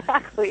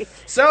 exactly.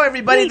 So,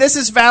 everybody, this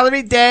is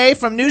Valerie Day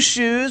from New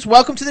Shooz.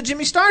 Welcome to the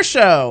Jimmy Star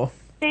Show.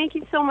 Thank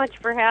you so much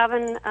for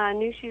having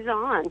New Shooz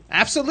on.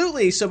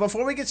 Absolutely. So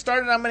before we get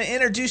started, I'm going to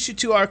introduce you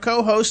to our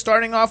co-host,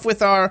 starting off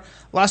with our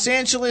Los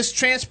Angeles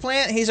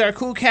transplant. He's our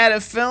cool cat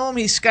of film.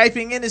 He's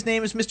Skyping in. His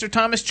name is Mr.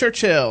 Thomas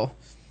Churchill.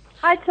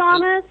 Hi,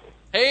 Thomas.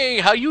 Hey,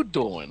 how you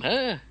doing,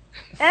 huh?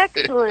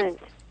 Excellent.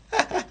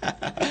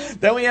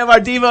 Then we have our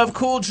diva of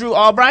cool, Drew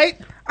Albright.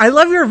 I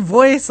love your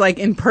voice, like,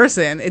 in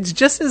person. It's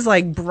just as,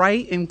 like,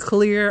 bright and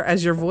clear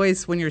as your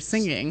voice when you're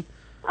singing.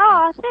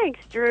 Oh,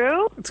 thanks,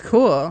 Drew. It's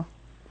cool.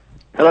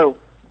 Hello.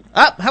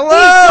 Hello.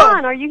 Hey,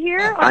 John, are you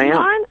here? I am.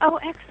 On? Oh,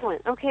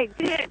 excellent. Okay,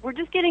 good. We're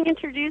just getting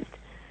introduced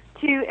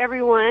to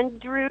everyone.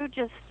 Drew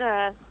just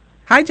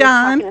Hi,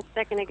 John. talking a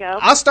second ago.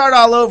 I'll start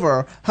all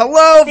over.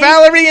 Hello,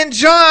 Valerie and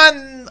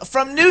John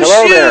from New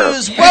Hello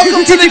Shooz.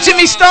 Welcome to the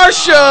Jimmy Star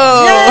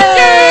Show.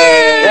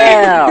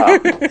 Yeah.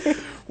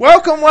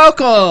 Welcome.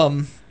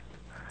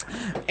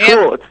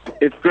 Cool.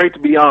 It's great to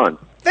be on.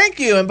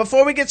 Thank you. And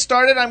before we get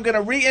started, I'm going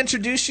to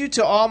reintroduce you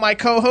to all my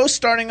co-hosts,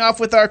 starting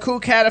off with our cool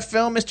cat of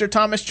film, Mr.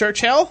 Thomas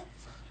Churchill.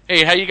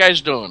 Hey, how you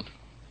guys doing?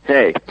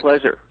 Hey,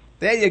 pleasure.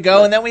 There you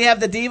go. And then we have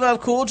the diva of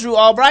cool, Drew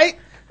Albright.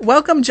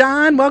 Welcome,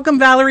 John. Welcome,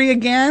 Valerie,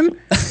 again.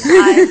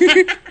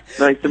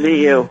 Nice to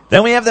meet you.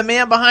 Then we have the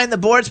man behind the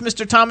boards,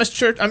 Mr.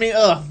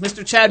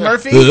 Mr. Chad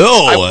Murphy.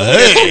 Hello,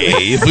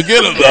 hey, forget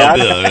about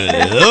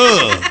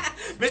that.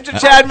 Mr.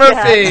 Chad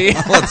Murphy.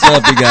 What's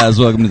up, you guys?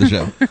 Welcome to the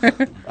show.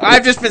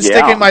 I've just been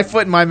sticking my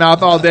foot in my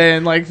mouth all day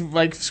and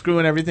like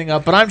screwing everything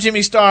up. But I'm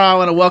Jimmy Starr. I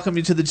want to welcome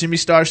you to the Jimmy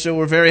Starr Show.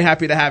 We're very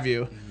happy to have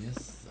you.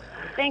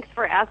 Thanks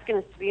for asking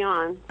us to be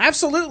on.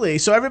 Absolutely.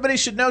 So everybody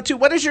should know too.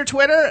 What is your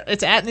Twitter?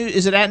 It's at new.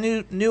 Is it at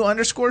new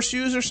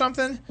 _Shooz or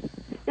something?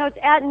 No, it's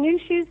at New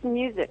Shooz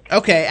Music.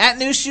 Okay, at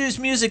New Shooz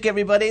Music,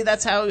 everybody.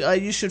 That's how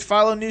you should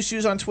follow New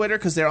Shooz on Twitter,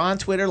 because they're on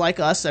Twitter like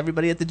us,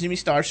 everybody at the Jimmy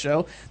Starr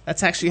Show.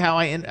 That's actually how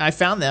I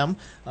found them.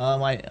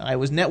 I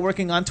was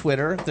networking on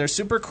Twitter. They're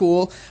super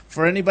cool.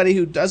 For anybody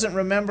who doesn't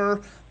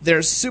remember,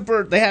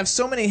 they have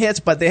so many hits,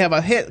 but they have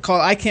a hit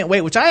called I Can't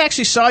Wait, which I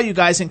actually saw you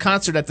guys in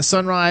concert at the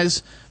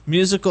Sunrise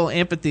Musical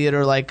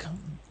Amphitheater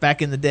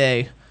back in the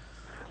day.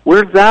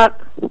 Where's that?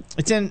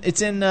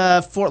 It's in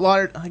Fort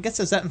Lauderdale. I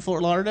guess, is that in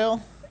Fort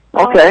Lauderdale?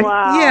 Okay. Oh,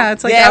 wow. Yeah,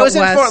 it's I was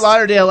out west. in Fort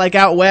Lauderdale,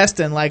 out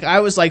west, and I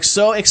was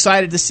so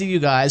excited to see you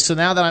guys. So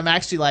now that I'm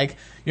actually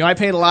I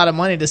paid a lot of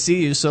money to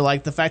see you. So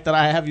the fact that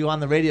I have you on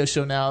the radio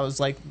show now is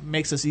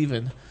makes us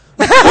even.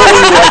 What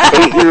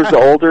are you, 8 years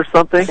old or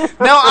something?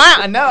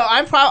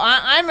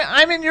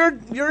 I'm in your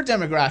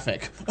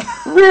demographic.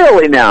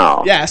 Really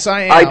now? Yes,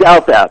 I am. I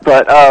doubt that,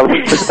 but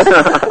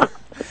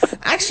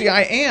Actually,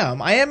 I am.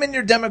 I am in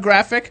your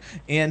demographic,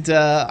 and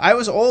I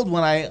was old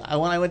when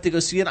I went to go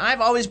see it.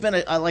 I've always been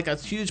a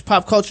huge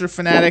pop culture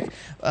fanatic,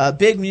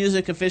 big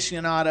music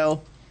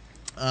aficionado.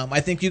 I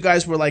think you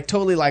guys were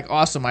totally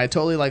awesome. I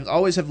totally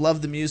always have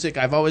loved the music.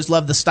 I've always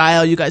loved the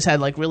style. You guys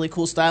had really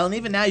cool style, and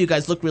even now you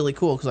guys look really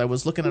cool because I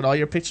was looking at all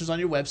your pictures on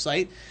your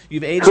website.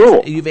 You've aged.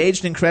 Cool. You've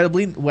aged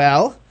incredibly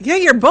well. Yeah,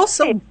 you're both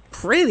so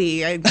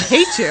pretty. I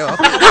hate you.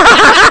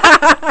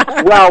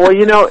 well,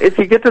 if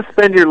you get to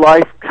spend your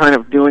life kind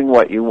of doing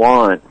what you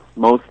want,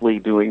 mostly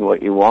doing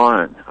what you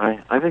want,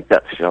 I think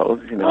that shows,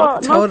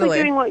 Well, Totally.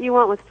 mostly doing what you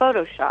want with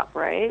Photoshop,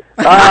 right?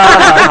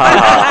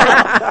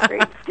 Sorry.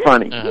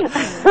 Funny.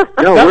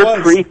 No,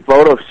 we're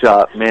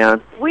pre-Photoshop,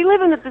 man. We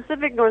live in the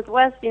Pacific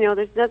Northwest,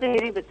 there's nothing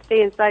to do but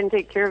stay inside and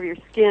take care of your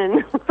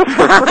skin.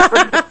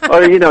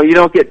 Or, you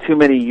don't get too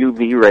many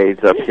UV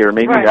rays up here.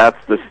 Maybe Right.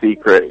 that's the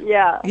secret.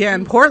 Yeah. Yeah,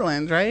 in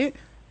Portland, right?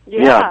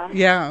 Yeah.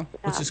 Yeah.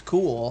 Which is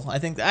cool. I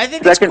think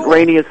it's Second cool.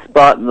 rainiest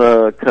spot in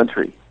the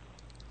country.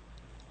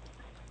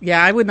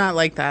 Yeah, I would not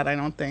like that, I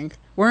don't think.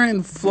 We're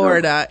in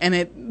Florida,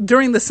 and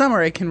during the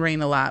summer it can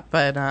rain a lot,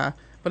 but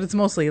it's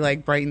mostly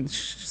bright and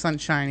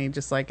sunshiny,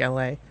 just like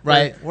L.A.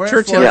 Right. We're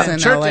Churchill's in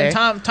L.A.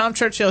 L.A. Tom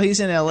Churchill, he's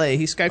in L.A.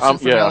 He Skypes in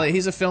from Yeah. L.A.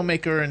 He's a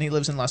filmmaker, and he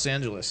lives in Los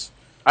Angeles.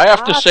 I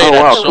have to say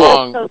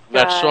wow,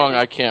 that song,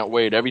 I Can't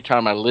Wait. Every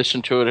time I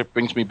listen to it, it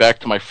brings me back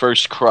to my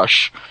first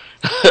crush.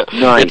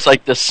 Nice. It's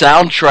like the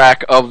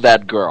soundtrack of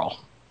that girl.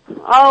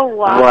 Oh,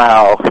 wow.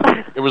 Wow.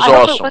 It was I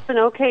hope awesome. it was an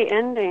okay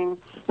ending.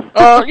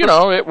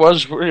 It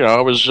was,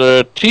 I was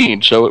a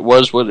teen, so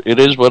it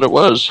is what it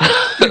was.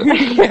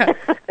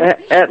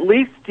 At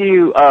least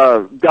you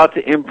got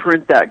to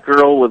imprint that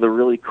girl with a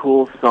really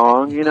cool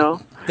song,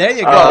 There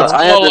you go.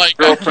 I had this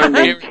girlfriend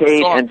named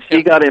Kate, and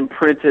she got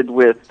imprinted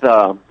with,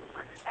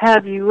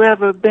 Have You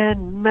Ever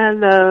Been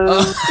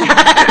Mellow?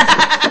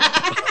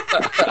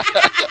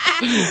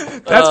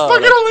 That's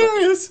fucking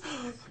hilarious.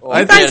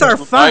 You guys are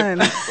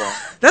fun.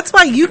 That's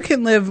why you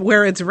can live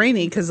where it's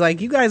rainy, because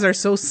you guys are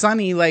so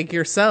sunny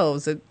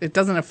yourselves. It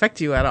doesn't affect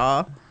you at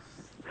all.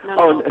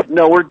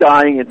 No, we're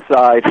dying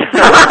inside.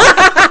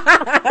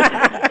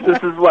 This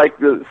is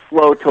the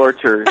slow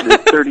torture.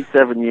 It's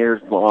 37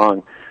 years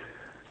long.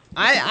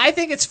 I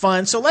think it's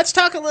fun. So let's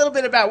talk a little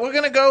bit about. We're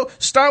gonna go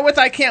start with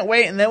I Can't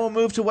Wait, and then we'll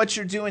move to what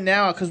you're doing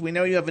now, because we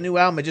know you have a new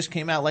album. It just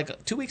came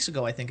out 2 weeks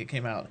ago. I think it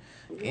came out.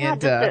 Yeah,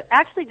 And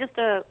just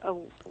a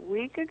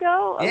week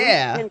ago.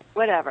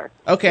 Whatever.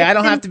 Okay, It's I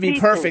don't been have to be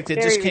decent, perfect.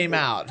 It just very came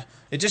decent. out.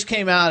 It just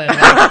came out, and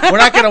we're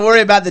not going to worry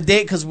about the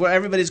date because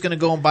everybody's going to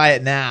go and buy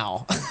it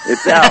now.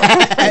 It's out.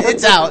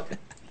 It's out.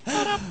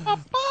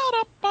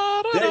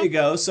 There you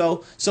go.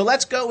 So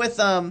let's go with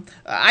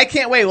I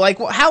Can't Wait.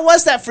 How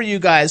was that for you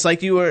guys?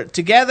 You were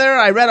together.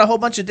 I read a whole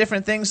bunch of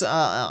different things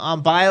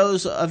on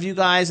bios of you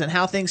guys and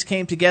how things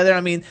came together.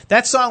 I mean,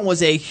 that song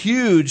was a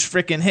huge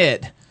freaking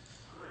hit.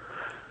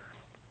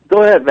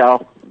 Go ahead,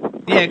 Val.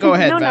 Yeah, go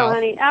ahead, Val. No,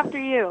 honey, after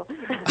you.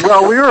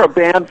 Well, we were a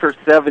band for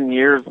 7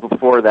 years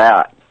before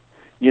that.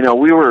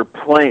 We were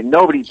playing.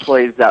 Nobody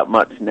plays that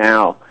much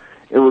now.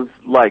 It was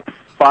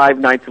 5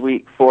 nights a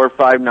week, 4 or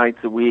 5 nights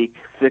a week,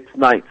 6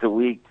 nights a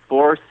week,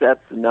 4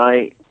 sets a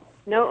night.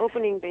 No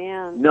opening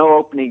band. No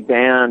opening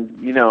band.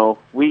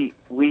 We're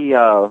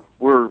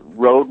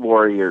road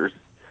warriors,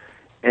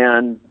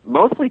 and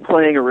mostly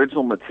playing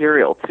original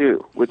material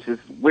too, which is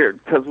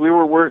weird because we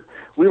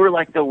were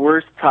like the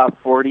worst top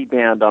 40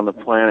 band on the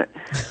planet.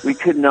 We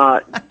could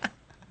not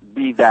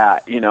be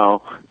that, you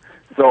know.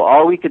 So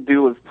all we could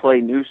do was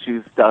play new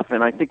Shooz stuff,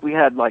 and I think we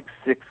had like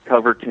 6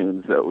 cover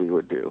tunes that we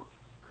would do.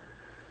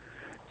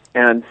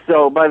 And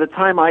so by the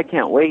time I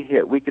Can't Wait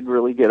hit, we could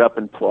really get up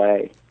and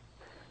play,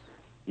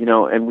 you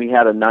know, and we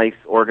had a nice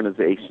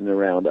organization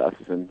around us.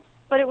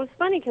 But it was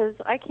funny because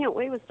I Can't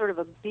Wait was sort of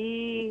a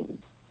B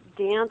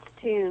dance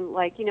tune,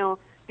 like, you know,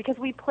 because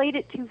we played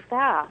it too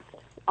fast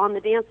on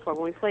the dance floor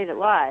when we played it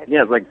live.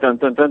 Yeah, it's like dun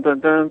dun dun dun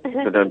dun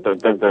dun dun dun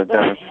dun dun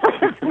dun.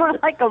 It's more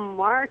like a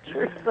march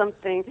or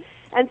something.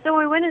 And so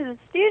when we went into the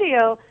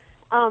studio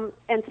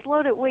and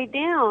slowed it way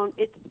down,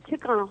 it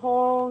took on a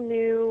whole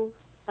new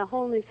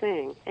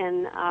thing.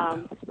 And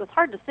it was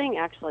hard to sing,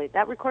 actually.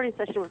 That recording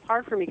session was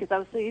hard for me because I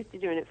was so used to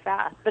doing it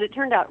fast. But it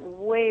turned out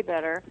way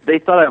better. They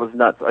thought I was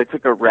nuts. I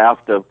took a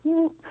raft of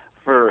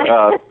for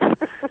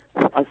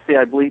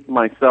I bleeped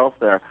myself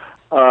there.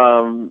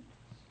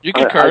 You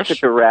can curse. I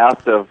took a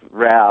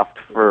raft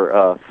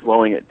for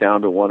slowing it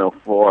down to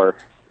 104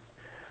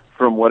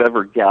 from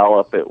whatever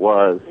gallop it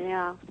was.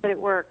 Yeah, but it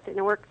worked, and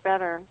it worked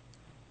better.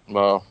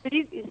 Wow. So do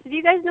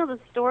you guys know the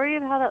story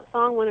of how that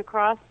song went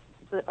across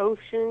the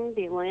ocean,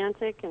 the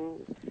Atlantic, and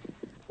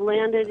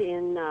landed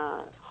in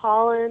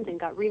Holland and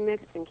got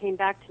remixed and came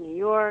back to New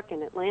York,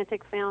 and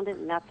Atlantic found it,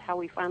 and that's how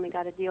we finally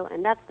got a deal.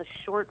 And that's the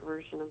short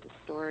version of the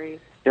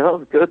story. Yeah, that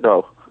was good,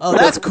 though. Oh,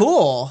 that's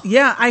cool.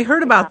 Yeah, I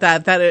heard about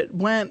that it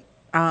went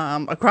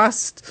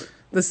across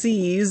the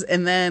seas,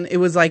 and then it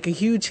was like a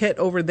huge hit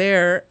over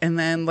there, and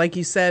then, like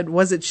you said,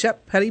 was it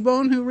Shep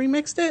Pettibone who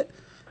remixed it?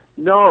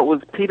 No, it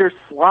was Peter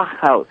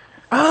Slothouse.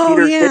 Oh,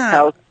 Peter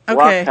yeah.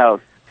 Slothouse.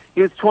 Okay.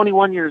 He was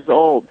 21 years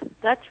old.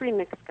 That's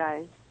remix,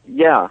 guys.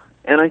 Yeah,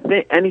 and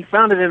he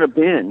found it in a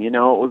bin. You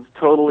know, it was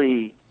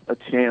totally a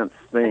chance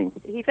thing.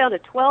 He found a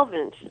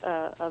 12-inch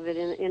of it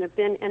in a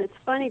bin, and it's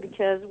funny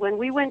because when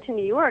we went to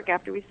New York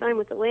after we signed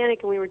with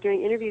Atlantic and we were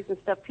doing interviews and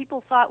stuff, people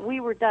thought we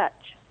were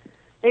Dutch.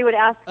 They would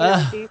ask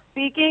us, do you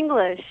speak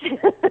English?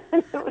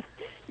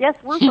 Yes,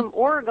 we're from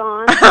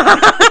Oregon.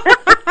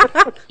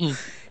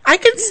 I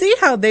can see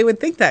how they would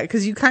think that,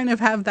 because you kind of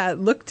have that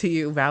look to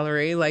you,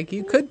 Valerie. Like,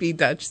 you could be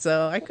Dutch,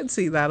 so I could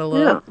see that a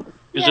little.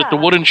 Is it the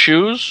wooden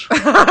shoes?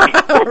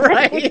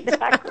 Right.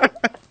 Exactly.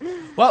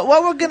 Well,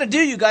 what we're gonna do,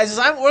 you guys, is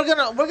we're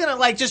gonna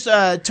like just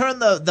turn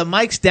the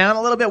mics down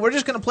a little bit. We're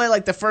just gonna play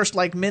like the first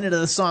like minute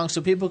of the song so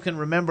people can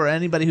remember.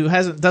 Anybody who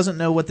doesn't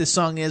know what this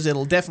song is,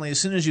 it'll definitely, as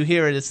soon as you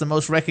hear it, it's the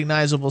most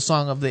recognizable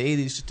song of the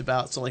 '80s, just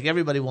about. So like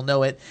everybody will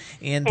know it.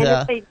 And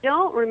if they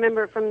don't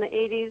remember it from the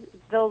 '80s,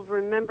 they'll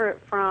remember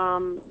it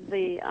from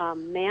the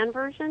Man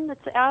version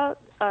that's out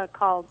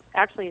called.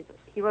 Actually,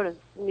 he wrote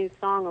a new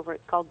song over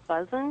it called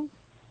 "Buzzin'."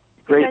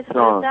 Great you guys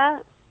song. Heard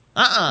that?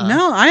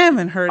 No, I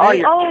haven't heard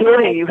it. Oh, you're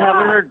kidding. You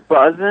haven't heard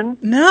Buzzin'?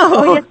 No.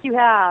 Oh, yes, you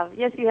have.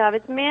 Yes, you have.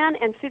 It's Man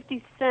and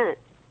 50 Cent.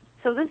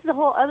 So this is a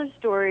whole other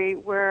story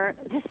where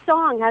this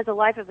song has a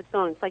life of its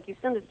own. It's like you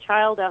send a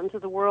child out into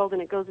the world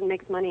and it goes and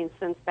makes money and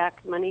sends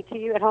back money to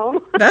you at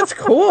home. That's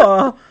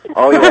cool.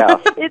 Oh, yeah.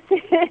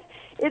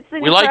 It's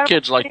an We like incredible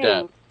kids like thing.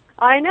 that.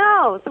 I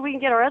know. So we can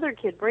get our other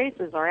kid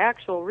Braces, our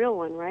actual real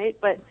one, right?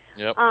 But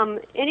Yep.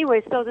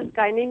 Anyway, so this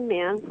guy named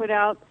Man put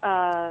out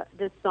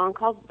this song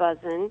called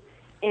Buzzin',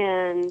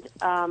 and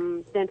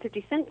then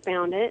 50 Cent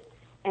found it,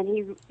 and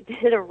he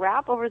did a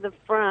rap over the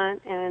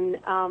front, and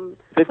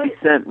 50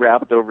 Cent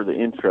rapped over the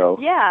intro.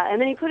 Yeah, and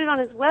then he put it on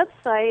his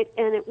website,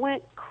 and it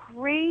went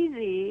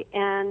crazy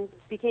and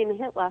became a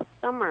hit last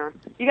summer.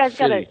 You guys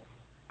got to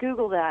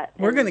Google that.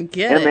 We're going to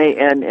get it.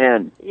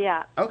 MANN.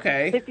 Yeah.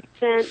 Okay. 50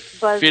 Cent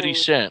Buzzin'. 50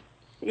 Cent.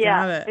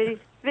 Yeah.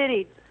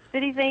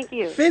 Fitty, thank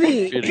you.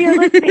 Fitty. If you're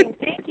listening,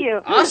 thank you.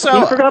 Also,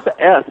 You forgot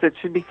the S. It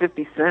should be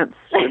 50 cents,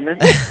 shouldn't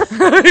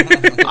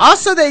it?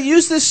 also, they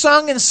used this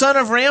song in Son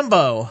of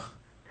Rambo.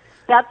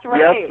 That's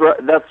right.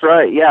 That's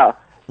right, yeah.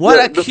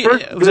 What the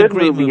first it was a good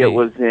great movie it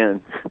was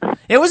in.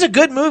 It was a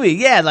good movie,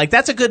 yeah. Like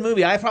that's a good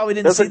movie. I probably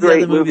didn't That's see a great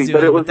the other movies, movie,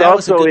 but it was that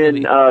was a also good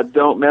in movie.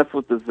 Don't Mess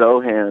with the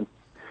Zohan.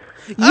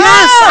 Yes,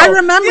 I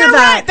remember you're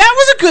that. Right. That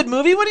was a good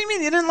movie. What do you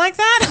mean you didn't like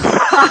that?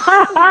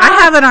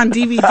 I have it on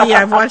DVD.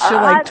 I've watched it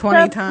like Hot 20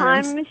 Tub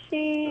times. Time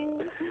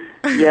Machine.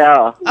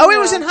 Yeah. Oh, it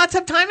was in Hot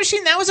Tub Time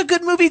Machine. That was a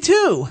good movie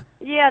too,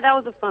 Yeah, that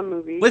was a fun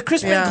movie. with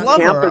Crispin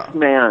Glover. Campus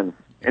Man.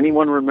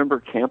 Anyone remember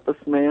Campus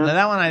Man? No,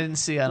 that one I didn't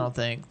see. I don't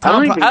think. I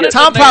don't even get-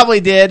 Tom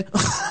probably did.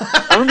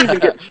 I don't even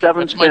get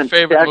 7 That's my cent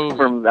favorite check movie.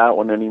 from that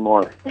one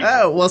anymore.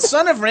 Oh well,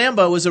 Son of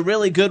Rambo was a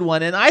really good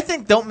one, and I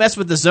think Don't Mess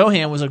with the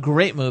Zohan was a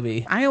great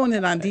movie. I own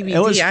it on DVD. It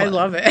was I fun.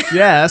 love it.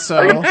 Yeah. So.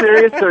 Are you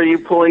serious, or are you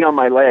pulling on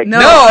my leg? No,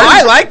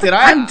 I liked it.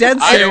 I'm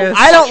dead serious.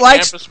 I don't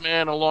like. Campus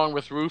Man along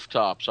with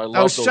Rooftops. I love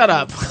Oh, those shut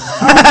up.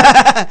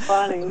 movies.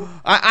 Funny.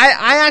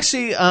 I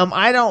actually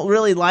I don't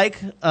really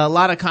like a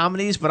lot of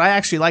comedies, but I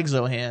actually like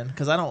Zohan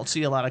because I don't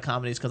see a lot of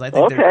comedies because I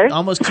think they're Okay.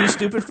 almost too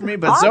stupid for me.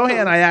 But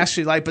Zohan I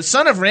actually like. But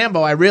Son of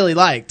Rambo I really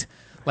liked.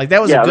 Like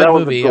that was yeah, a good that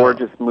was movie. a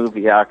gorgeous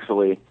movie,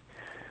 actually.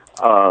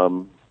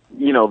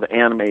 the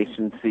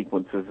animation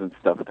sequences and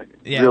stuff.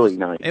 Yeah, really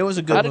nice. It was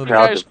a good How did movie. you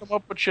guys come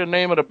up with your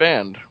name of the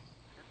band?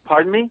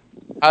 Pardon me?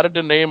 How did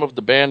the name of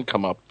the band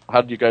come up?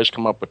 How did you guys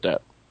come up with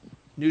that?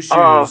 New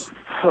Shoes.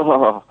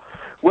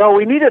 Well,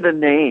 we needed a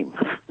name,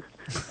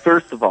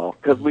 first of all,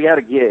 because we had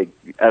a gig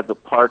at the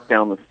park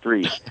down the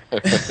street.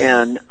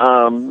 And,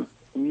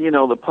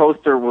 the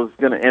poster was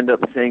going to end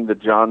up saying the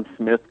John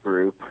Smith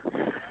Group,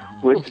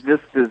 which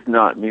just is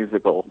not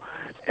musical.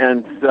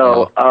 And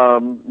so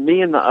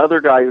me and the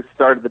other guy who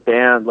started the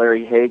band,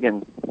 Larry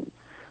Hagan,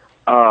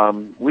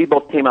 we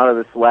both came out of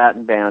this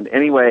Latin band.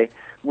 Anyway,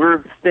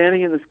 we're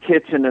standing in this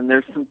kitchen, and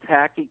there's some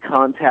tacky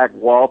contact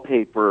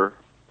wallpaper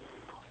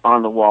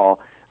on the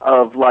wall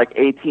of like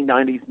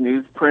 1890s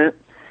newsprint.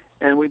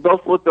 And we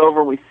both look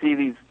over and we see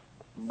these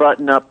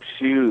button-up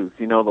shoes,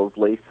 those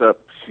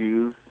lace-up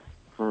shoes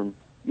from,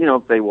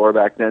 they wore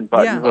back then,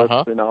 button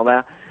hooks and all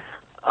that.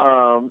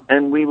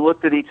 And we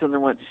looked at each other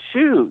and went,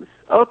 Shooz.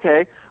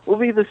 Okay, we'll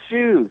be the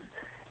Shooz.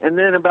 And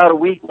then about a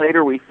week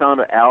later, we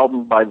found an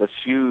album by the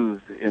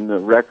Shooz in the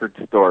record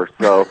store.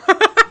 So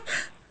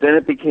then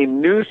it became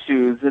New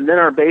Shoes. And then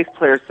our bass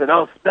player said,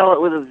 "Oh, spell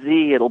it with a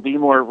Z. It'll be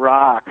more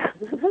rock."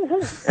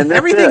 And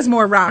everything's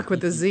more rock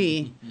with a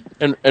Z.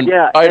 And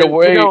by the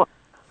way,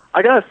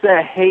 I gotta say,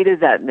 I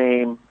hated that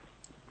name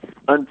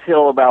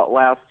until about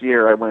last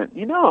year. I went,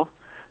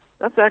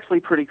 that's actually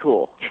pretty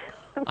cool.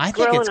 I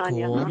think it's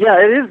cool. Yeah,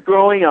 it is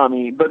growing on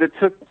me, but it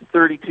took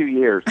 32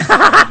 years.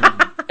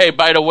 Hey,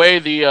 by the way,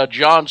 the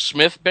John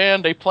Smith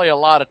Band, they play a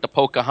lot at the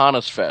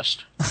Pocahontas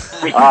Fest.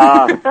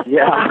 Yeah,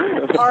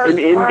 in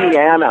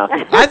Indiana.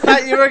 I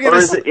thought you were going to...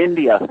 Or is it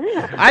India?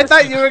 I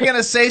thought you were going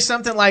to say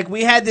something like,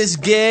 we had this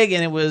gig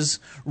and it was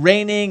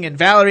raining and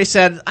Valerie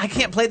said, I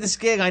can't play this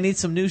gig, I need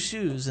some new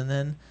shoes. And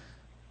then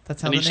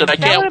that's how and he said, I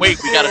can't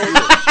wait, we got to do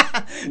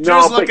this.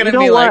 No, but you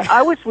know what?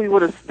 I wish we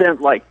would have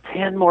spent like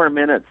 10 more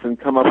minutes and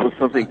come up with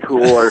something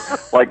cooler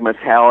like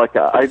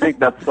Metallica. I think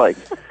that's like...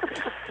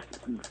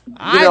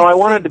 I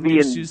wanted to be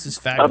in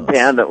a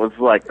band that was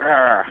like,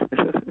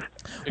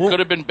 It could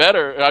have been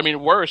better. I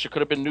mean, worse. It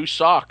could have been New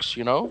Socks,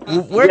 Yeah,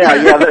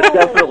 that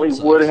definitely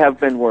would have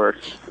been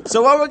worse.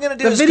 So what we're going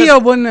to do the video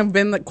wouldn't have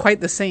been quite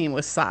the same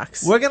with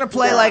Socks. We're going to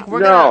play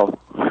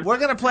we're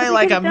going to play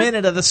like a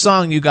minute of the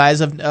song, you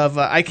guys, of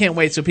I Can't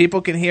Wait, so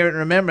people can hear it and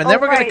remember. And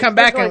then we're going to come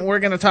back and we're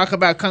going to talk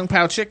about Kung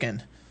Pao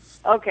Chicken.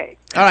 Okay.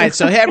 All right,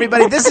 so hey,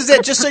 everybody, this is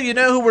it. Just so you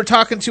know who we're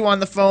talking to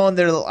on the phone.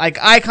 They're like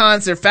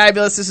icons. They're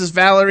fabulous. This is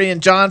Valerie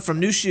and John from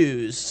New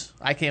Shoes.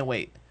 I Can't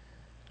Wait.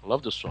 I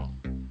love this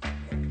song.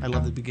 I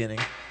love the beginning.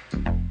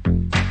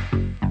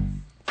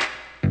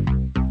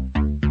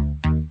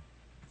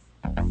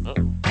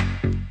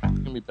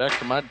 Get me back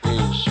to my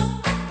days.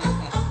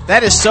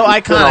 That is so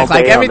iconic.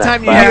 Like every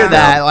time you hear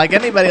that, like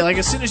anybody, like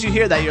as soon as you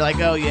hear that, you're like,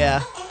 oh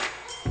yeah.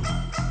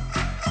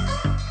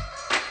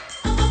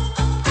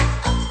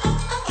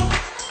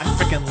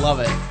 Love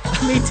it.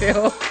 Me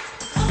too.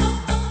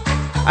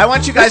 I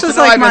want you guys to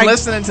know I've been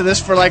listening to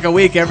this for like a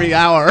week every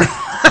hour.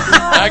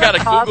 I gotta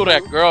Google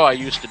that girl I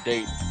used to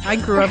date. I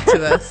grew up to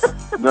this.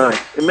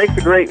 Nice. It makes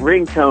a great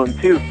ringtone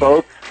too,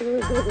 folks.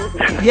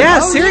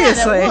 Yeah,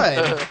 seriously.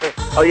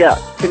 Oh yeah.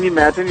 Can you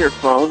imagine your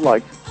phone?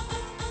 Like,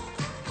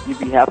 you'd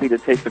be happy to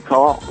take the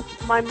call.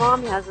 My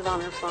mom has it on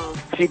her phone.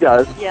 She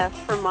does? Yes,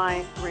 for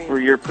my ring. For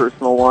your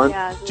personal one?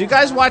 Yeah. Do you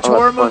guys watch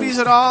horror movies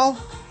at all?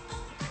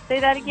 Say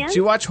that again? Do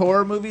you watch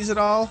horror movies at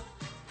all?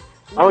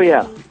 Oh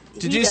yeah.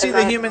 Did you see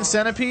The Human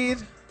Centipede?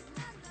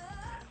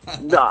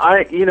 No,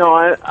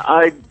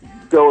 I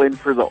go in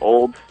for the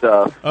old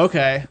stuff.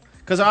 Okay.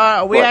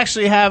 Because we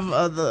actually have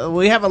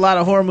we have a lot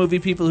of horror movie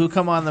people who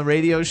come on the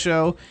radio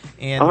show,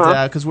 and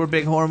because we're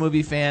big horror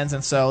movie fans,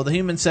 and so The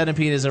Human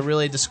Centipede is a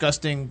really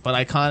disgusting but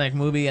iconic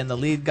movie, and the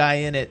lead guy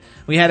in it,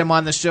 we had him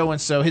on the show,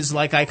 and so his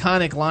like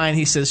iconic line,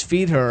 he says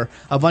 "feed her"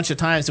 a bunch of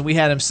times, and we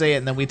had him say it,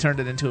 and then we turned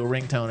it into a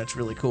ringtone. It's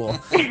really cool.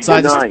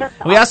 So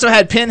we also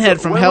had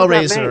Pinhead from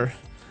Hellraiser.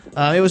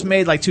 It was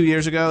made like 3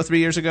 years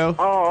ago.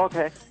 Oh,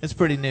 okay. It's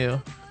pretty new.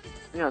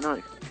 Yeah,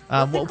 nice.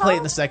 We'll play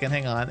it in a second.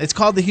 Hang on. It's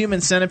called The Human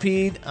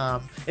Centipede.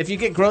 If you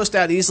get grossed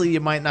out easily, you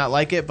might not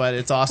like it, but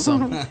it's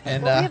awesome.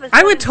 And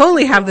I would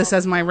totally have this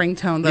as my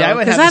ringtone, though. Yeah, I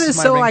would have that this is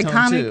as so my ringtone,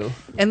 iconic. too.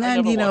 And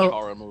then watch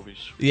horror movies.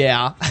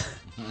 Yeah.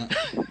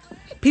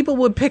 People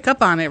would pick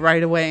up on it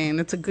right away, and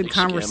it's a good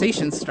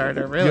conversation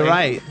starter. Really, you're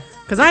right.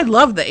 Because I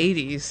love the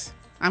 '80s.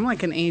 I'm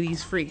like an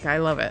 '80s freak. I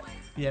love it.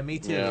 Yeah, me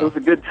too. Yeah. It was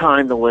a good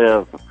time to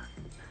live.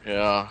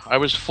 Yeah, I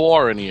was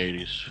 4 in the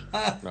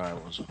 80s. No, I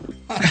wasn't.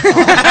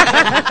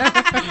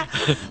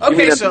 You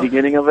mean at the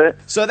beginning of it?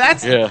 So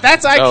that's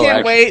I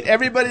Can't Wait.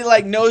 Everybody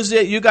like knows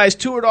it. You guys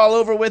toured all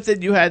over with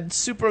it. You had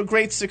super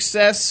great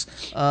success.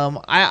 I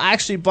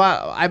actually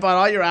bought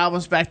all your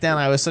albums back then.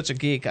 I was such a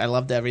geek. I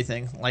loved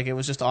everything. Like it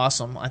was just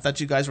awesome. I thought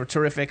you guys were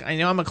terrific. I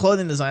know I'm a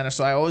clothing designer,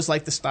 so I always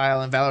liked the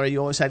style. And Valerie,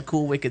 you always had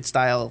cool, wicked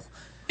style.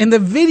 And the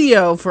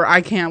video for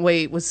I Can't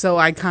Wait was so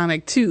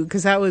iconic, too,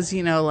 because that was,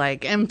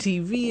 like,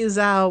 MTV is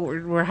out.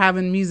 We're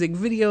having music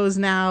videos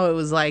now. It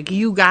was, like,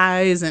 you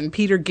guys and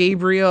Peter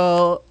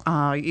Gabriel,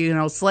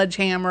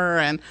 Sledgehammer,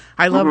 and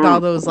I loved all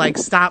those, like,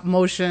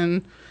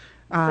 stop-motion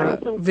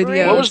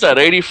videos. What was that,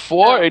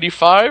 84,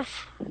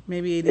 85?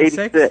 Maybe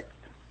 86?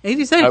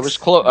 86. I was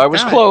close. I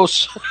was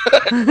close.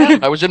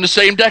 I was in the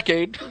same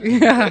decade.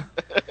 Yeah.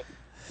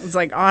 It's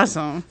like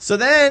awesome. So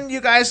then you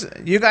guys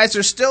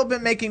are still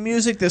been making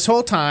music this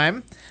whole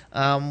time.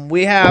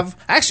 We have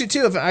actually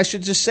too. If I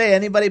should just say,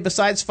 anybody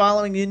besides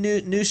following you,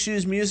 New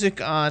Shooz Music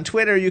on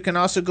Twitter, you can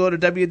also go to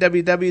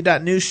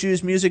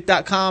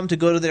www.newshoozmusic.com to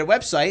go to their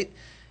website,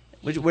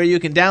 where you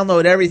can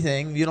download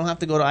everything. You don't have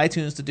to go to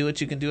iTunes to do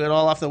it. You can do it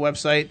all off the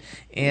website.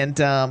 And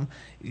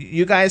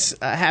you guys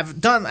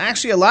have done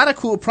actually a lot of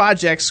cool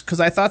projects,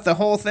 because I thought the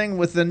whole thing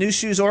with the New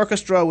Shooz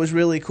Orchestra was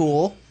really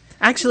cool.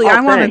 Actually, I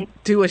want to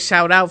do a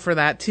shout out for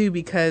that too,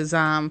 because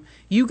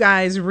you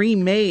guys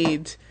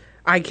remade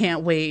I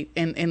Can't Wait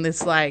in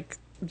this like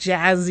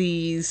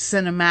jazzy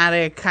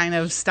cinematic kind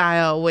of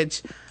style,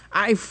 which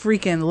I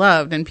freaking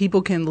loved, and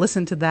people can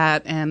listen to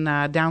that and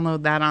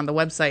download that on the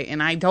website,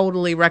 and I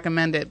totally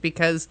recommend it,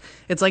 because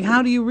it's like,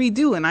 how do you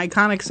redo an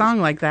iconic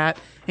song like that?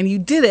 And you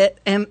did it,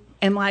 and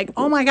like,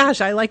 oh my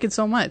gosh, I like it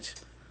so much.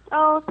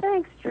 Oh,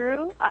 thanks,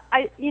 Drew.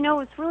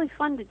 It's really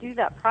fun to do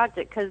that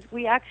project, because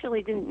we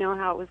actually didn't know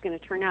how it was going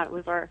to turn out. It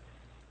was our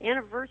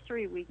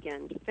anniversary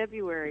weekend,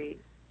 February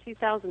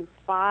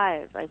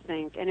 2005, I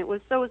think, and it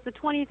was the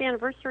 20th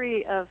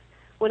anniversary of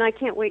when I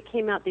Can't Wait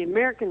came out, the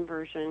American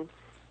version.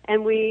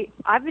 And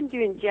I've been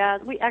doing jazz.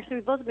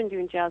 We've both been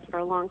doing jazz for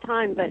a long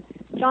time, but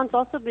John's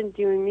also been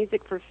doing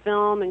music for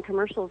film and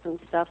commercials and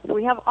stuff. So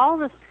we have all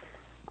these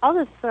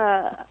other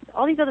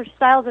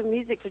styles of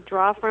music to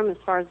draw from as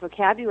far as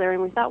vocabulary,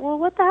 and we thought, well,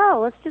 what the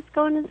hell? Let's just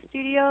go into the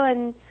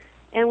studio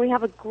and we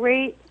have a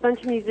great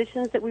bunch of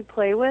musicians that we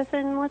play with,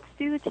 and let's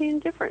do a tune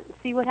different,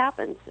 see what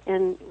happens.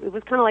 And it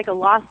was kind of like a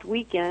lost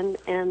weekend,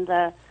 and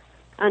the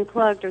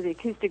unplugged or the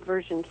acoustic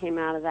version came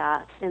out of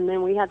that. And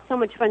then we had so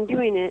much fun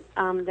doing it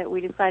that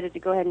we decided to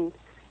go ahead and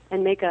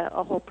make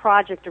a whole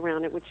project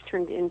around it, which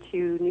turned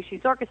into New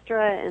Shooz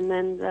Orchestra and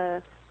then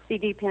the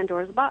CD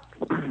Pandora's Box.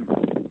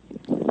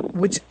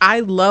 Which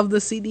I love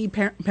the CD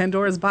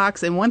Pandora's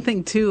Box. And one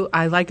thing, too,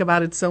 I like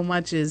about it so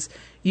much is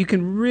you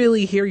can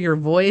really hear your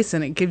voice,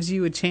 and it gives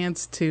you a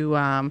chance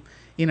to,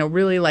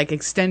 really like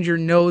extend your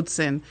notes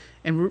and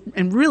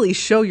really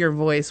show your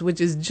voice,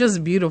 which is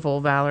just beautiful,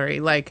 Valerie.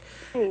 Like,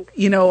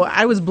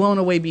 I was blown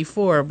away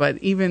before, but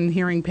even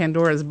hearing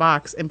Pandora's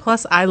Box, and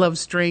plus I love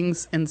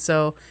strings, and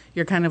so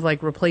you're kind of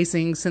like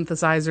replacing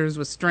synthesizers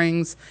with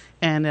strings,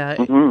 and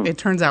it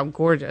turns out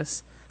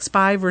gorgeous.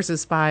 Spy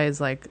versus Spy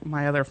is like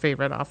my other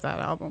favorite off that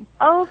album.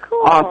 Oh,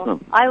 cool.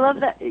 Awesome. I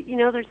love that.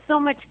 There's so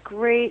much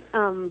great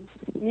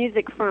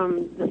music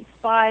from the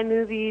spy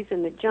movies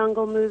and the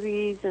jungle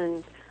movies,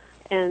 and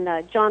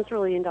John's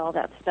really into all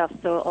that stuff.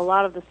 So a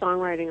lot of the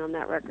songwriting on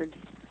that record's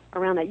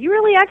around that. You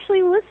really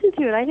actually listen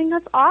to it. I think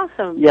that's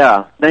awesome.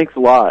 Yeah, thanks a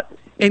lot.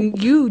 And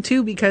you,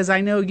 too, because I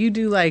know you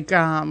do like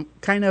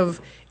kind of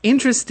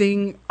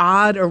interesting,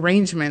 odd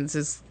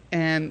arrangements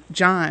and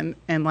John,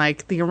 and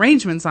like the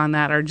arrangements on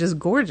that are just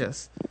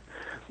gorgeous.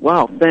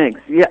 Wow,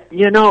 thanks. Yeah,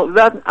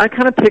 that I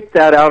kind of picked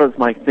that out as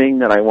my thing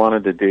that I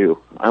wanted to do.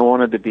 I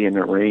wanted to be an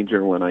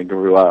arranger when I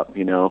grew up,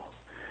 and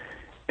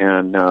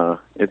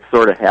it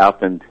sort of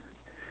happened,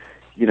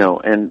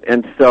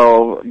 and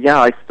so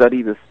yeah, I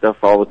study this stuff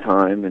all the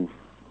time,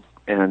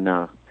 and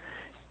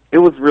it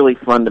was really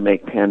fun to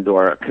make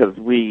Pandora, because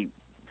we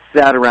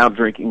sat around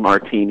drinking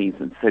martinis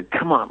and said,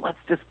 "Come on, let's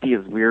just be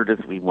as weird as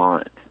we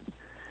want."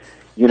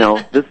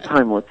 This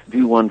time let's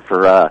do one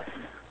for us.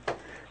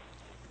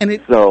 And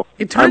it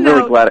turned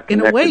really out, glad it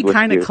in a way,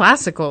 kind of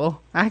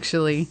classical,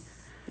 actually.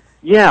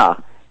 Yeah.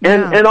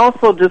 And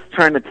also just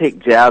trying to take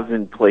jazz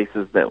in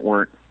places that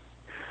weren't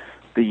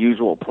the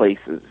usual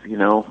places,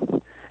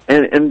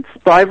 And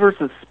Spy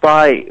versus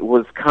Spy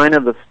was kind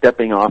of the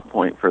stepping off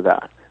point for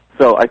that.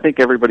 So I think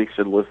everybody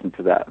should listen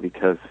to that,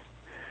 because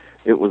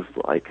it was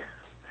like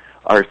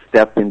our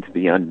step into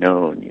the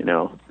unknown,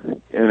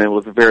 And it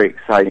was a very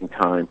exciting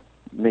time.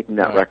 Making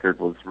that record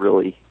was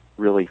really,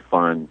 really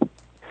fun.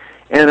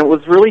 And it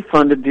was really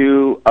fun to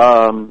do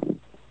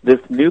this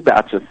new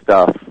batch of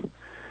stuff,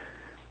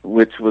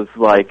 which was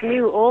like...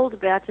 New old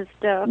batch of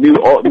stuff. New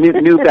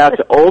batch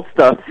of old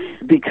stuff,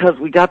 because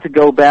we got to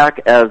go back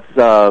as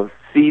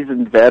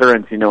seasoned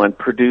veterans, and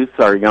produce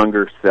our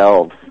younger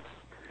selves.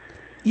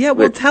 Yeah,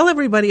 well, tell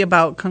everybody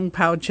about Kung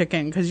Pao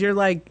Chicken, because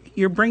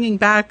you're bringing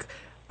back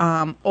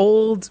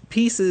old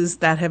pieces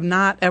that have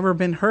not ever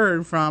been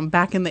heard from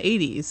back in the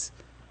 80s.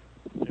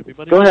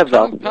 Everybody go ahead,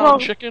 Val. Kung Pao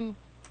Chicken.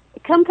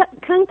 Kung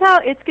Pao.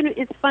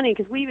 It's funny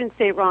because we even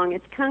say it wrong.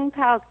 It's Kung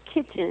Pao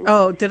Kitchen.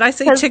 Oh, did I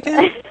say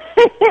chicken?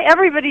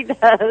 Everybody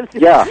does.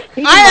 Yeah.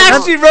 I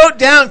actually wrote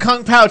down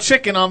Kung Pao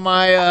Chicken on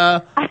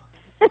my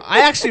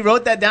I actually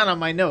wrote that down on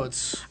my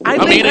notes.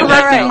 I've been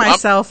correcting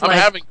myself. I'm like,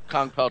 having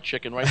Kung Pao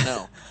chicken right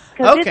now.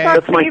 Okay,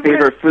 That's my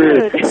favorite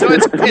food. So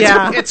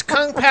Yeah. it's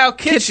Kung Pao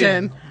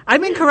Kitchen.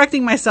 I've been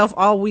correcting myself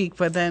all week,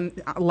 but then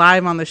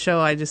live on the show,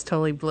 I just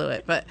totally blew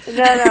it. But No,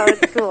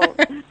 it's cool.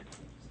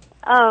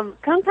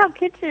 Kung Pao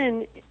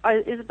Kitchen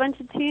is a bunch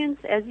of tunes,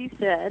 as you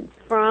said,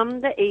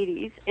 from the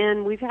 80s,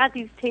 and we've had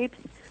these tapes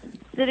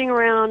sitting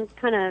around,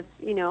 kind of,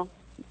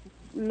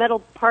 metal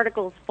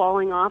particles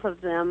falling off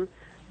of them.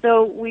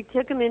 So we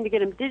took them in to get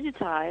them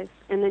digitized,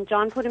 and then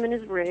John put them in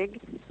his rig,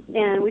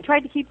 and we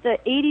tried to keep the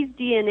 80s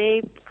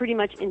DNA pretty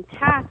much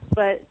intact,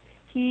 but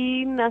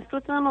he messed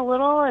with them a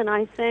little, and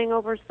I sang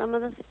over some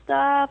of the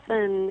stuff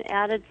and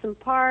added some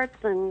parts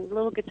and a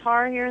little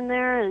guitar here and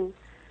there, and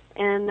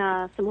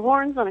some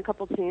horns on a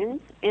couple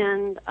tunes,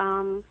 and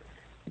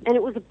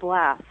it was a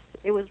blast.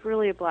 It was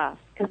really a blast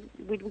because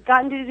we'd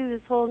gotten to do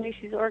this whole New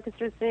Shooz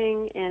Orchestra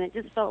thing, and it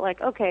just felt like,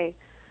 okay,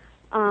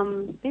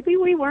 maybe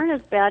we weren't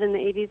as bad in the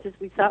 80s as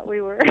we thought we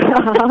were.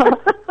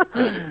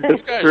 You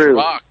guys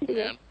rock,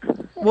 man.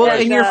 Well,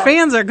 and your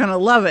fans are gonna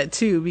love it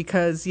too,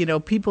 because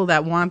people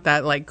that want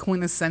that like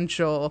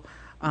quintessential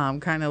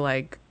kind of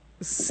like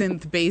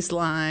synth bass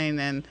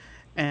line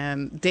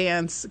and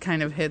dance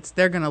kind of hits,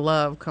 they're gonna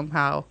love Kung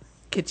Pao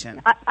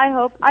Kitchen. I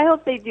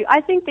hope they do.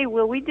 I think they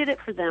will. We did it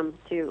for them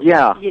too.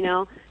 Yeah.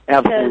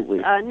 Absolutely.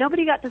 Because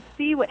nobody got to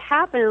see what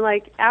happened.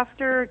 Like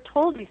after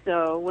 "Told You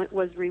So"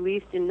 was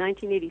released in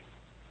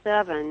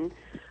 1987,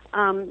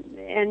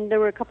 and there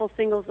were a couple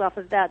singles off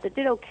of that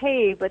did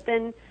okay. But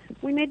then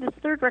we made this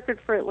third record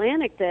for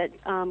Atlantic that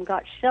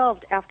got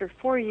shelved after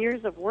 4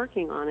 years of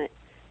working on it,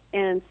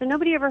 and so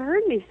nobody ever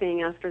heard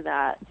anything after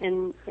that.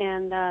 And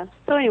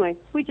so anyway,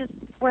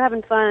 we're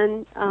having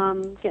fun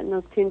getting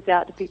those tunes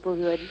out to people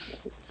who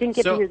didn't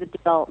get to hear the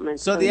development.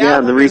 So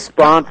the the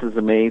response is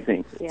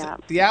amazing. Yeah.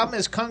 The album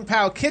is Kung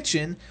Pao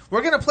Kitchen.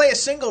 We're gonna play a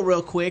single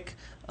real quick.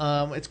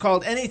 It's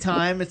called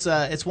Anytime. It's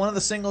one of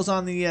the singles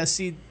on the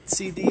CD.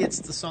 It's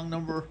the song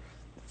number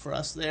for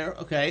us there.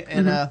 Okay,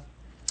 and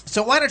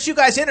so why don't you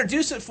guys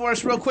introduce it for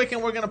us real quick,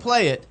 and we're gonna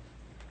play it.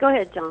 Go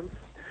ahead, John.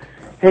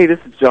 Hey, this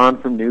is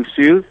John from New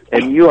Shooz,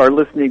 and you are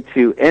listening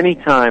to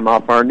Anytime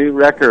off our new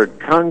record,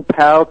 Kung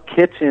Pao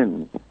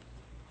Kitchen.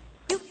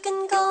 You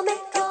can call me,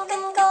 call me,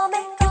 call me,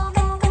 call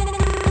me.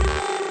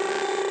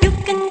 You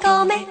can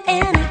call me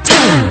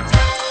anytime.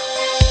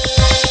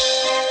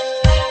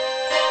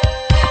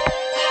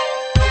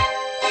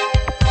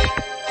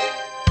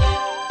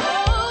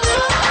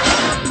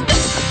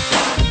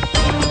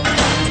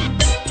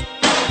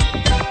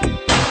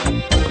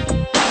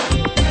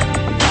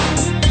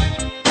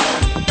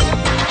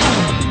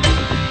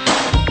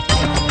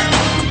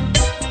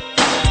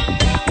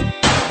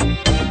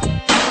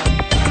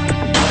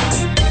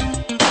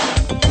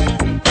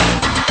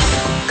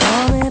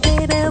 Call me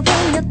baby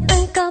when you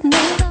think of me.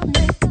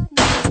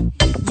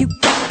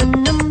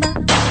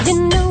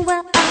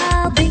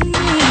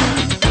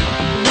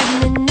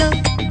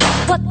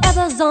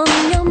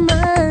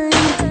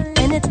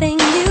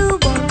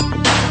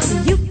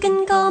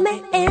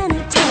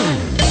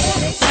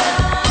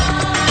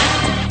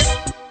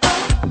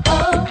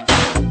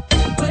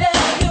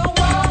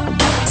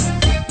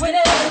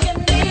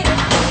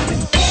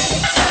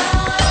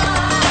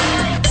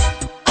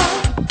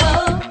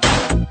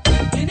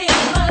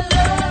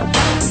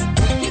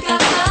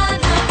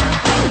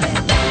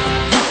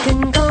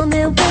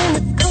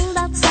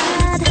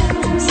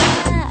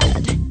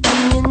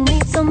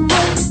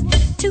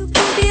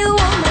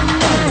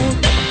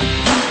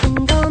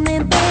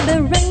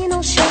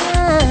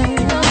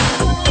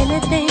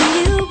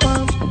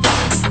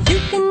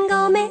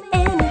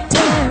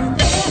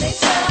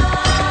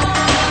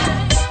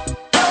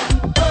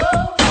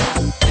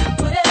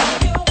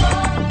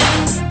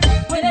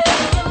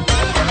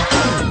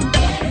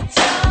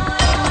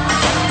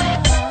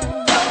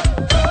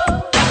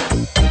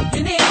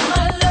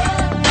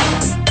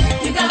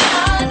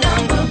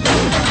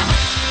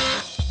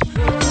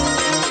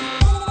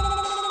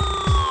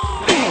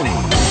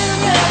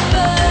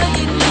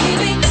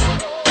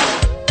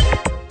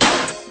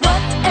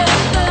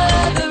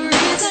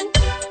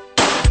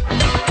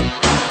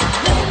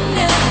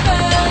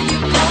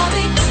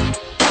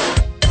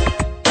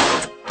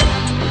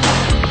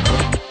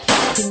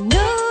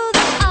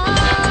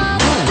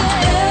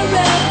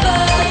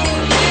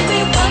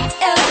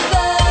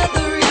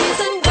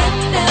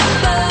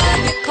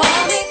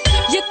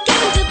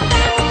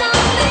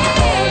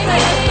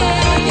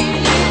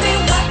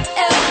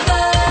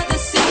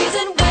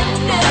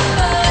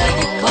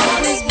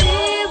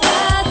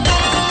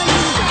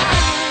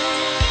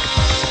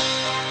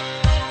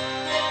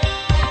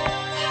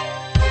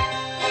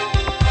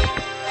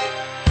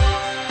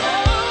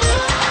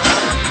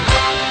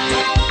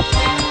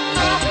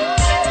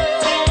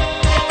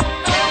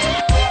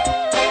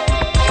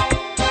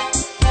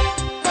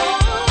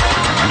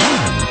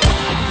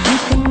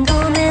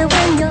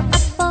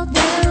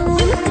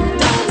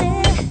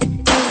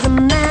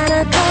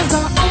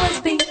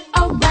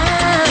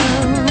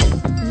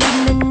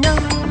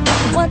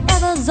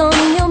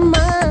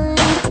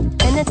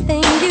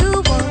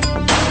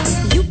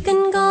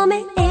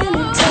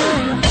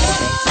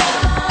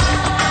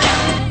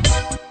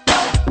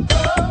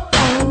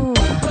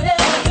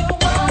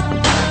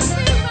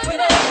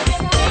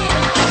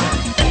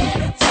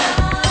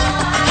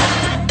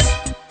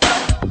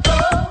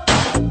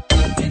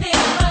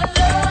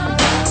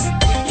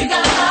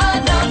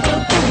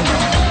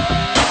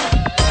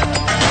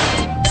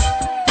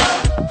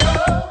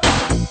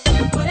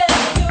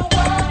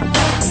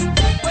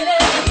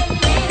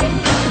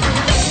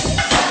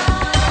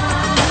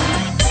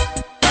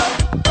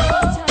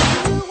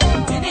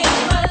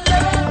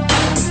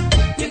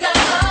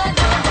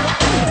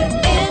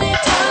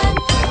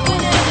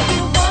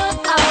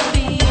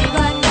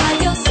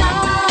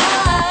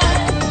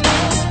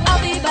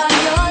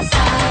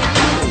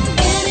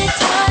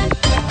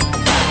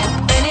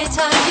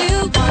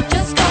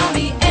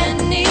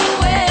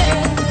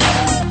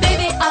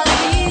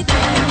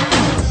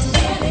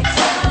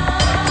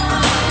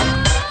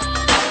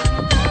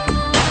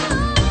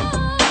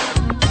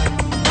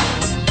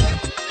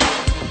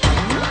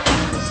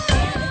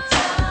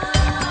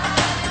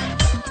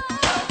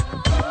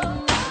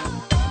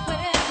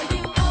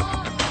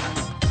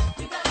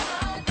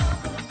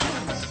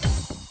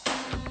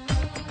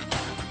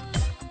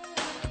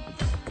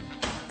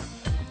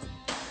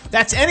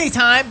 That's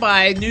Anytime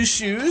by New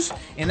Shooz,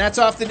 and that's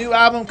off the new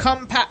album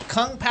Kung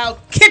Pao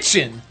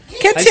Kitchen.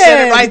 I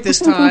said it right this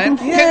time.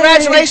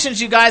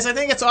 Congratulations, you guys. I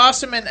think it's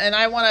awesome, and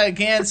I want to,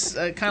 again,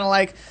 kind of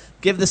like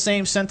give the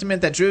same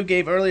sentiment that Drew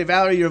gave earlier.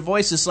 Valerie, your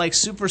voice is like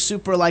super,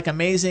 super like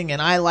amazing,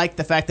 and I like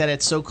the fact that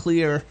it's so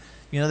clear,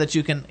 you know, that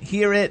you can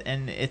hear it,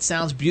 and it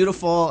sounds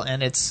beautiful,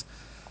 and it's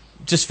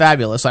just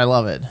fabulous. I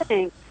love it.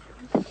 Thanks.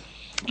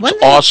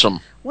 Awesome.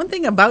 One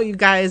thing about you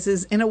guys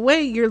is, in a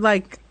way, you're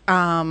like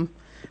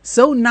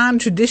so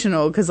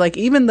non-traditional, because like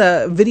even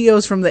the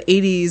videos from the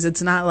 80s,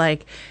 it's not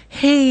like,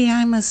 hey,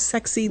 I'm a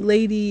sexy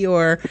lady,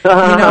 or you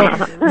know,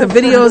 the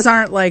videos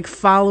aren't like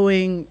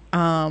following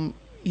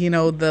you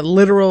know, the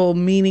literal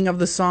meaning of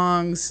the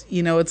songs.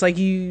 You know, it's like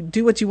you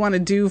do what you want to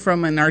do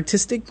from an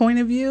artistic point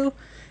of view.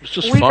 It's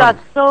just We fun. got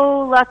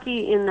so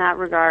lucky in that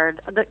regard,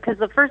 because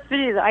the first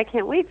video, the I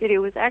Can't Wait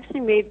video, was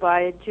actually made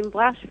by Jim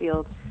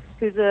Blashfield,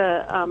 who's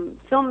a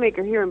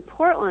filmmaker here in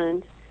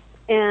Portland,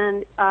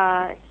 and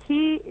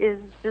he is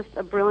just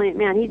a brilliant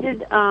man. He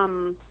did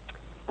a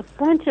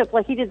bunch of,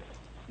 like, he did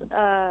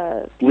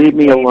Leave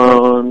Me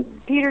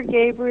Alone. Peter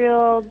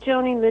Gabriel,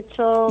 Joni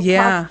Mitchell,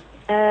 Yeah.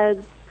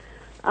 Ed,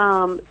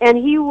 and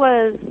he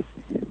was,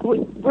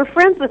 we're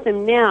friends with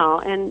him now,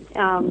 and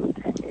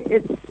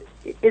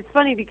it's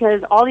funny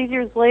because all these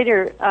years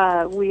later,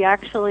 we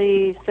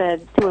actually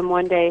said to him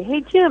one day, hey,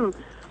 Jim,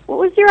 what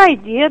was your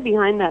idea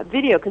behind that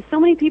video? Because so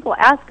many people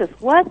ask us,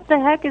 what the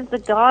heck is the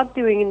dog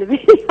doing in the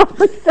video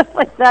and stuff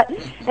like that.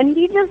 And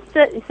he just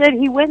said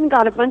he went and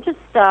got a bunch of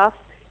stuff.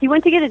 He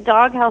went to get a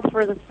dog house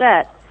for the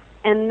set,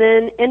 and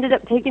then ended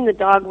up taking the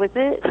dog with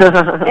it,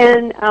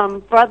 and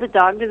brought the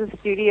dog to the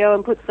studio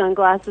and put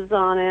sunglasses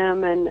on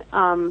him. And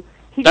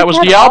he That just was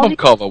had the all album these-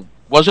 cover.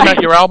 Wasn't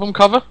that your album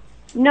cover?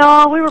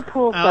 No, we were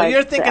poolside. Oh,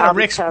 you're thinking of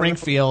Rick cover.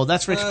 Springfield.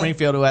 That's Rick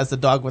Springfield who has the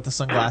dog with the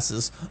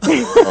sunglasses.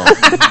 Funny.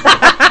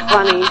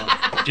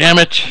 Damn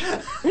it.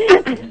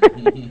 That's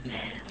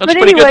But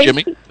pretty anyway,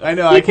 good, Jimmy. I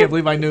know. I can't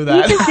believe I knew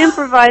that. He just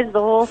improvised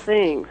the whole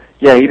thing,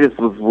 Yeah, he just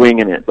was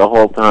winging it the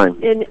whole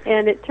time.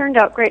 and it turned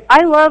out great.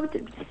 I loved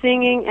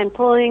singing and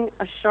pulling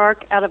a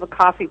shark out of a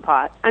coffee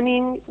pot. I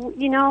mean,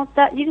 you know,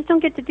 that you just don't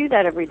get to do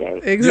that every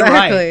day. You're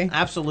right.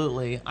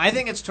 Absolutely. I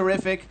think it's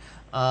terrific.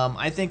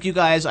 I think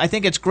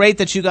it's great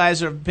that you guys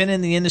have been in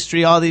the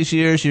industry all these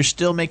years. You're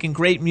still making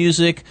great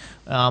music.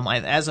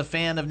 As a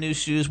fan of New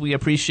Shooz, we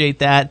appreciate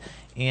that.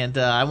 And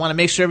I want to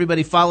make sure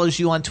everybody follows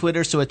you on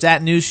Twitter. So it's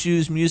at New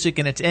Shooz Music,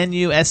 and it's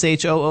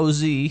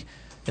NUSHOOZ.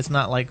 It's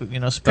not like, you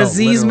know, spelled Because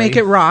Z's make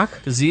it rock.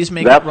 Because Z's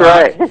make That's it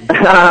rock. right.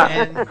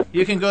 And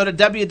you can go to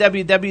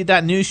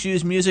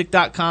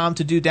www.newshoesmusic.com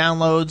to do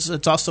downloads.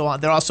 It's also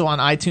they're also on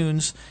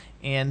iTunes.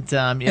 And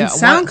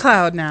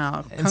SoundCloud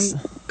now.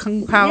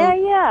 Kung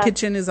Pao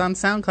Kitchen is on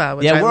SoundCloud.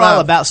 Which I we're love.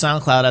 all about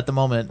SoundCloud at the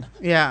moment.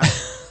 Yeah.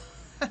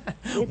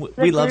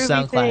 We love groovy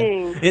SoundCloud.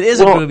 thing. It is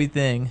a groovy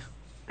thing.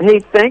 Hey,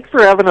 thanks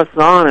for having us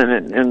on,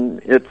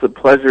 and it's a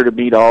pleasure to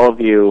meet all of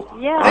you.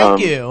 Yeah. Thank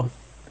you.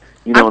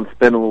 You know, and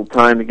spend a little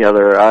time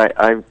together.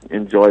 I've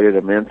enjoyed it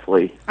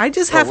immensely. I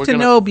just have to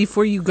know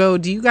before you go,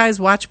 do you guys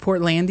watch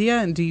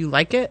Portlandia, and do you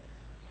like it?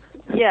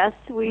 Yes,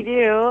 we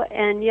do,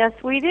 and yes,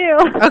 we do.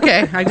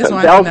 Okay, I just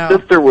wanted Val's to know.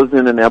 sister was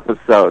in an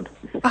episode.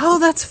 Oh,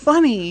 that's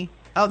funny.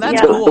 Oh, that's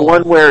The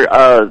one where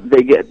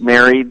they get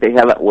married, they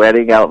have that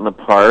wedding out in the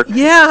park.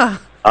 Yeah.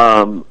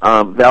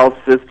 Val's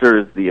sister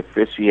is the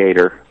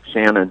officiator,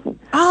 Shannon.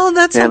 Oh,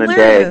 that's Shannon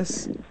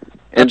hilarious. Day.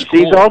 And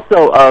she's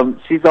also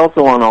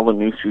on all the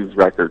New Shooz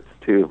records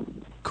too.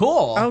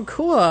 Cool. Oh,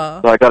 cool.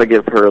 So I got to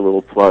give her a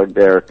little plug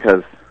there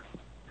because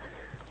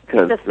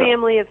It's a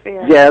family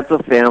affair. yeah, it's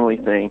a family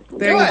thing.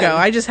 There you go.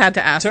 I just had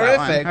to ask that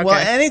Terrific. one. Well,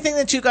 Okay. anything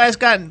that you guys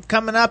got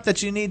coming up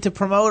that you need to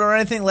promote or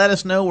anything, let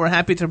us know. We're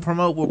happy to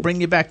promote. We'll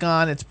bring you back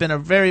on. It's been a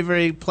very,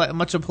 very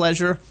much a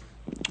pleasure.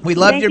 We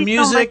love Thank your you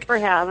music. so much for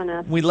having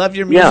us. We love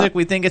your music.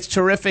 We think it's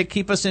terrific.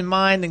 Keep us in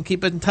mind and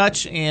keep in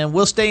touch, and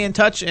we'll stay in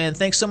touch. And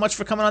thanks so much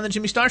for coming on the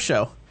Jimmy Star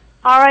Show.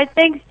 All right,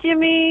 thanks,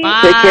 Jimmy.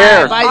 Bye. Take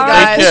care. Bye, you All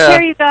guys. right, take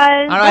care, you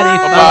guys. All righty.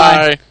 Bye.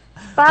 Bye.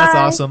 Bye. That's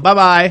awesome.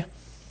 Bye-bye.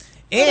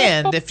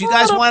 And if you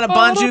guys want a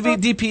Bon Jovi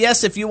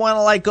DPS, if you want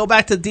to go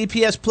back to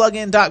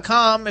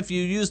dpsplugin.com, if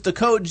you use the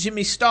code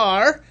Jimmy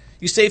Star,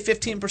 you save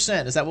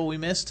 15%. Is that what we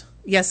missed?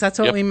 Yes, that's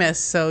what we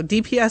missed. So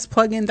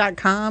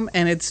dpsplugin.com,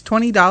 and it's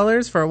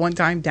 $20 for a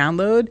one-time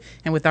download.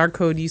 And with our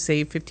code, you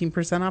save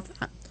 15% off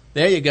that.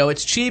 There you go.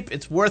 It's cheap.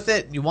 It's worth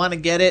it. You want to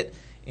get it.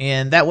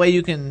 And that way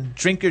you can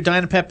drink your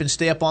Dynapep and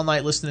stay up all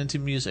night listening to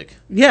music.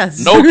 Yes.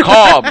 No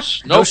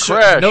carbs. No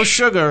crash. No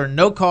sugar.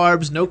 No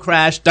carbs. No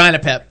crash.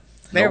 Dynapep.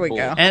 There we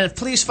go. And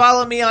please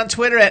follow me on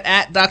Twitter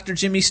at Dr.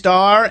 Jimmy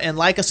Star, and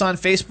like us on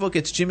Facebook.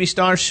 It's Jimmy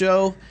Star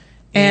Show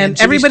and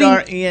Jimmy everybody,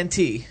 Star ENT.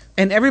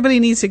 And everybody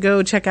needs to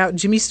go check out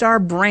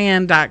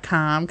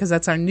JimmyStarBrand.com because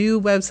that's our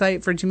new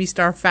website for Jimmy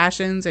Star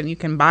fashions, and you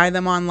can buy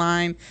them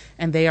online,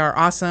 and they are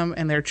awesome,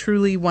 and they're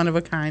truly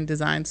one-of-a-kind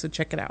designs, so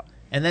check it out.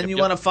 And then you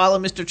want to follow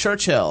Mr.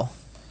 Churchill.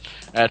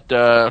 At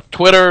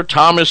Twitter,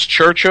 Thomas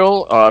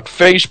Churchill. At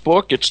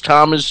Facebook, it's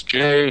Thomas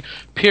J.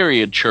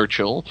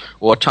 Churchill,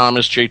 or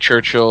Thomas J.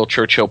 Churchill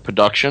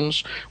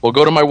Productions. Or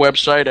go to my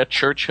website at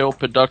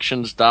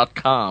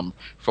churchillproductions.com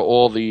for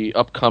all the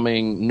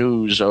upcoming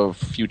news of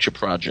future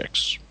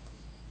projects.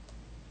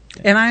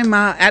 And I'm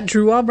at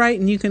Drew Albright,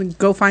 and you can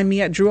go find me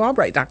at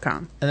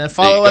drewalbright.com. And then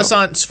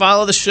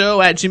follow the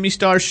show at Jimmy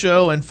Star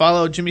Show, and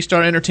follow Jimmy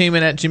Star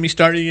Entertainment at Jimmy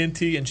Star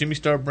ENT, and Jimmy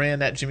Star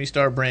Brand at Jimmy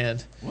Star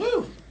Brand.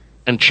 Woo!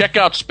 And check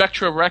out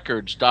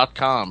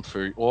SpectraRecords.com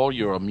for all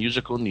your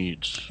musical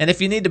needs. And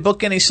if you need to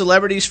book any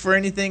celebrities for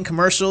anything,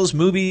 commercials,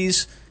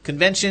 movies,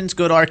 conventions,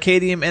 go to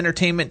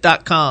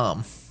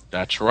ArcadiumEntertainment.com.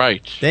 That's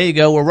right. There you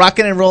go. We're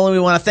rocking and rolling. We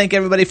want to thank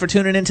everybody for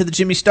tuning in to the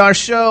Jimmy Star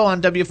Show on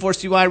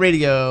W4CY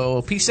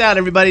Radio. Peace out,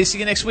 everybody. See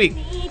you next week.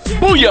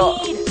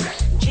 Booyah!